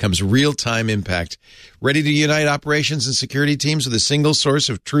comes real-time impact. Ready to unite operations and security teams with a single source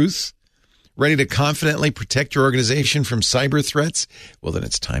of truth? Ready to confidently protect your organization from cyber threats? Well, then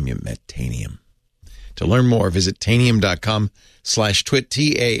it's time you met Tanium. To learn more, visit Tanium.com/twit,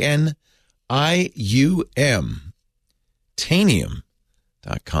 Tanium.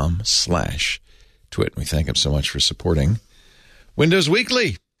 Tanium.com/twit. We thank him so much for supporting Windows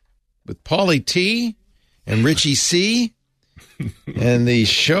Weekly with Paulie T and Richie C. And the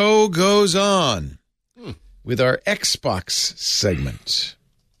show goes on with our Xbox segment.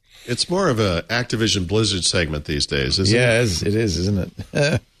 It's more of a Activision Blizzard segment these days, isn't it? Yeah, it is, isn't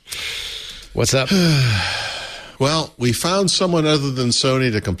it? What's up? Well, we found someone other than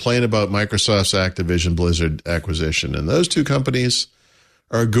Sony to complain about Microsoft's Activision Blizzard acquisition, and those two companies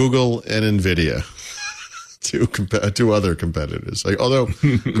are Google and NVIDIA, two other competitors. Although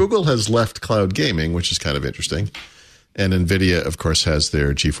Google has left cloud gaming, which is kind of interesting, and NVIDIA, of course, has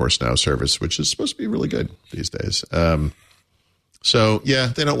their GeForce Now service, which is supposed to be really good these days. So, yeah,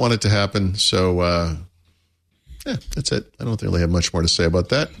 they don't want it to happen. So, that's it. I don't really have much more to say about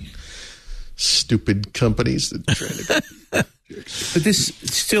that. Stupid companies that try to But this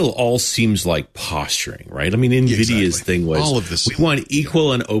still all seems like posturing, right? I mean, NVIDIA's thing was all of this. We want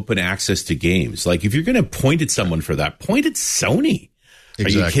equal and open access to games. Like, if you're going to point at someone for that, point at Sony.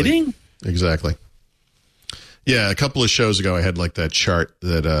 Exactly. Are you kidding? Exactly. Yeah, a couple of shows ago, I had like that chart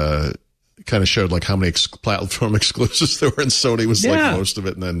that kind of showed like how many platform exclusives there were, and Sony was like most of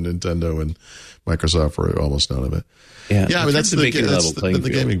it, and then Nintendo and Microsoft were almost none of it. Yeah, I mean, that's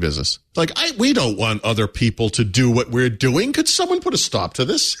the gaming business. Like, we don't want other people to do what we're doing. Could someone put a stop to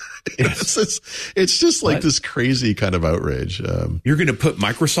this? It's just like this crazy kind of outrage. You're going to put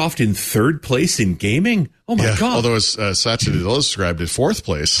Microsoft in third place in gaming? Oh my God! Although as Satya Nadella described it, fourth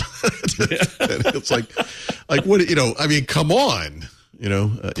place. It's like what? I mean, come on.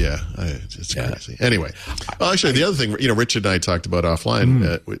 It's crazy. Anyway, well, actually, the other thing, Richard and I talked about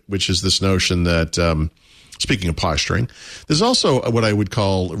offline, which is this notion that. Speaking of posturing, there's also what I would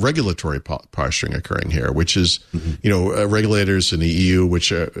call regulatory posturing occurring here, which is, regulators in the EU,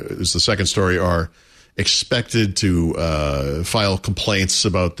 which is the second story, are expected to file complaints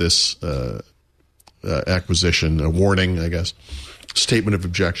about this acquisition, a warning, I guess, statement of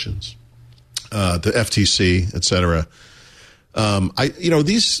objections, the FTC, et cetera.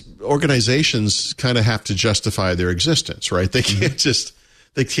 These organizations kind of have to justify their existence, right? They can't just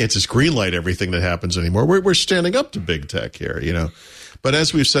greenlight everything that happens anymore. We're standing up to big tech here, But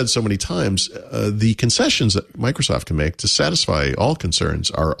as we've said so many times, the concessions that Microsoft can make to satisfy all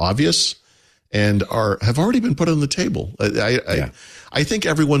concerns are obvious and have already been put on the table. I think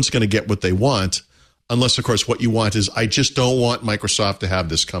everyone's going to get what they want unless, of course, what you want is, I just don't want Microsoft to have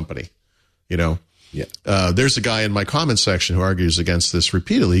this company, you know? Yeah. There's a guy in my comments section who argues against this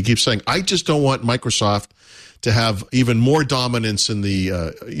repeatedly. He keeps saying, I just don't want Microsoft to have even more dominance in the,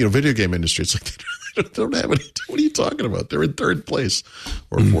 video game industry. It's like, they don't have any. What are you talking about? They're in third place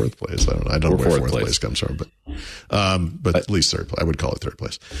or fourth place. I don't know. I don't know where fourth place comes from, but at least third place. I would call it third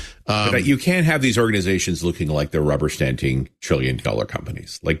place. But you can't have these organizations looking like they're rubber stamping $1 trillion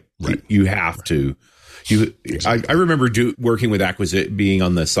companies. Like right. you have to. I remember working with being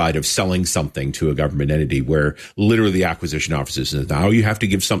on the side of selling something to a government entity where literally the acquisition officer says, now you have to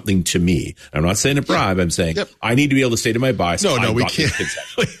give something to me. I'm not saying a bribe. I'm saying I need to be able to say to my boss, no, we can't.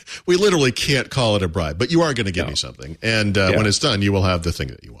 We literally can't call it a bribe, but you are going to give me something. And when it's done, you will have the thing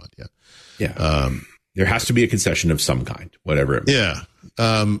that you want. Yeah. Yeah. There has to be a concession of some kind, whatever it may be. Yeah.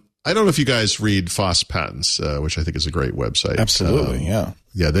 I don't know if you guys read Foss Patents, which I think is a great website. Absolutely, yeah.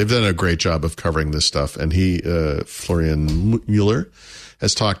 Yeah, they've done a great job of covering this stuff. And Florian Mueller,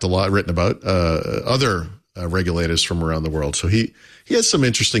 has written about other regulators from around the world. So he has some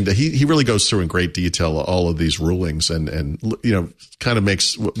interesting, he really goes through in great detail all of these rulings and kind of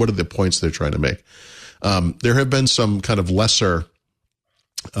makes, what are the points they're trying to make. There have been some kind of lesser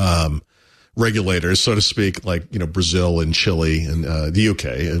regulators, so to speak, like, Brazil and Chile and the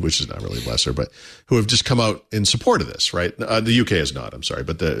UK, which is not really lesser, but who have just come out in support of this, right? The UK is not, I'm sorry,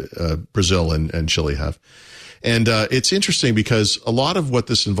 but the Brazil and Chile have. And it's interesting because a lot of what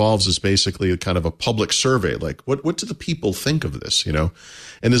this involves is basically a kind of a public survey. Like, what do the people think of this, And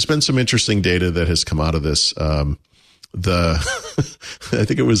there's been some interesting data that has come out of this. I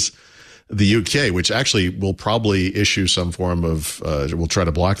think it was the UK, which actually will probably issue some form of, will try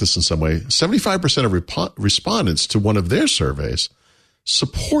to block this in some way. 75% of respondents to one of their surveys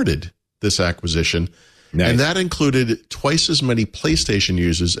supported this acquisition. Nice. And that included twice as many PlayStation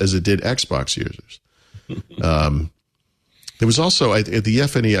users as it did Xbox users. There was also, at the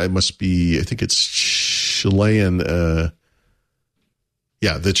FNE, I think it's Chilean, the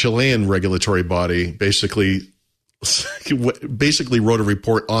Chilean regulatory body basically wrote a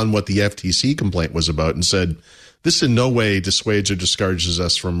report on what the FTC complaint was about and said, this in no way dissuades or discourages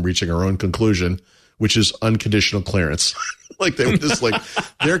us from reaching our own conclusion, which is unconditional clearance. Like they were just like,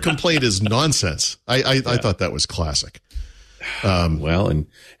 their complaint is nonsense. I thought that was classic. And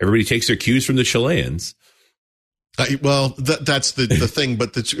everybody takes their cues from the Chileans. That's the thing,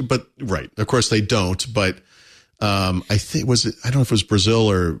 but right. Of course they don't, but I think I don't know if it was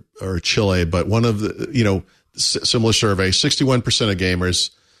Brazil or Chile, but one of the, similar survey, 61% of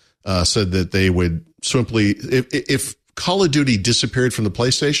gamers said that they would simply, if Call of Duty disappeared from the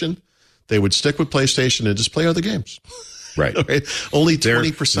PlayStation, they would stick with PlayStation and just play other games. Right. Okay. Only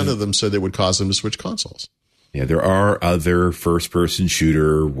 20% of them said it would cause them to switch consoles. Yeah, there are other first-person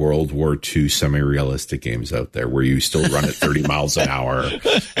shooter World War II semi-realistic games out there where you still run at 30 miles an hour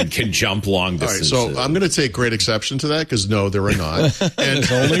and can jump long distances. All right, so I'm going to take great exception to that because no, there are not. And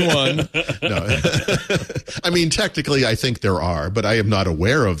there's only one. No, I mean technically, I think there are, but I am not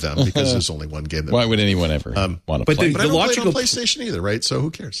aware of them because there's only one game. Why would anyone ever want to play? But I don't play it on PlayStation either, right? So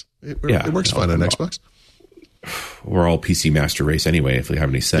who cares? It works fine on Xbox. We're all PC master race anyway. If we have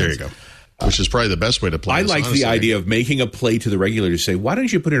any sense, there you go. Which is probably the best way to play. I like the idea of making a play to the regulator to say, why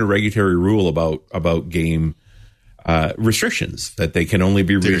don't you put in a regulatory rule about game restrictions that they can only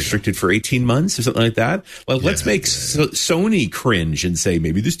be restricted for 18 months or something like that? Like, let's make Sony cringe and say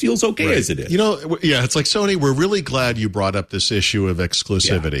maybe this deal's okay as it is. It's like, Sony, we're really glad you brought up this issue of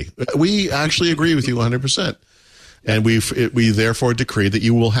exclusivity. Yeah. We actually agree with you 100%. And we therefore decree that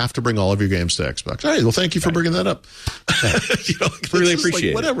you will have to bring all of your games to Xbox. All right. Well, thank you for bringing that up. Really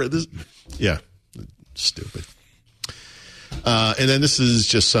appreciate it. Whatever. Stupid. And then this is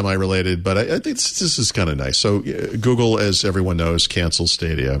just semi-related, but I think this is kind of nice. So Google, as everyone knows, canceled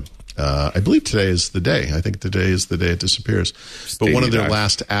Stadia. I believe today is the day. I think today is the day it disappears. But one of their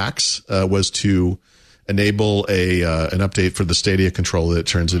last acts was to enable an update for the Stadia controller that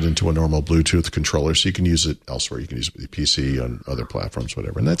turns it into a normal Bluetooth controller, so you can use it elsewhere. You can use it with your PC on other platforms,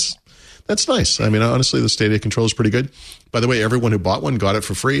 whatever. And that's nice. I mean, honestly, the Stadia controller is pretty good. By the way, everyone who bought one got it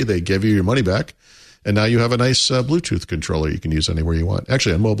for free. They gave you your money back, and now you have a nice Bluetooth controller you can use anywhere you want.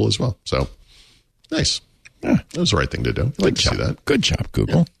 Actually, on mobile as well. So nice. Yeah, that was the right thing to do. I'd like to see that. Good job,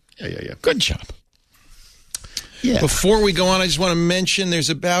 Google. Yeah. Good job. Yeah. Before we go on, I just want to mention there's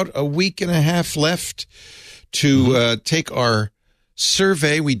about a week and a half left to take our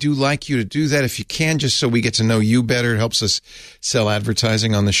survey. We do like you to do that if you can, just so we get to know you better. It helps us sell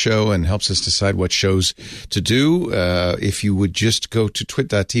advertising on the show and helps us decide what shows to do. If you would just go to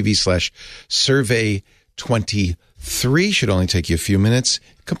twit.tv/survey2030 3 should only take you a few minutes.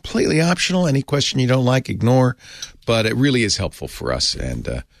 Completely optional. Any question you don't like, ignore. But it really is helpful for us.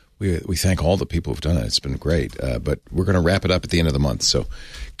 And we thank all the people who've done it. It's been great. But we're going to wrap it up at the end of the month. So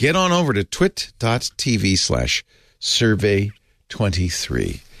get on over to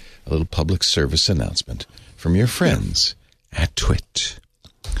twit.tv/survey23. A little public service announcement from your friends at Twit.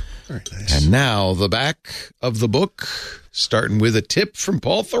 Very nice. And now the back of the book, starting with a tip from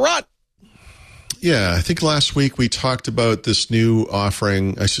Paul Thurrott. Yeah, I think last week we talked about this new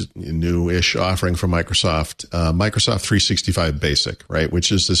offering, new-ish offering from Microsoft, Microsoft 365 Basic, right?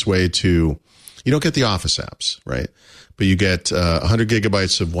 Which is this way to, you don't get the Office apps, right? But you get 100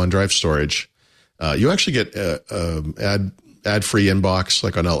 gigabytes of OneDrive storage. You actually get ad-free inbox,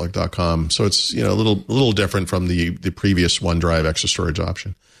 like on Outlook.com. So it's, a little different from the previous OneDrive extra storage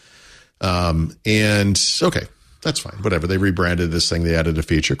option. And okay, that's fine. Whatever. They rebranded this thing. They added a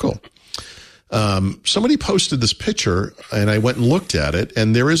feature. Cool. Somebody posted this picture and I went and looked at it,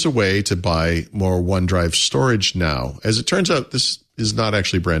 and there is a way to buy more OneDrive storage now. As it turns out, this is not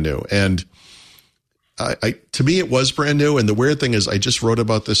actually brand new. And to me, it was brand new. And the weird thing is I just wrote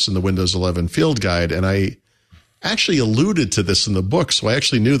about this in the Windows 11 field guide, and I actually alluded to this in the book. So I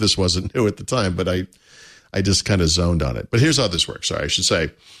actually knew this wasn't new at the time, but I just kind of zoned on it. But here's how this works. Sorry, I should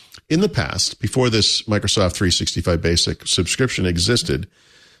say, in the past, before this Microsoft 365 Basic subscription existed,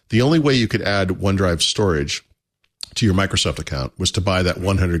 the only way you could add OneDrive storage to your Microsoft account was to buy that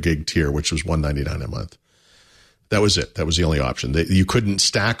 100 gig tier, which was $199 a month. That was it. That was the only option. You couldn't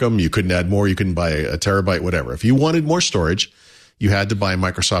stack them. You couldn't add more. You couldn't buy a terabyte, whatever. If you wanted more storage, you had to buy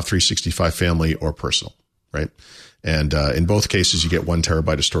Microsoft 365 Family or Personal, right? And in both cases, you get 1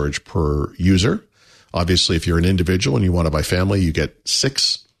 terabyte of storage per user. Obviously, if you're an individual and you want to buy Family, you get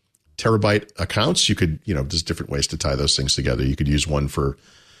 6 terabyte accounts. You could, there's different ways to tie those things together. You could use one for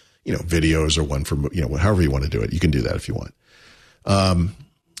videos, or one for, however you want to do it. You can do that if you want.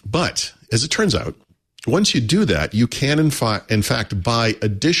 But as it turns out, once you do that, you can in fact buy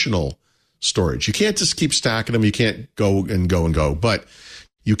additional storage. You can't just keep stacking them. You can't go and go. But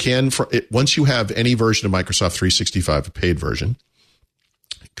you can, once you have any version of Microsoft 365, a paid version,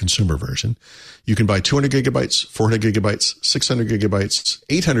 consumer version, you can buy 200 gigabytes, 400 gigabytes, 600 gigabytes,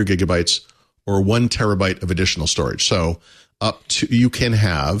 800 gigabytes, or 1 terabyte of additional storage. So you can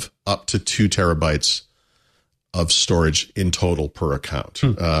have up to 2 terabytes of storage in total per account.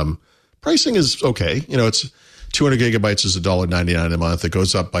 Pricing is okay. It's 200 gigabytes is $1.99 a month. It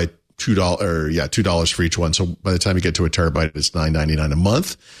goes up by $2 for each one. So by the time you get to a terabyte, it's $9.99 a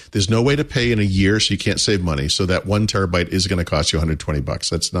month. There's no way to pay in a year, so you can't save money. So that 1 terabyte is going to cost you $120.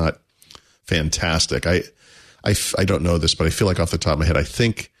 That's not fantastic. I don't know this, but I feel like off the top of my head, I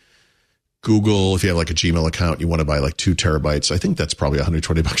think Google, if you have like a Gmail account, you want to buy like 2 terabytes. I think that's probably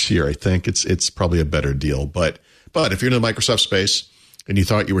 $120 a year. I think it's probably a better deal. But if you're in the Microsoft space and you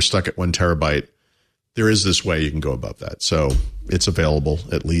thought you were stuck at 1 terabyte, there is this way you can go above that. So it's available.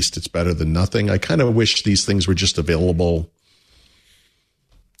 At least it's better than nothing. I kind of wish these things were just available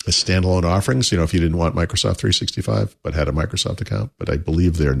as standalone offerings, if you didn't want Microsoft 365 but had a Microsoft account. But I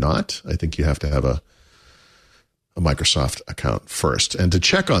believe they're not. I think you have to have a Microsoft account first. And to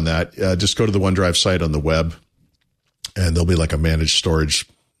check on that, just go to the OneDrive site on the web, and there'll be like a managed storage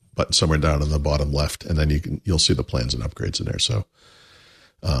button somewhere down on the bottom left, and then you'll see the plans and upgrades in there. So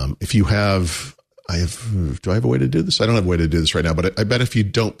if you have, do I have a way to do this? I don't have a way to do this right now, but I bet if you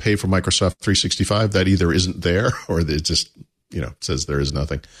don't pay for Microsoft 365, that either isn't there or it just, it says there is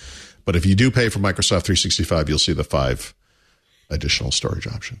nothing. But if you do pay for Microsoft 365, you'll see the 5 additional storage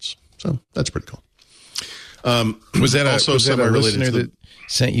options. So that's pretty cool. Was that also a listener that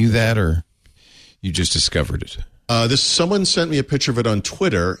sent you that, or you just discovered it? Someone sent me a picture of it on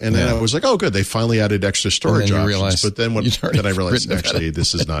Twitter, and then I was like, "Oh, good! They finally added extra storage options." But then I realized actually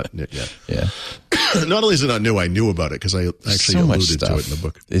this is not new yet. Yeah. Not only is it not new, I knew about it because I actually alluded to it in the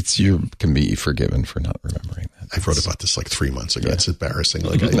book. You can be forgiven for not remembering that. I wrote about this like 3 months ago. Yeah. It's embarrassing.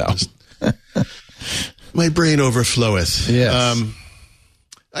 Like my brain overfloweth. Yes.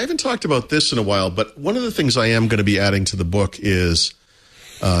 I haven't talked about this in a while, but one of the things I am going to be adding to the book is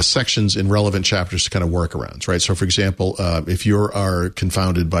sections in relevant chapters to kind of workarounds, right? So, for example, if you are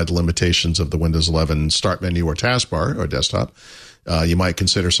confounded by the limitations of the Windows 11 Start menu or taskbar or desktop, you might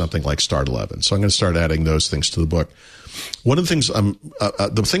consider something like Start 11. So I'm going to start adding those things to the book. One of the things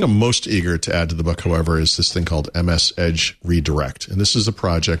the thing I'm most eager to add to the book, however, is this thing called MS Edge Redirect. And this is a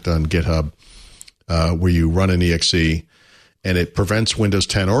project on GitHub where you run an exe, and it prevents Windows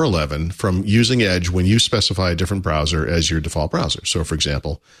 10 or 11 from using Edge when you specify a different browser as your default browser. So, for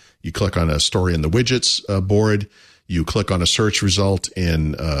example, you click on a story in the widgets board, you click on a search result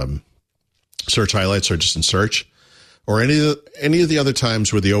in search highlights or just in search, or any of the other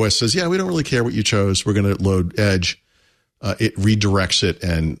times where the OS says, yeah, we don't really care what you chose, we're going to load Edge, it redirects it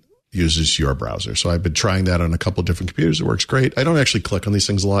and uses your browser. So I've been trying that on a couple of different computers. It works great. I don't actually click on these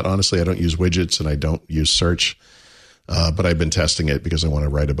things a lot. Honestly, I don't use widgets and I don't use search, but I've been testing it because I want to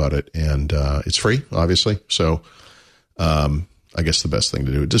write about it, and it's free, obviously. So I guess the best thing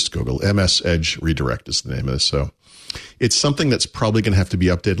to do, just Google MS Edge Redirect is the name of this. So it's something that's probably going to have to be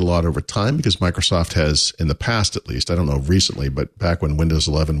updated a lot over time, because Microsoft has, in the past at least, I don't know recently, but back when Windows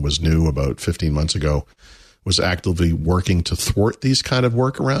 11 was new about 15 months ago, was actively working to thwart these kind of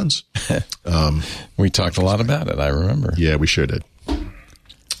workarounds. We talked a lot about it, I remember. Yeah, we sure did.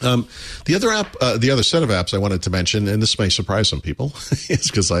 The other set of apps I wanted to mention, and this may surprise some people, is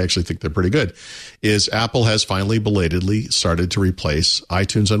because I actually think they're pretty good, is Apple has finally belatedly started to replace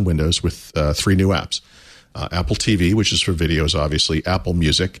iTunes on Windows with 3 new apps. Apple TV, which is for videos, obviously, Apple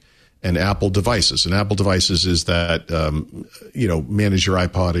Music, and Apple Devices. And Apple Devices is that, manage your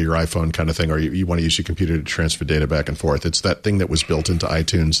iPod or your iPhone kind of thing, or you want to use your computer to transfer data back and forth. It's that thing that was built into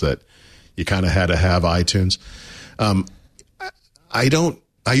iTunes that you kind of had to have iTunes. I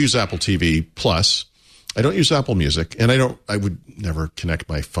use Apple TV Plus. I don't use Apple Music, and I would never connect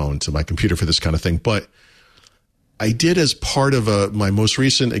my phone to my computer for this kind of thing, but I did as part of my most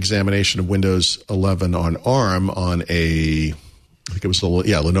recent examination of Windows 11 on ARM on I think it was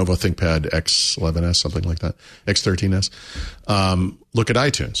Lenovo ThinkPad X11S, something like that, X13S. Look at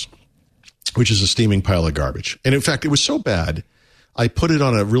iTunes, which is a steaming pile of garbage. And in fact, it was so bad, I put it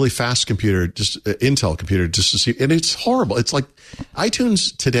on a really fast computer, just Intel computer, just to see, and it's horrible. It's like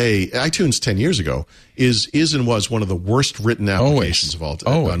iTunes 10 years ago is and was one of the worst written applications of all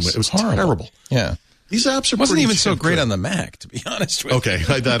time. It was horrible. Terrible. Yeah. These apps wasn't even so great on the Mac, to be honest with you. Okay,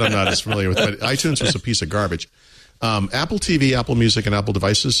 that I'm not as familiar with, but iTunes was a piece of garbage. Apple TV, Apple Music, and Apple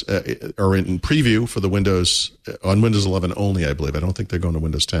Devices are in preview for the Windows on Windows 11 only, I believe. I don't think they're going to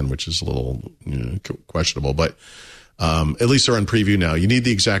Windows 10, which is a little questionable, but at least they're on preview now. You need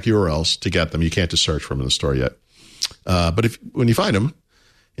the exact URLs to get them. You can't just search for them in the store yet. But when you find them,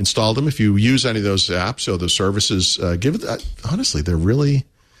 install them. If you use any of those apps or those services, honestly, they're really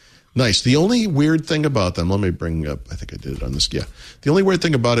nice. The only weird thing about them, let me bring up, I think I did it on this. Yeah. The only weird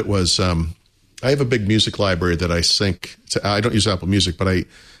thing about it was I have a big music library that I sync to. I don't use Apple Music, but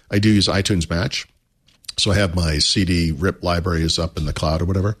I do use iTunes Match. So I have my CD RIP library is up in the cloud or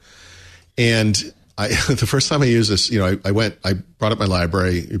whatever. And the first time I used this, I brought up my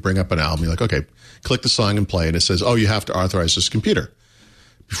library, you bring up an album, you're like, okay, click the song and play. And it says, oh, you have to authorize this computer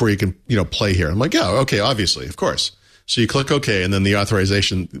before you can, play here. I'm like, yeah, okay, obviously, of course. So you click OK, and then the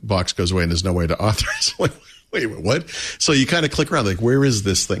authorization box goes away and there's no way to authorize. Like, wait, what? So you kind of click around, like, where is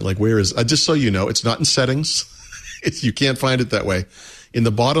this thing? Like, where is, just so you know, it's not in settings. You can't find it that way. In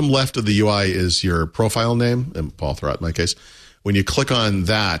the bottom left of the UI is your profile name, and Paul Thurrott in my case. When you click on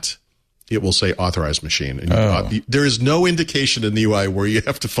that, it will say authorized machine. And there is no indication in the UI where you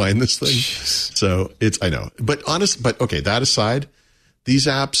have to find this thing. Jeez. So I know. But okay, that aside, these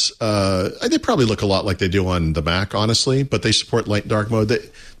apps, they probably look a lot like they do on the Mac, honestly, but they support light and dark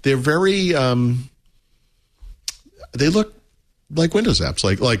mode. They're very, they look like Windows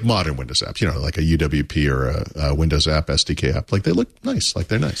apps, like modern Windows apps, like a UWP or a Windows app, SDK app. Like they look nice, like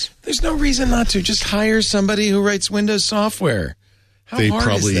they're nice. There's no reason not to. Just hire somebody who writes Windows software. How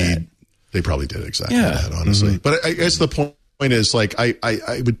hard is that? They probably did exactly that, honestly. Mm-hmm. But I guess the point is, like, I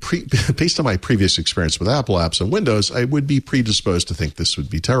would based on my previous experience with Apple apps and Windows, I would be predisposed to think this would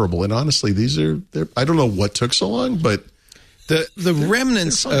be terrible. And honestly, I don't know what took so long, but the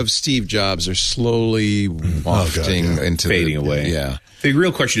remnants of Steve Jobs are slowly wafting into fading away. Yeah. The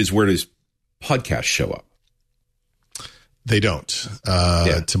real question is, where does podcasts show up? They don't,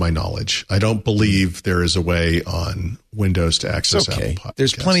 to my knowledge. I don't believe there is a way on Windows to access Apple Podcasts.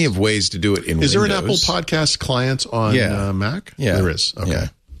 There's plenty of ways to do it in Windows. Is there an Apple Podcast client on Mac? Yeah. There is. Okay.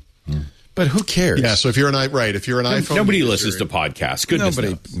 Yeah. But who cares? Yeah, so if you're an iPhone... Nobody listens to podcasts. Goodness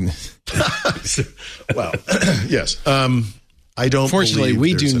Nobody. Well, yes. I don't Fortunately,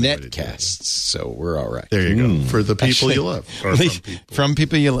 we do netcasts, so we're all right. There you go. For the people you love. Or from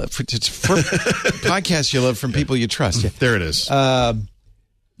people you love. For podcasts you love from people you trust. Yeah. There it is.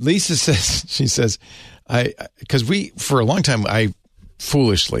 Lisa says, because for a long time, I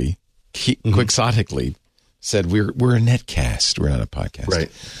foolishly, quixotically said we're a netcast. We're not a podcast. Right.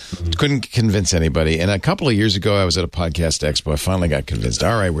 Couldn't convince anybody. And a couple of years ago, I was at a podcast expo. I finally got convinced.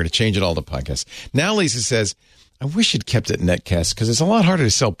 All right, we're going to change it all to podcasts. Now Lisa says, I wish it kept it Netcast because it's a lot harder to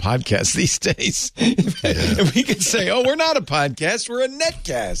sell podcasts these days. If we could say, "Oh, we're not a podcast, we're a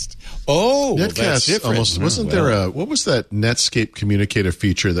Netcast." Oh, Netcast that's different. almost wasn't there what was that Netscape communicator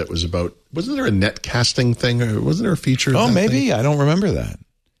feature that was about? Wasn't there a netcasting thing? Or wasn't there a feature? Oh, maybe thing? I don't remember that.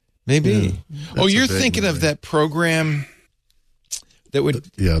 Maybe. Yeah, you're thinking of that program that would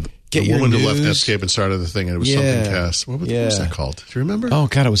the woman who left Netscape and started the thing, and it was something cast. What was that called? Do you remember? Oh,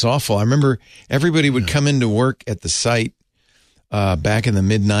 God, it was awful. I remember everybody would come into work at the site back in the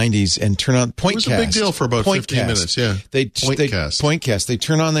mid-'90s and turn on PointCast. It was a big deal for about 15 minutes, PointCast. They'd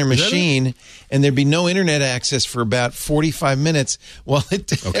turn on their machine, and there'd be no internet access for about 45 minutes while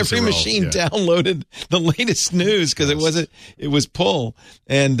every machine downloaded the latest news because it was pull,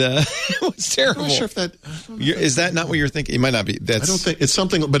 and it was terrible. I'm not sure if that... Is that not what you're thinking? It might not be. I don't think it's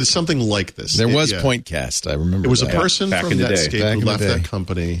something, but it's something like this. There was PointCast. I remember. It was a person from Netscape who left that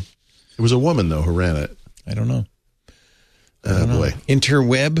company. It was a woman, though, who ran it. I don't know. Boy.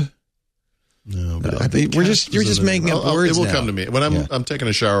 Interweb? No, but you're just making up words. It will come to me when I'm taking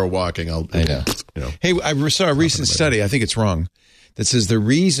a shower, walking. Hey, I saw a recent study. I think it's wrong. That says the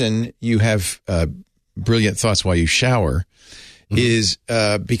reason you have brilliant thoughts while you shower is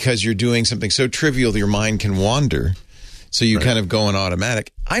because you're doing something so trivial that your mind can wander. So you kind of go on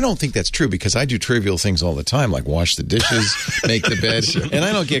automatic. I don't think that's true because I do trivial things all the time, like wash the dishes, make the bed, and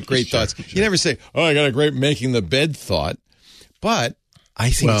I don't get great thoughts. You never say, "Oh, I got a great making the bed thought." But I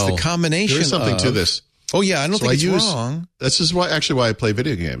think it's the combination. There's something to this. Oh, yeah, I don't think it's wrong. This is why I play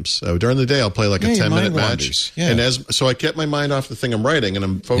video games. During the day, I'll play like a 10-minute match. Yeah. And so I get my mind off the thing I'm writing, and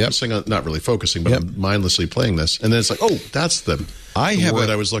I'm focusing on, not really focusing, but I'm mindlessly playing this. And then it's like, oh, that's the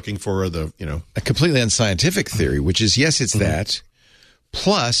word I was looking for. A completely unscientific theory, which is, yes, it's that.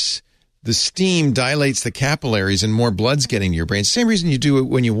 Plus, the steam dilates the capillaries and more blood's getting to your brain. Same reason you do it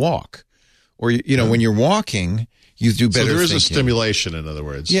when you walk. Or, when you're walking... You do better. So there is thinking. A stimulation, in other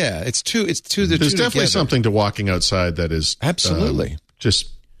words. Yeah, it's two. There's definitely together. Something to walking outside that is absolutely just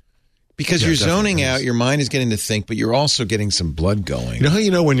because you're zoning out. Your mind is getting to think, but you're also getting some blood going. You know how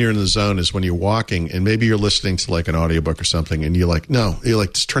you know when you're in the zone is when you're walking and maybe you're listening to like an audiobook or something, and you're like,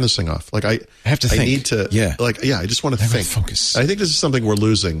 just turn this thing off. Like I have to think. I need to. I just want to think. Focus. I think this is something we're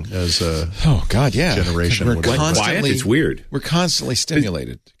losing as a generation. We're constantly. It's weird. We're constantly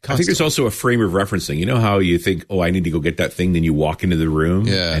stimulated. I think there's also a frame of referencing. You know how you think, I need to go get that thing, then you walk into the room,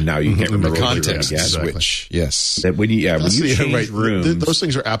 and now you can't remember the context switch. Yes. That when you change rooms, those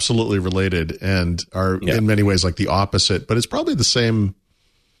things are absolutely related and are in many ways like the opposite, but it's probably the same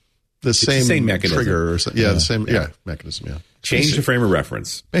mechanism. Trigger or something. The same mechanism. Yeah. Change the frame of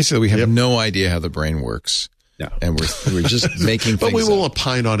reference. Basically, we have no idea how the brain works. No. And we're just making things But we will up.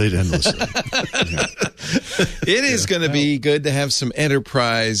 opine on it endlessly. It is going to be good to have some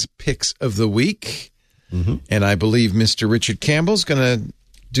enterprise picks of the week. Mm-hmm. And I believe Mr. Richard Campbell's going to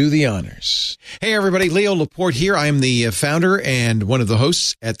do the honors. Hey, everybody. Leo Laporte here. I am the founder and one of the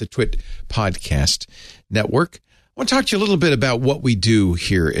hosts at the Twit Podcast Network. I want to talk to you a little bit about what we do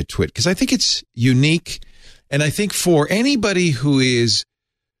here at Twit because I think it's unique. And I think for anybody who is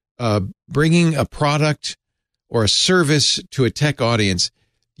bringing a product or a service to a tech audience,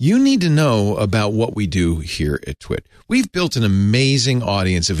 you need to know about what we do here at Twit. We've built an amazing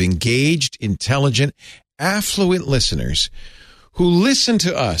audience of engaged, intelligent, affluent listeners who listen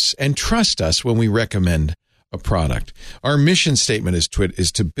to us and trust us when we recommend a product. Our mission statement as Twit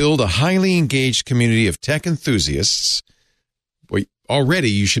is to build a highly engaged community of tech enthusiasts. Well, already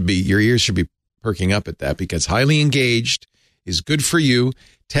your ears should be perking up at that because highly engaged is good for you.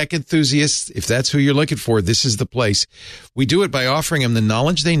 Tech enthusiasts, if that's who you're looking for, this is the place. We do it by offering them the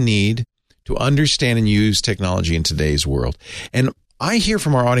knowledge they need to understand and use technology in today's world. And I hear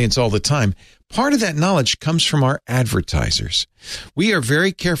from our audience all the time, part of that knowledge comes from our advertisers. We are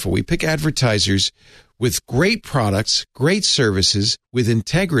very careful. We pick advertisers with great products, great services, with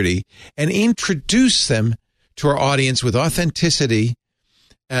integrity, and introduce them to our audience with authenticity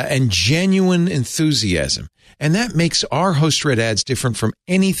and genuine enthusiasm. And that makes our host read ads different from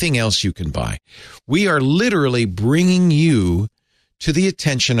anything else you can buy. We are literally bringing you to the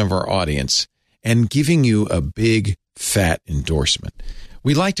attention of our audience and giving you a big, fat endorsement.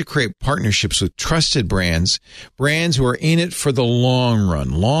 We like to create partnerships with trusted brands who are in it for the long run,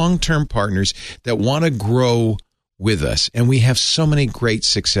 long-term partners that want to grow with us. And we have so many great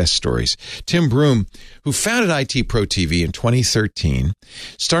success stories. Tim Broom, who founded IT Pro TV in 2013,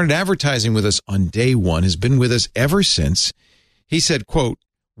 started advertising with us on day one, has been with us ever since. He said, quote,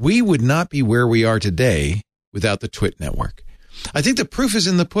 "We would not be where we are today without the Twit Network." I think the proof is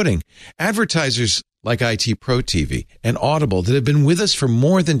in the pudding. Advertisers like IT Pro TV and Audible that have been with us for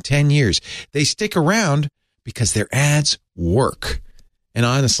more than 10 years, they stick around because their ads work. And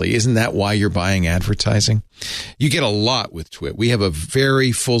honestly, isn't that why you're buying advertising? You get a lot with Twit. We have a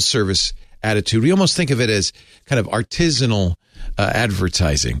very full service attitude. We almost think of it as kind of artisanal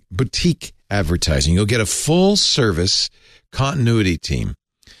advertising, boutique advertising. You'll get a full service continuity team.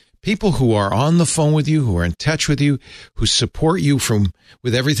 People who are on the phone with you, who are in touch with you, who support you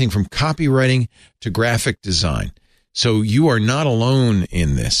with everything from copywriting to graphic design. So you are not alone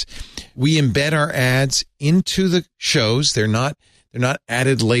in this. We embed our ads into the shows. They're not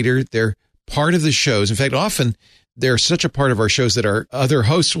added later. They're part of the shows. In fact, often they're such a part of our shows that our other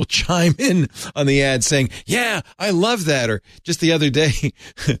hosts will chime in on the ad saying, yeah, I love that. Or just the other day,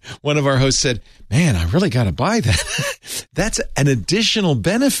 one of our hosts said, man, I really got to buy that. That's an additional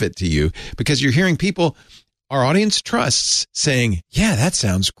benefit to you because you're hearing people our audience trusts saying, yeah, that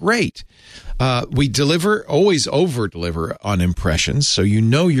sounds great. We always over deliver on impressions. So you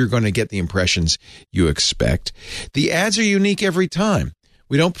know you're going to get the impressions you expect. The ads are unique every time.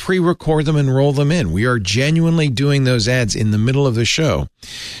 We don't pre-record them and roll them in. We are genuinely doing those ads in the middle of the show.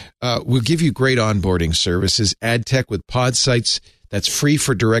 We'll give you great onboarding services. Ad Tech with Pod Sites, that's free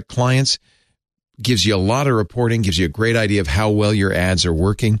for direct clients. Gives you a lot of reporting, gives you a great idea of how well your ads are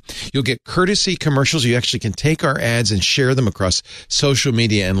working. You'll get courtesy commercials. You actually can take our ads and share them across social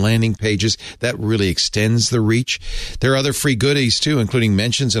media and landing pages. That really extends the reach. There are other free goodies too, including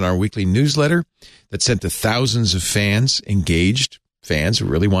mentions in our weekly newsletter that's sent to thousands of fans, engaged fans who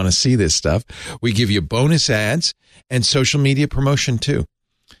really want to see this stuff. We give you bonus ads and social media promotion too.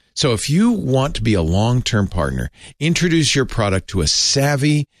 So if you want to be a long-term partner, introduce your product to a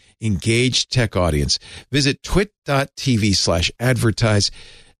savvy, engaged tech audience. Visit twit.tv/advertise.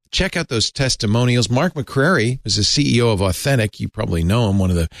 Check out those testimonials. Mark McCrary is the CEO of Authentic. You probably know him, one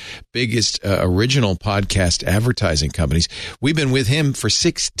of the biggest original podcast advertising companies. We've been with him for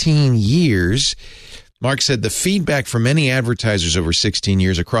 16 years. Mark said the feedback from many advertisers over 16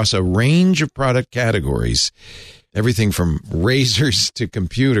 years across a range of product categories, everything from razors to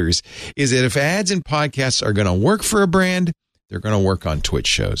computers, is that if ads and podcasts are going to work for a brand, they're going to work on Twitch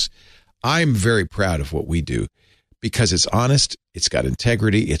shows. I'm very proud of what we do because it's honest, it's got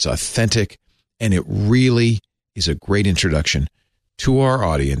integrity, it's authentic, and it really is a great introduction to our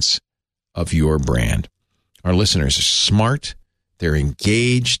audience of your brand. Our listeners are smart, they're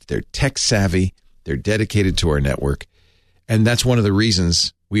engaged, they're tech savvy, they're dedicated to our network, and that's one of the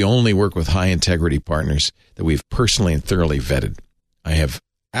reasons we only work with high integrity partners that we've personally and thoroughly vetted. I have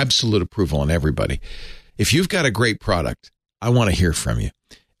absolute approval on everybody. If you've got a great product, I want to hear from you.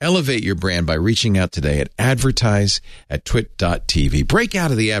 Elevate your brand by reaching out today at advertise@twit.tv. Break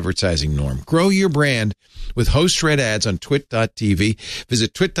out of the advertising norm. Grow your brand with host-read ads on twit.tv.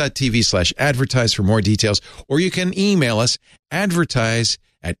 Visit twit.tv/advertise for more details, or you can email us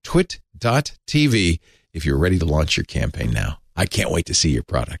advertise@twit.tv if you're ready to launch your campaign now. I can't wait to see your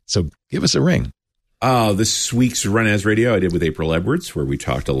product. So give us a ring. This week's Run As Radio I did with April Edwards, where we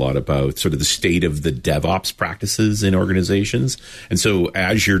talked a lot about sort of the state of the DevOps practices in organizations. And so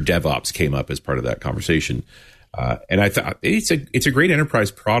Azure DevOps came up as part of that conversation. And I thought it's a great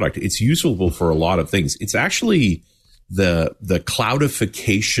enterprise product. It's useful for a lot of things. It's actually the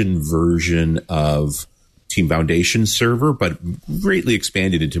cloudification version of Team Foundation Server, but greatly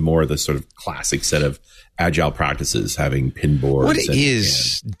expanded into more of the sort of classic set of agile practices, having pinboards. What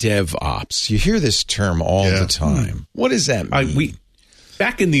is DevOps? You hear this term all the time. What does that mean?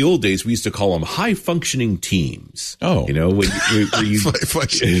 Back in the old days, we used to call them high functioning teams. Oh, you know, when you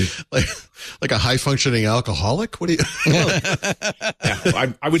like a high functioning alcoholic. What do you?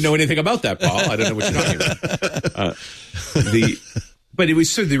 I wouldn't know anything about that, Paul. I don't know what you're talking about. But it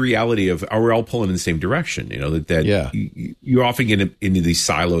was sort of the reality of, are we all pulling in the same direction? You know, you often get into these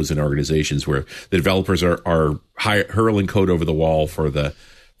silos in organizations where the developers are hurling code over the wall for the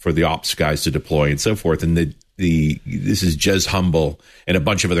ops guys to deploy and so forth. And this is Jez Humble and a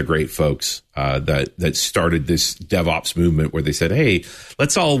bunch of other great folks that started this DevOps movement where they said, hey,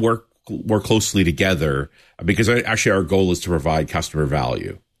 let's all work more closely together because actually our goal is to provide customer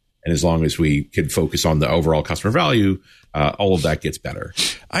value. And as long as we can focus on the overall customer value, all of that gets better.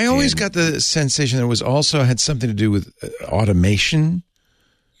 I always got the sensation that it was also had something to do with automation.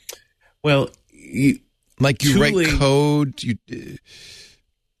 Well, you write code.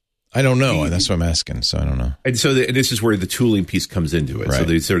 I don't know. That's what I'm asking. So I don't know. And so this is where the tooling piece comes into it. Right. So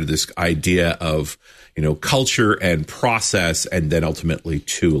there's sort of this idea of, culture and process and then ultimately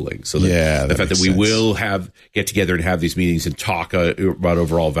tooling. So the fact that we will get together and have these meetings and talk about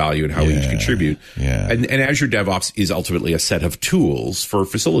overall value and how we each contribute. Yeah. And Azure DevOps is ultimately a set of tools for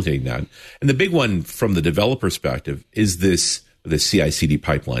facilitating that. And the big one from the developer perspective is this the CI/CD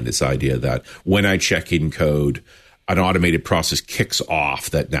pipeline, this idea that when I check in code, an automated process kicks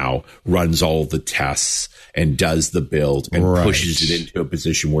off that now runs all the tests and does the build and pushes it into a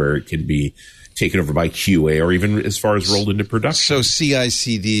position where it can be taken over by QA or even as far as rolled into production. So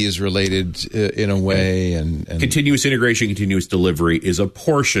CI/CD is related in a way, and continuous integration, continuous delivery is a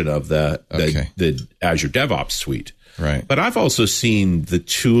portion of the Azure DevOps suite. Right. But I've also seen the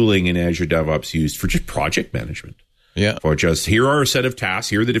tooling in Azure DevOps used for just project management. Yeah. Or just, here are a set of tasks,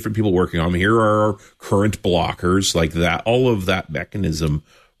 here are the different people working on them, here are our current blockers, like that. All of that mechanism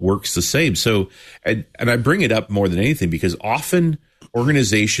works the same. So, and I bring it up more than anything because often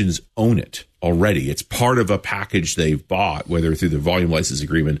organizations own it already. It's part of a package they've bought, whether through the volume license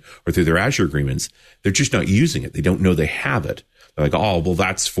agreement or through their Azure agreements. They're just not using it. They don't know they have it. They're like, oh, well,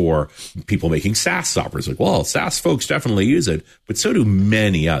 that's for people making SaaS software. It's like, well, SaaS folks definitely use it, but so do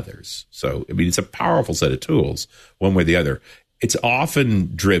many others. So, I mean, it's a powerful set of tools, one way or the other. It's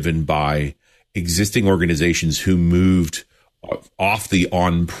often driven by existing organizations who moved off the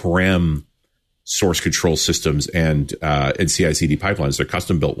on-prem source control systems and CI/CD pipelines, they're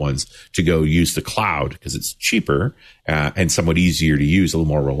custom built ones, to go use the cloud because it's cheaper and somewhat easier to use, a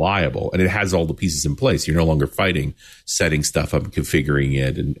little more reliable, and it has all the pieces in place. You're no longer fighting setting stuff up, configuring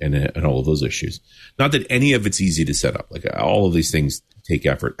it, and all of those issues. Not that any of it's easy to set up. Like all of these things take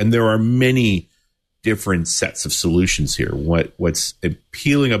effort, and there are many different sets of solutions here. What's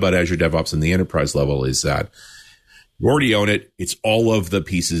appealing about Azure DevOps in the enterprise level is that you already own it. It's all of the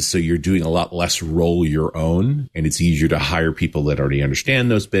pieces. So you're doing a lot less roll your own, and it's easier to hire people that already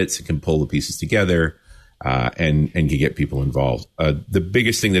understand those bits and can pull the pieces together, and can get people involved. The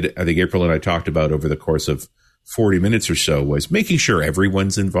biggest thing that I think April and I talked about over the course of 40 minutes or so was making sure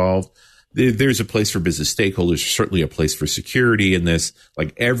everyone's involved. There's a place for business stakeholders, certainly a place for security in this.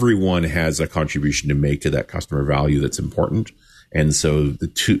 Like everyone has a contribution to make to that customer value that's important. And so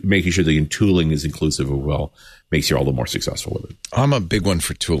making sure the tooling is inclusive of well makes you all the more successful with it. I'm a big one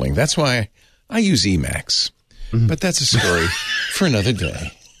for tooling. That's why I use Emacs. But that's a story for another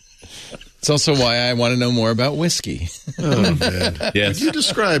day. It's also why I want to know more about whiskey. Oh, man. Yes. Would you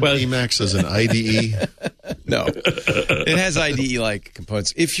describe Emacs as an IDE? No. It has IDE-like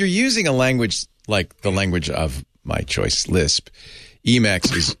components. If you're using a language like the language of my choice, Lisp,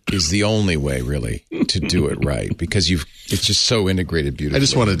 Emacs is the only way, really, to do it right because it's just so integrated beautifully. I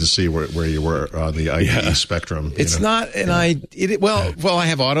just wanted to see where you were on the IDE spectrum. It's not an IDE. Well, I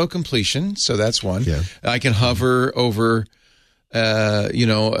have auto completion, so that's one. Yeah. I can hover over,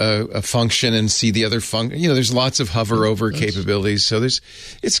 a function and see the other function. There's lots of hover over capabilities. So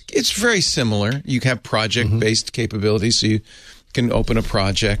it's very similar. You have project based capabilities, so you can open a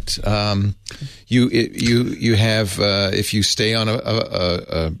project. You have if you stay on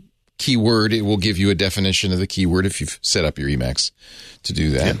a keyword, it will give you a definition of the keyword if you've set up your Emacs to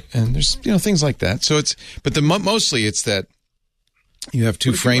do that. Yeah. And there's things like that. So mostly it's that you have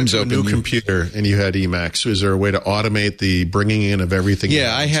two frames open. New computer and you had Emacs. Is there a way to automate the bringing in of everything?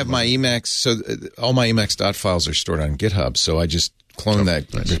 Yeah, I have my Emacs. So all my Emacs files are stored on GitHub. So I just clone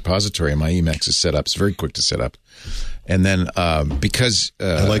that repository and my Emacs is set up. It's very quick to set up. And then because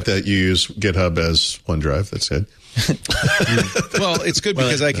I like that you use GitHub as OneDrive. That's good. Well, it's good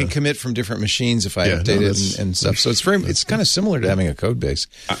because I can commit from different machines if I update it and stuff. So it's kind of similar to having a code base.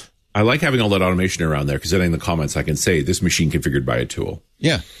 I like having all that automation around there because then in the comments I can say this machine configured by a tool.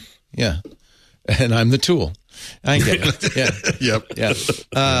 Yeah. And I'm the tool. I get it. Yeah. Yep.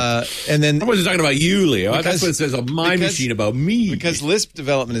 Yeah. And then I wasn't talking about you, Leo. That's what it says on my machine about me. Because Lisp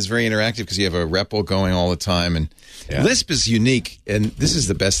development is very interactive because you have a REPL going all the time, and Lisp is unique. And this is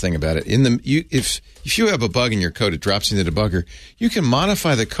the best thing about it. If you have a bug in your code, it drops into the debugger. You can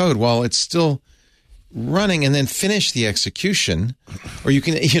modify the code while it's still running, and then finish the execution, or you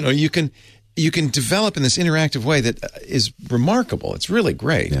can develop in this interactive way that is remarkable. It's really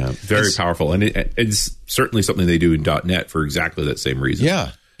great. Yeah, very powerful. And it's certainly something they do in .NET for exactly that same reason.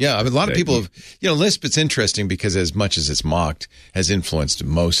 Yeah. Yeah. I mean, a lot of people have, Lisp, it's interesting because as much as it's mocked, has influenced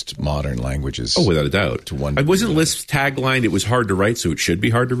most modern languages. Oh, without a doubt. It wasn't Lisp's tagline, it was hard to write, so it should be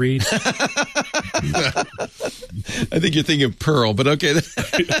hard to read? I think you're thinking Perl, but okay. That's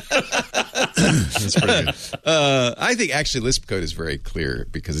pretty good. I think actually Lisp code is very clear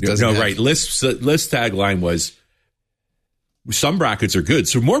because it doesn't. No, right. Lisp's tagline was some brackets are good,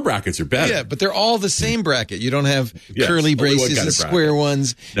 so more brackets are better. Yeah, but they're all the same bracket. You don't have curly braces and square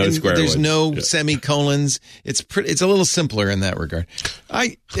ones. There's no semicolons. It's a little simpler in that regard.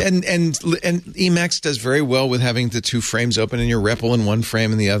 And Emacs does very well with having the two frames open and your REPL in one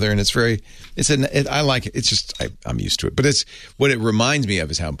frame and the other, and I like it. It's just I'm used to it. But what it reminds me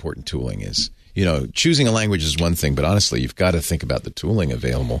of is how important tooling is choosing a language is one thing, but honestly, you've got to think about the tooling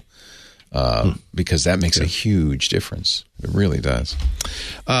available because that makes a huge difference. It really does.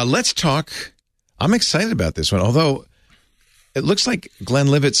 Let's talk. I'm excited about this one, although it looks like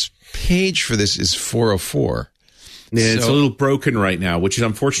Glenlivet's page for this is 404. Yeah, it's a little broken right now, which is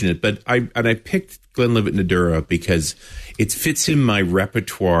unfortunate. But I picked Glenlivet Nadura because it fits in my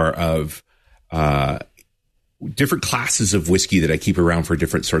repertoire of different classes of whiskey that I keep around for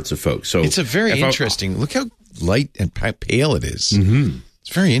different sorts of folks. So it's a very interesting. Look how light and pale it is. Mm-hmm.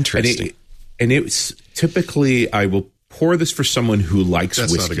 It's very interesting. And it's typically I will pour this for someone who likes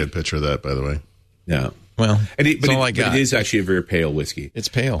whiskey. That's not a good picture of that, by the way. No. Well, but it is actually a very pale whiskey. It's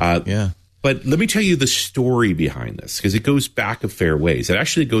pale. Yeah. But let me tell you the story behind this, because it goes back a fair ways. It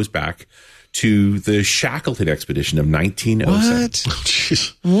actually goes back to the Shackleton expedition of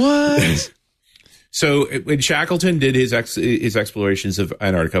 1907. What? So when Shackleton did his explorations of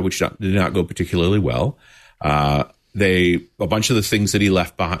Antarctica, which did not go particularly well, a bunch of the things that he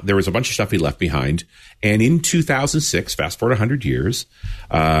left behind, there was a bunch of stuff he left behind. And in 2006, fast forward 100 years,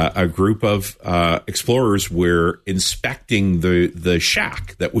 a group of explorers were inspecting the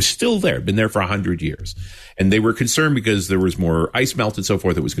shack that was still there, been there for 100 years. And they were concerned because there was more ice melt and so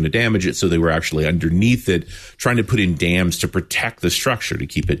forth that was going to damage it. So they were actually underneath it, trying to put in dams to protect the structure to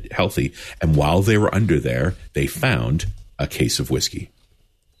keep it healthy. And while they were under there, they found a case of whiskey.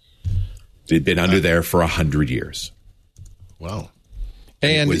 It'd been under there for 100 years. Wow.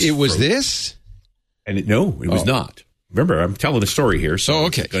 And it was this? And it was not. Remember, I'm telling a story here. So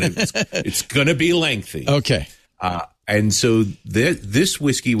okay. It's going to be lengthy. Okay. And so this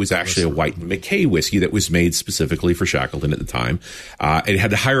whiskey was actually a White and Mackay whiskey that was made specifically for Shackleton at the time. It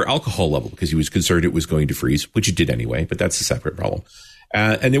had a higher alcohol level because he was concerned it was going to freeze, which it did anyway, but that's a separate problem.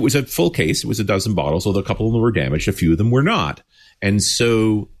 And it was a full case. It was a dozen bottles, although a couple of them were damaged. A few of them were not. And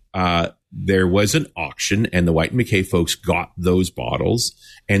so there was an auction, and the White and Mackay folks got those bottles,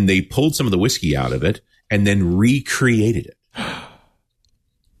 and they pulled some of the whiskey out of it and then recreated it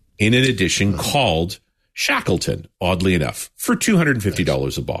in an edition called Shackleton, oddly enough, for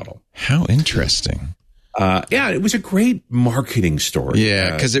 $250 a bottle. How interesting. Yeah, it was a great marketing story.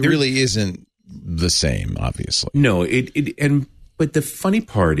 Yeah, because it really isn't the same, obviously. No, but the funny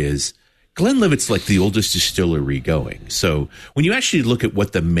part is Glenlivet's like the oldest distillery going. So when you actually look at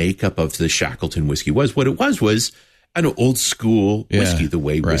what the makeup of the Shackleton whiskey was, what it was an old school whiskey, the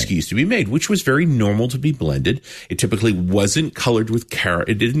way whiskey used to be made, which was very normal to be blended. It typically wasn't colored with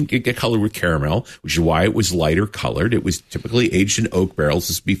it didn't get colored with caramel, which is why it was lighter colored. It was typically aged in oak barrels.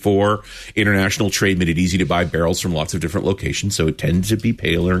 This is before international trade made it easy to buy barrels from lots of different locations. So it tended to be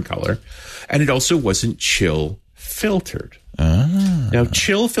paler in color. And it also wasn't chill filtered. Now,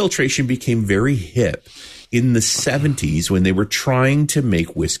 chill filtration became very hip in the 70s when they were trying to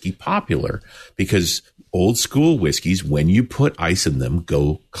make whiskey popular, because old school whiskeys, when you put ice in them,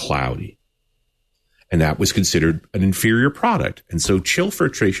 go cloudy. And that was considered an inferior product. And so chill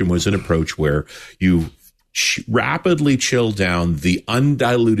filtration was an approach where you rapidly chill down the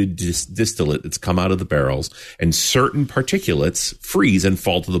undiluted distillate that's come out of the barrels, and certain particulates freeze and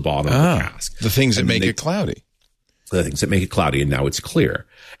fall to the bottom of the cask. The things that make it cloudy. The things that make it cloudy, and now it's clear.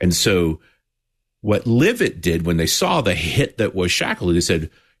 And so what Livet did when they saw the hit that was Shackleton, they said,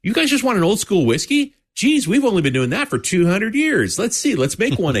 you guys just want an old school whiskey? Geez, we've only been doing that for 200 years. Let's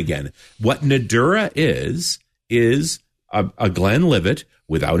make one again. What Nadura is a Glenlivet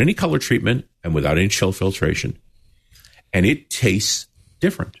without any color treatment and without any chill filtration. And it tastes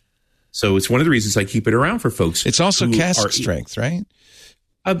different. So it's one of the reasons I keep it around for folks. It's also cask strength, right?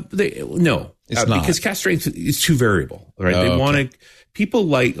 No, it's not, because cask strength is too variable, right? They want to. People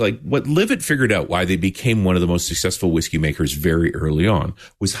like what Livet figured out why they became one of the most successful whiskey makers very early on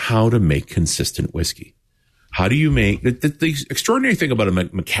was how to make consistent whiskey. How do you make the extraordinary thing about a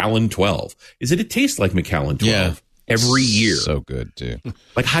Macallan 12 is that it tastes like Macallan 12 every year. So good too.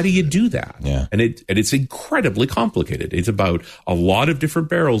 Like, how do you do that? Yeah. And it's incredibly complicated. It's about a lot of different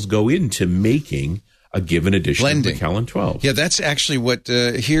barrels go into making a given edition of Macallan 12. Yeah, that's actually what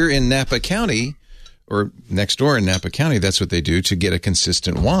here in Napa County, or next door in Napa County, that's what they do to get a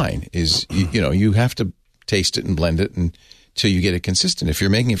consistent wine. Is you have to taste it and blend it until you get it consistent. If you're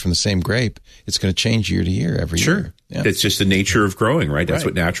making it from the same grape, it's going to change year to year every year. Yeah. It's just the nature of growing, right? That's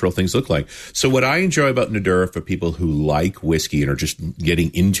what natural things look like. So what I enjoy about Nadura for people who like whiskey and are just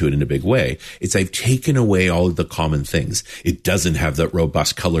getting into it in a big way is I've taken away all of the common things. It doesn't have that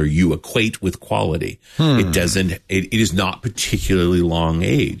robust color you equate with quality. It doesn't. It is not particularly long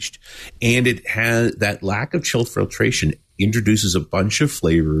aged, and it has that lack of chill filtration introduces a bunch of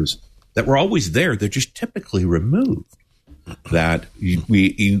flavors that were always there. They're just typically removed. that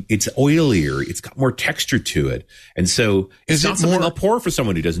it's oilier. It's got more texture to it. And so it's not something I'll pour for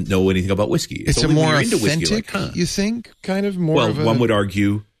someone who doesn't know anything about whiskey. It's a more authentic, you think? Kind of more of one would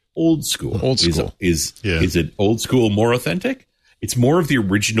argue old school. Old school. Is it old school more authentic? It's more of the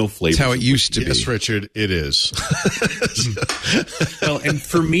original flavor. That's how it used to be. Yes, Richard, it is. Well, and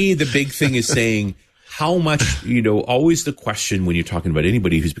for me, the big thing is saying how much, always the question when you're talking about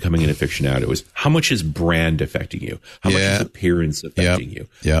anybody who's becoming an aficionado is how much is brand affecting you? How much is appearance affecting you?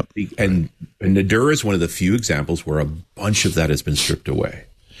 Yeah. And Nadura is one of the few examples where a bunch of that has been stripped away.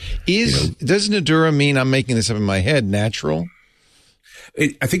 Does Nadura mean, I'm making this up in my head, natural?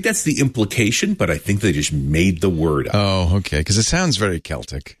 I think that's the implication, but I think they just made the word up. Oh, okay. Because it sounds very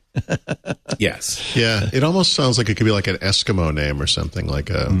Celtic. Yes. Yeah. It almost sounds like it could be like an Eskimo name or something like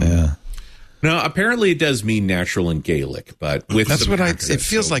a. Yeah. No, apparently it does mean natural in Gaelic, but with that's what it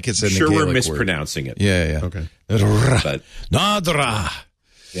feels like. It's in the Gaelic we're mispronouncing word. it. Yeah. Okay. But Nadra.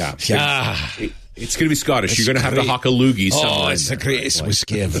 Yeah. It's going to be Scottish. You're going to have to hock a loogie somewhere. Oh, it's the greatest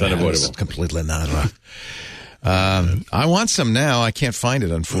whiskey ever. It's completely Nadra. I want some now. I can't find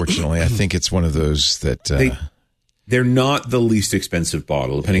it, unfortunately. I think it's one of those that they're not the least expensive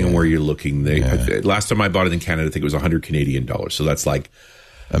bottle, depending on where you're looking. Last time I bought it in Canada, I think it was $100 Canadian. So that's like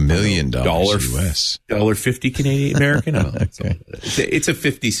 $1 million US, $50 Canadian American. Okay. It's a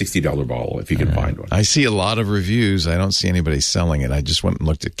 $50, $60 bottle if you can find one. I see a lot of reviews. I don't see anybody selling it. I just went and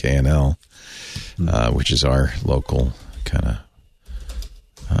looked at K&L, which is our local kind of.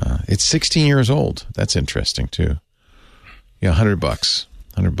 It's 16 years old. That's interesting too. Yeah, $100.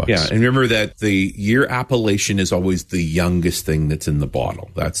 $100. Yeah, and remember that the year appellation is always the youngest thing that's in the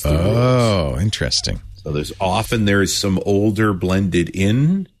bottle. That's the rules. Interesting. So there's some older blended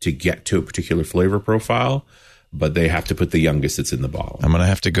in to get to a particular flavor profile, but they have to put the youngest that's in the bottle. I'm going to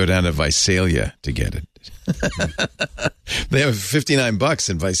have to go down to Visalia to get it. They have $59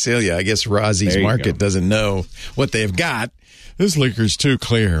 in Visalia. I guess Rozzie's Market doesn't know what they've got. This liquor's too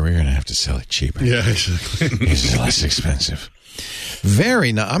clear. We're going to have to sell it cheaper. Yeah, exactly. It's less expensive.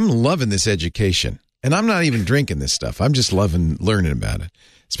 I'm loving this education. And I'm not even drinking this stuff. I'm just loving learning about it.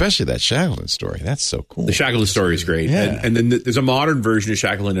 Especially that Shackleton story. That's so cool. The Shackleton story is great. Yeah. And then there's a modern version of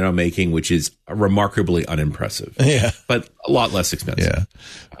Shackleton that I'm making, which is remarkably unimpressive. Yeah. But a lot less expensive.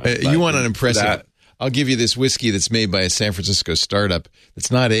 Yeah. You want unimpressive? I'll give you this whiskey that's made by a San Francisco startup.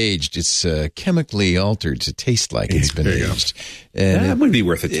 It's not aged. It's chemically altered to taste like it's been aged. And that would be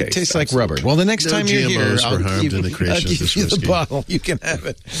worth a taste. It tastes like rubber. Well, the next time you're here, I'll give you the bottle. You can have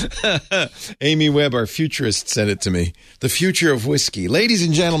it. Amy Webb, our futurist, sent it to me. The future of whiskey. Ladies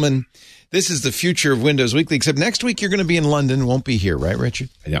and gentlemen, this is the future of Windows Weekly, except next week you're going to be in London. Won't be here, right, Richard?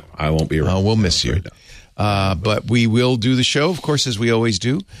 No, I won't be around. We'll miss you. But we will do the show, of course, as we always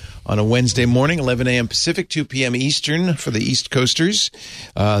do, on a Wednesday morning, 11 a.m. Pacific, 2 p.m. Eastern for the East Coasters.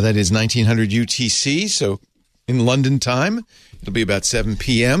 That is 1900 UTC. So in London time, it'll be about 7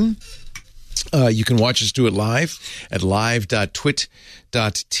 p.m. You can watch us do it live at live.twit.tv.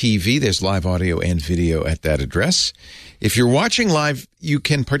 There's live audio and video at that address. If you're watching live, you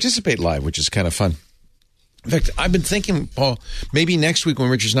can participate live, which is kind of fun. In fact, I've been thinking, Paul, maybe next week when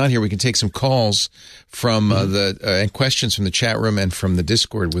Richard's not here, we can take some calls from and questions from the chat room and from the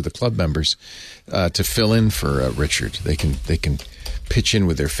Discord with the club members to fill in for Richard. They can pitch in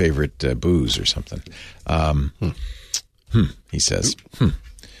with their favorite booze or something. He says,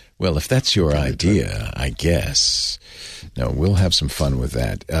 Well, if that's your idea, I guess. No, we'll have some fun with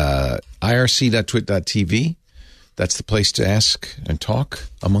that. irc.twit.tv. That's the place to ask and talk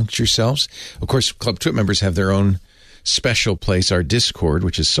amongst yourselves. Of course, Club Twit members have their own special place, our Discord,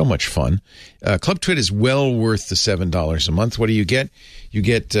 which is so much fun. Club Twit is well worth the $7 a month. What do you get? You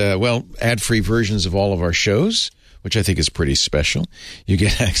get, ad-free versions of all of our shows, which I think is pretty special. You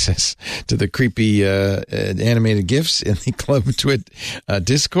get access to the creepy animated GIFs in the Club Twit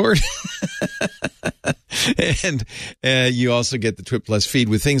Discord. And you also get the Twit Plus feed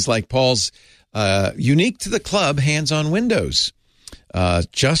with things like Paul's unique to the club, hands-on Windows,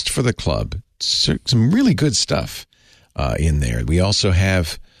 just for the club. Some really good stuff in there. We also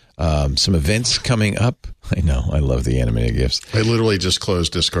have some events coming up. I know. I love the animated GIFs. I literally just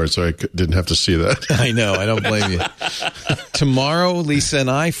closed Discord, so I didn't have to see that. I know. I don't blame you. Tomorrow, Lisa and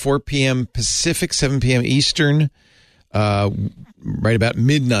I, 4 p.m. Pacific, 7 p.m. Eastern, right about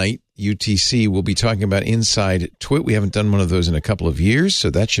midnight UTC, we'll be talking about Inside Twit. We haven't done one of those in a couple of years,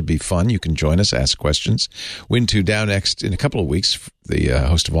 so that should be fun. You can join us, ask questions. Win2 Dow next in a couple of weeks, the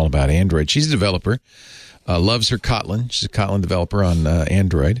host of All About Android. She's a developer, loves her Kotlin. She's a Kotlin developer on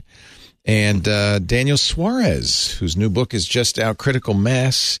Android. And Daniel Suarez, whose new book is just out, Critical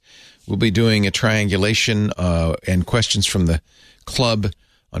Mass, will be doing a triangulation and questions from the club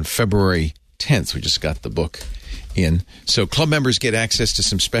on February 10th. We just got the book in. So club members get access to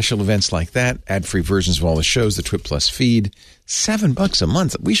some special events like that, ad-free versions of all the shows, the Twit Plus feed, $7 a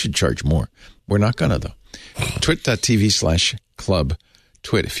month. We should charge more. We're not going to, though. Twit.tv/club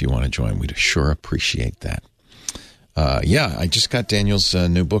twit if you want to join. We'd sure appreciate that. I just got Daniel's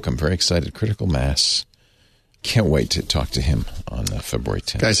new book. I'm very excited. Critical Mass. Can't wait to talk to him on February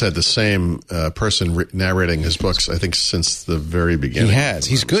 10th. Guy's had the same person narrating his books, I think, since the very beginning. He has.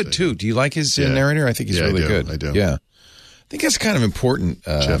 He's good, too. Do you like his narrator? I think he's really good. I do. Yeah. I think that's kind of important.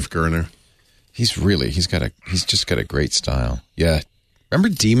 Jeff Gerner. He's just got a great style. Yeah. Remember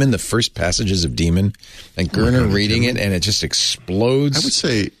Demon, the first passages of Demon? And Gerner reading it, and it just explodes. I would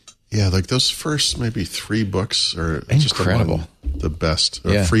say, like those first maybe 3 books are incredible. Just the best.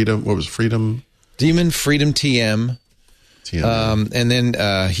 Freedom. What was Freedom? Demon, Freedom, TM. And then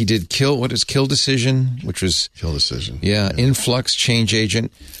he did Kill Decision, which was... Kill Decision. Yeah, Influx, Change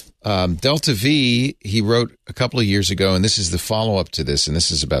Agent. Delta V, he wrote a couple of years ago, and this is the follow-up to this, and this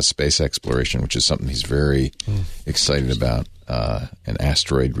is about space exploration, which is something he's very excited about, and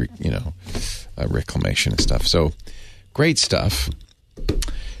asteroid, reclamation and stuff. So, great stuff.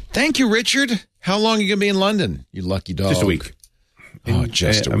 Thank you, Richard. How long are you going to be in London, you lucky dog? Just a week. Oh,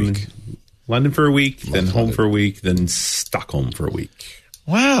 just a week. London for a week, then home for a week, then Stockholm for a week.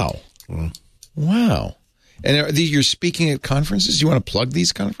 Wow. Wow. And are you're speaking at conferences? Do you want to plug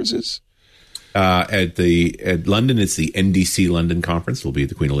these conferences? At London, it's the NDC London Conference. We'll be at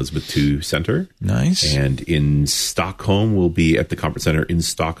the Queen Elizabeth II Center. Nice. And in Stockholm, we'll be at the Conference Center in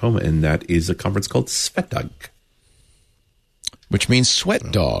Stockholm, and that is a conference called Svetdag. Which means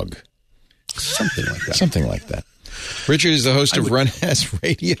sweat dog. Something like that. Something like that. Richard is the host of Run As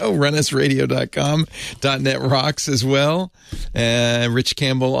Radio, runasradio.com. .net rocks as well. Rich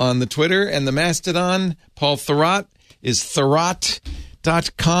Campbell on the Twitter. And the Mastodon, Paul Thurrott, is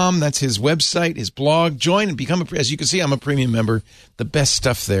Thurrott.com. That's his website, his blog. Join and become, as you can see, I'm a premium member. The best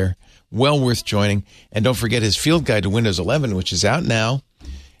stuff there. Well worth joining. And don't forget his Field Guide to Windows 11, which is out now,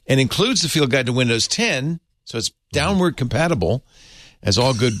 and includes the Field Guide to Windows 10, so it's downward compatible, as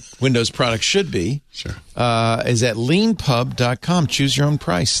all good Windows products should be. Sure. Is at leanpub.com. Choose your own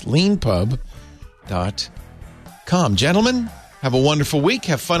price. leanpub.com. Gentlemen, have a wonderful week.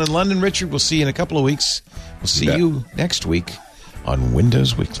 Have fun in London, Richard. We'll see you in a couple of weeks. We'll see you next week on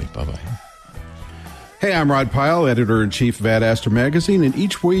Windows Weekly. Bye-bye. Hey, I'm Rod Pyle, editor-in-chief of Ad Astra Magazine, and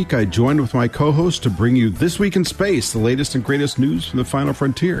each week I join with my co-host to bring you This Week in Space, the latest and greatest news from the final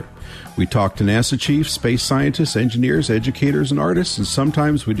frontier. We talk to NASA chiefs, space scientists, engineers, educators, and artists, and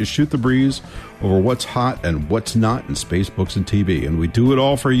sometimes we just shoot the breeze over what's hot and what's not in space books and TV. And we do it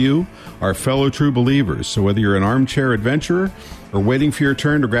all for you, our fellow true believers. So whether you're an armchair adventurer or waiting for your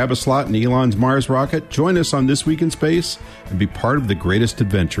turn to grab a slot in Elon's Mars rocket, join us on This Week in Space and be part of the greatest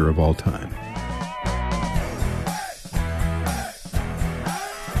adventure of all time.